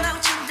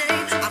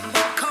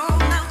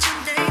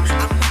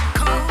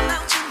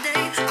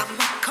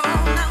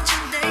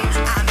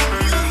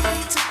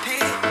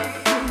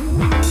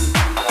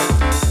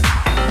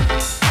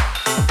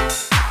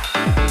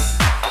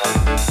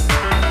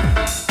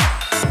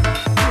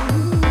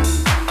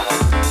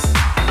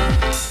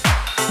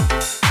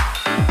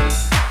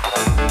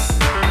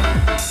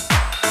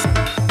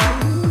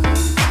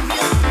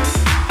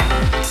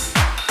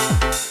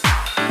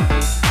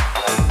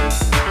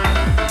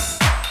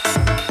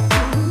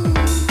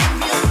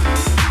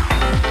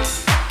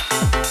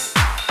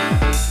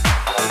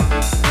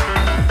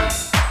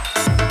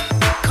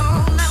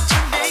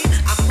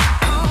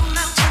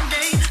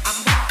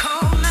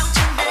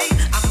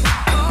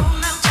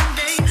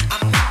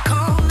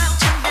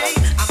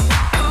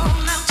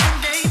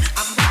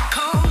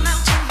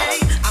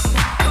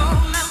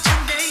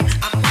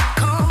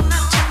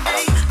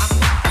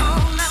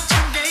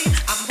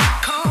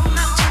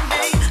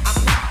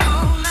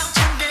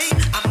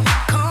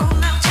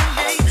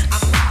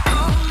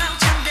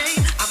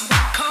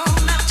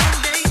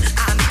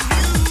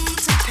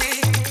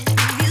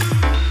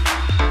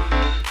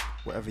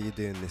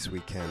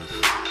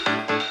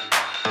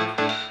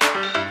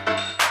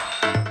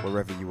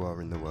 wherever you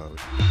are in the world.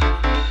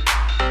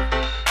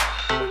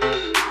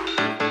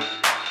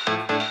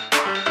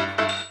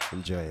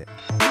 Enjoy it.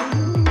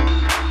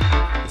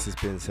 This has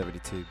been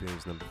 72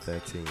 Booms number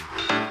 13.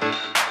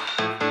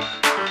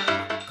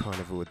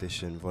 Carnival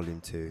Edition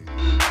Volume 2.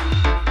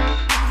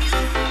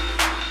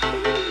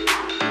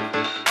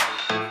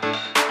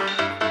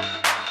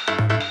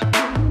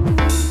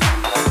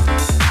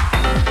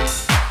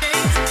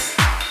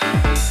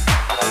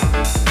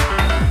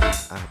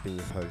 I've been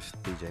your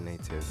host, DJ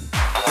Native.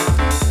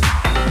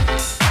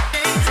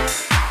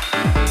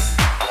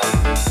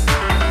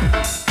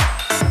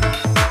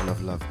 And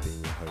I've loved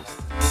being your host.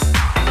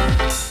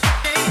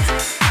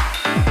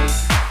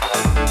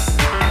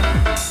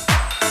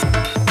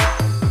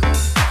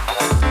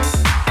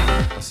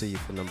 I'll see you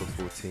for number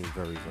 14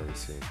 very, very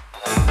soon.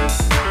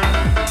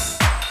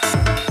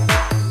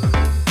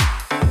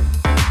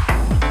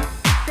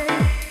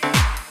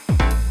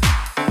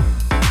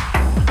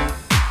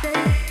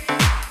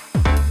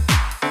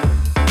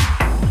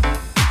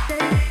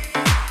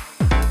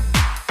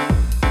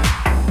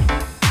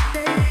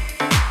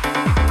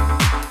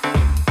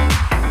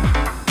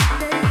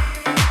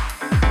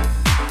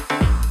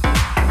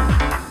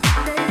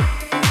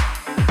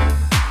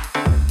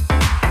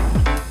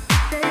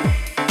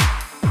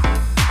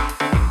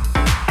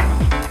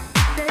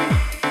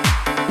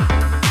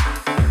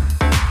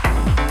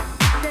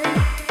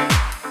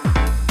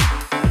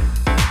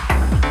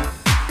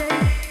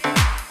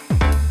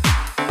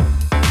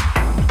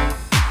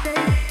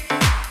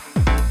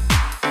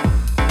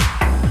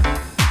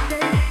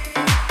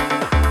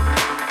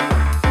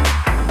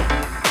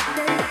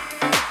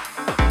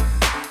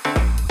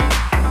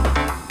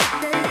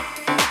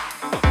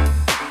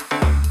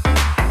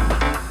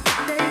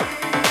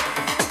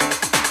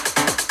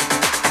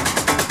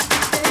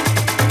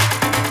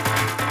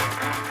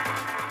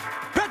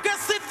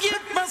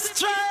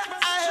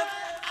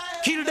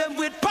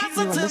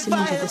 You are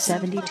listening to the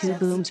 72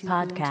 Booms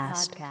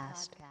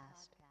podcast.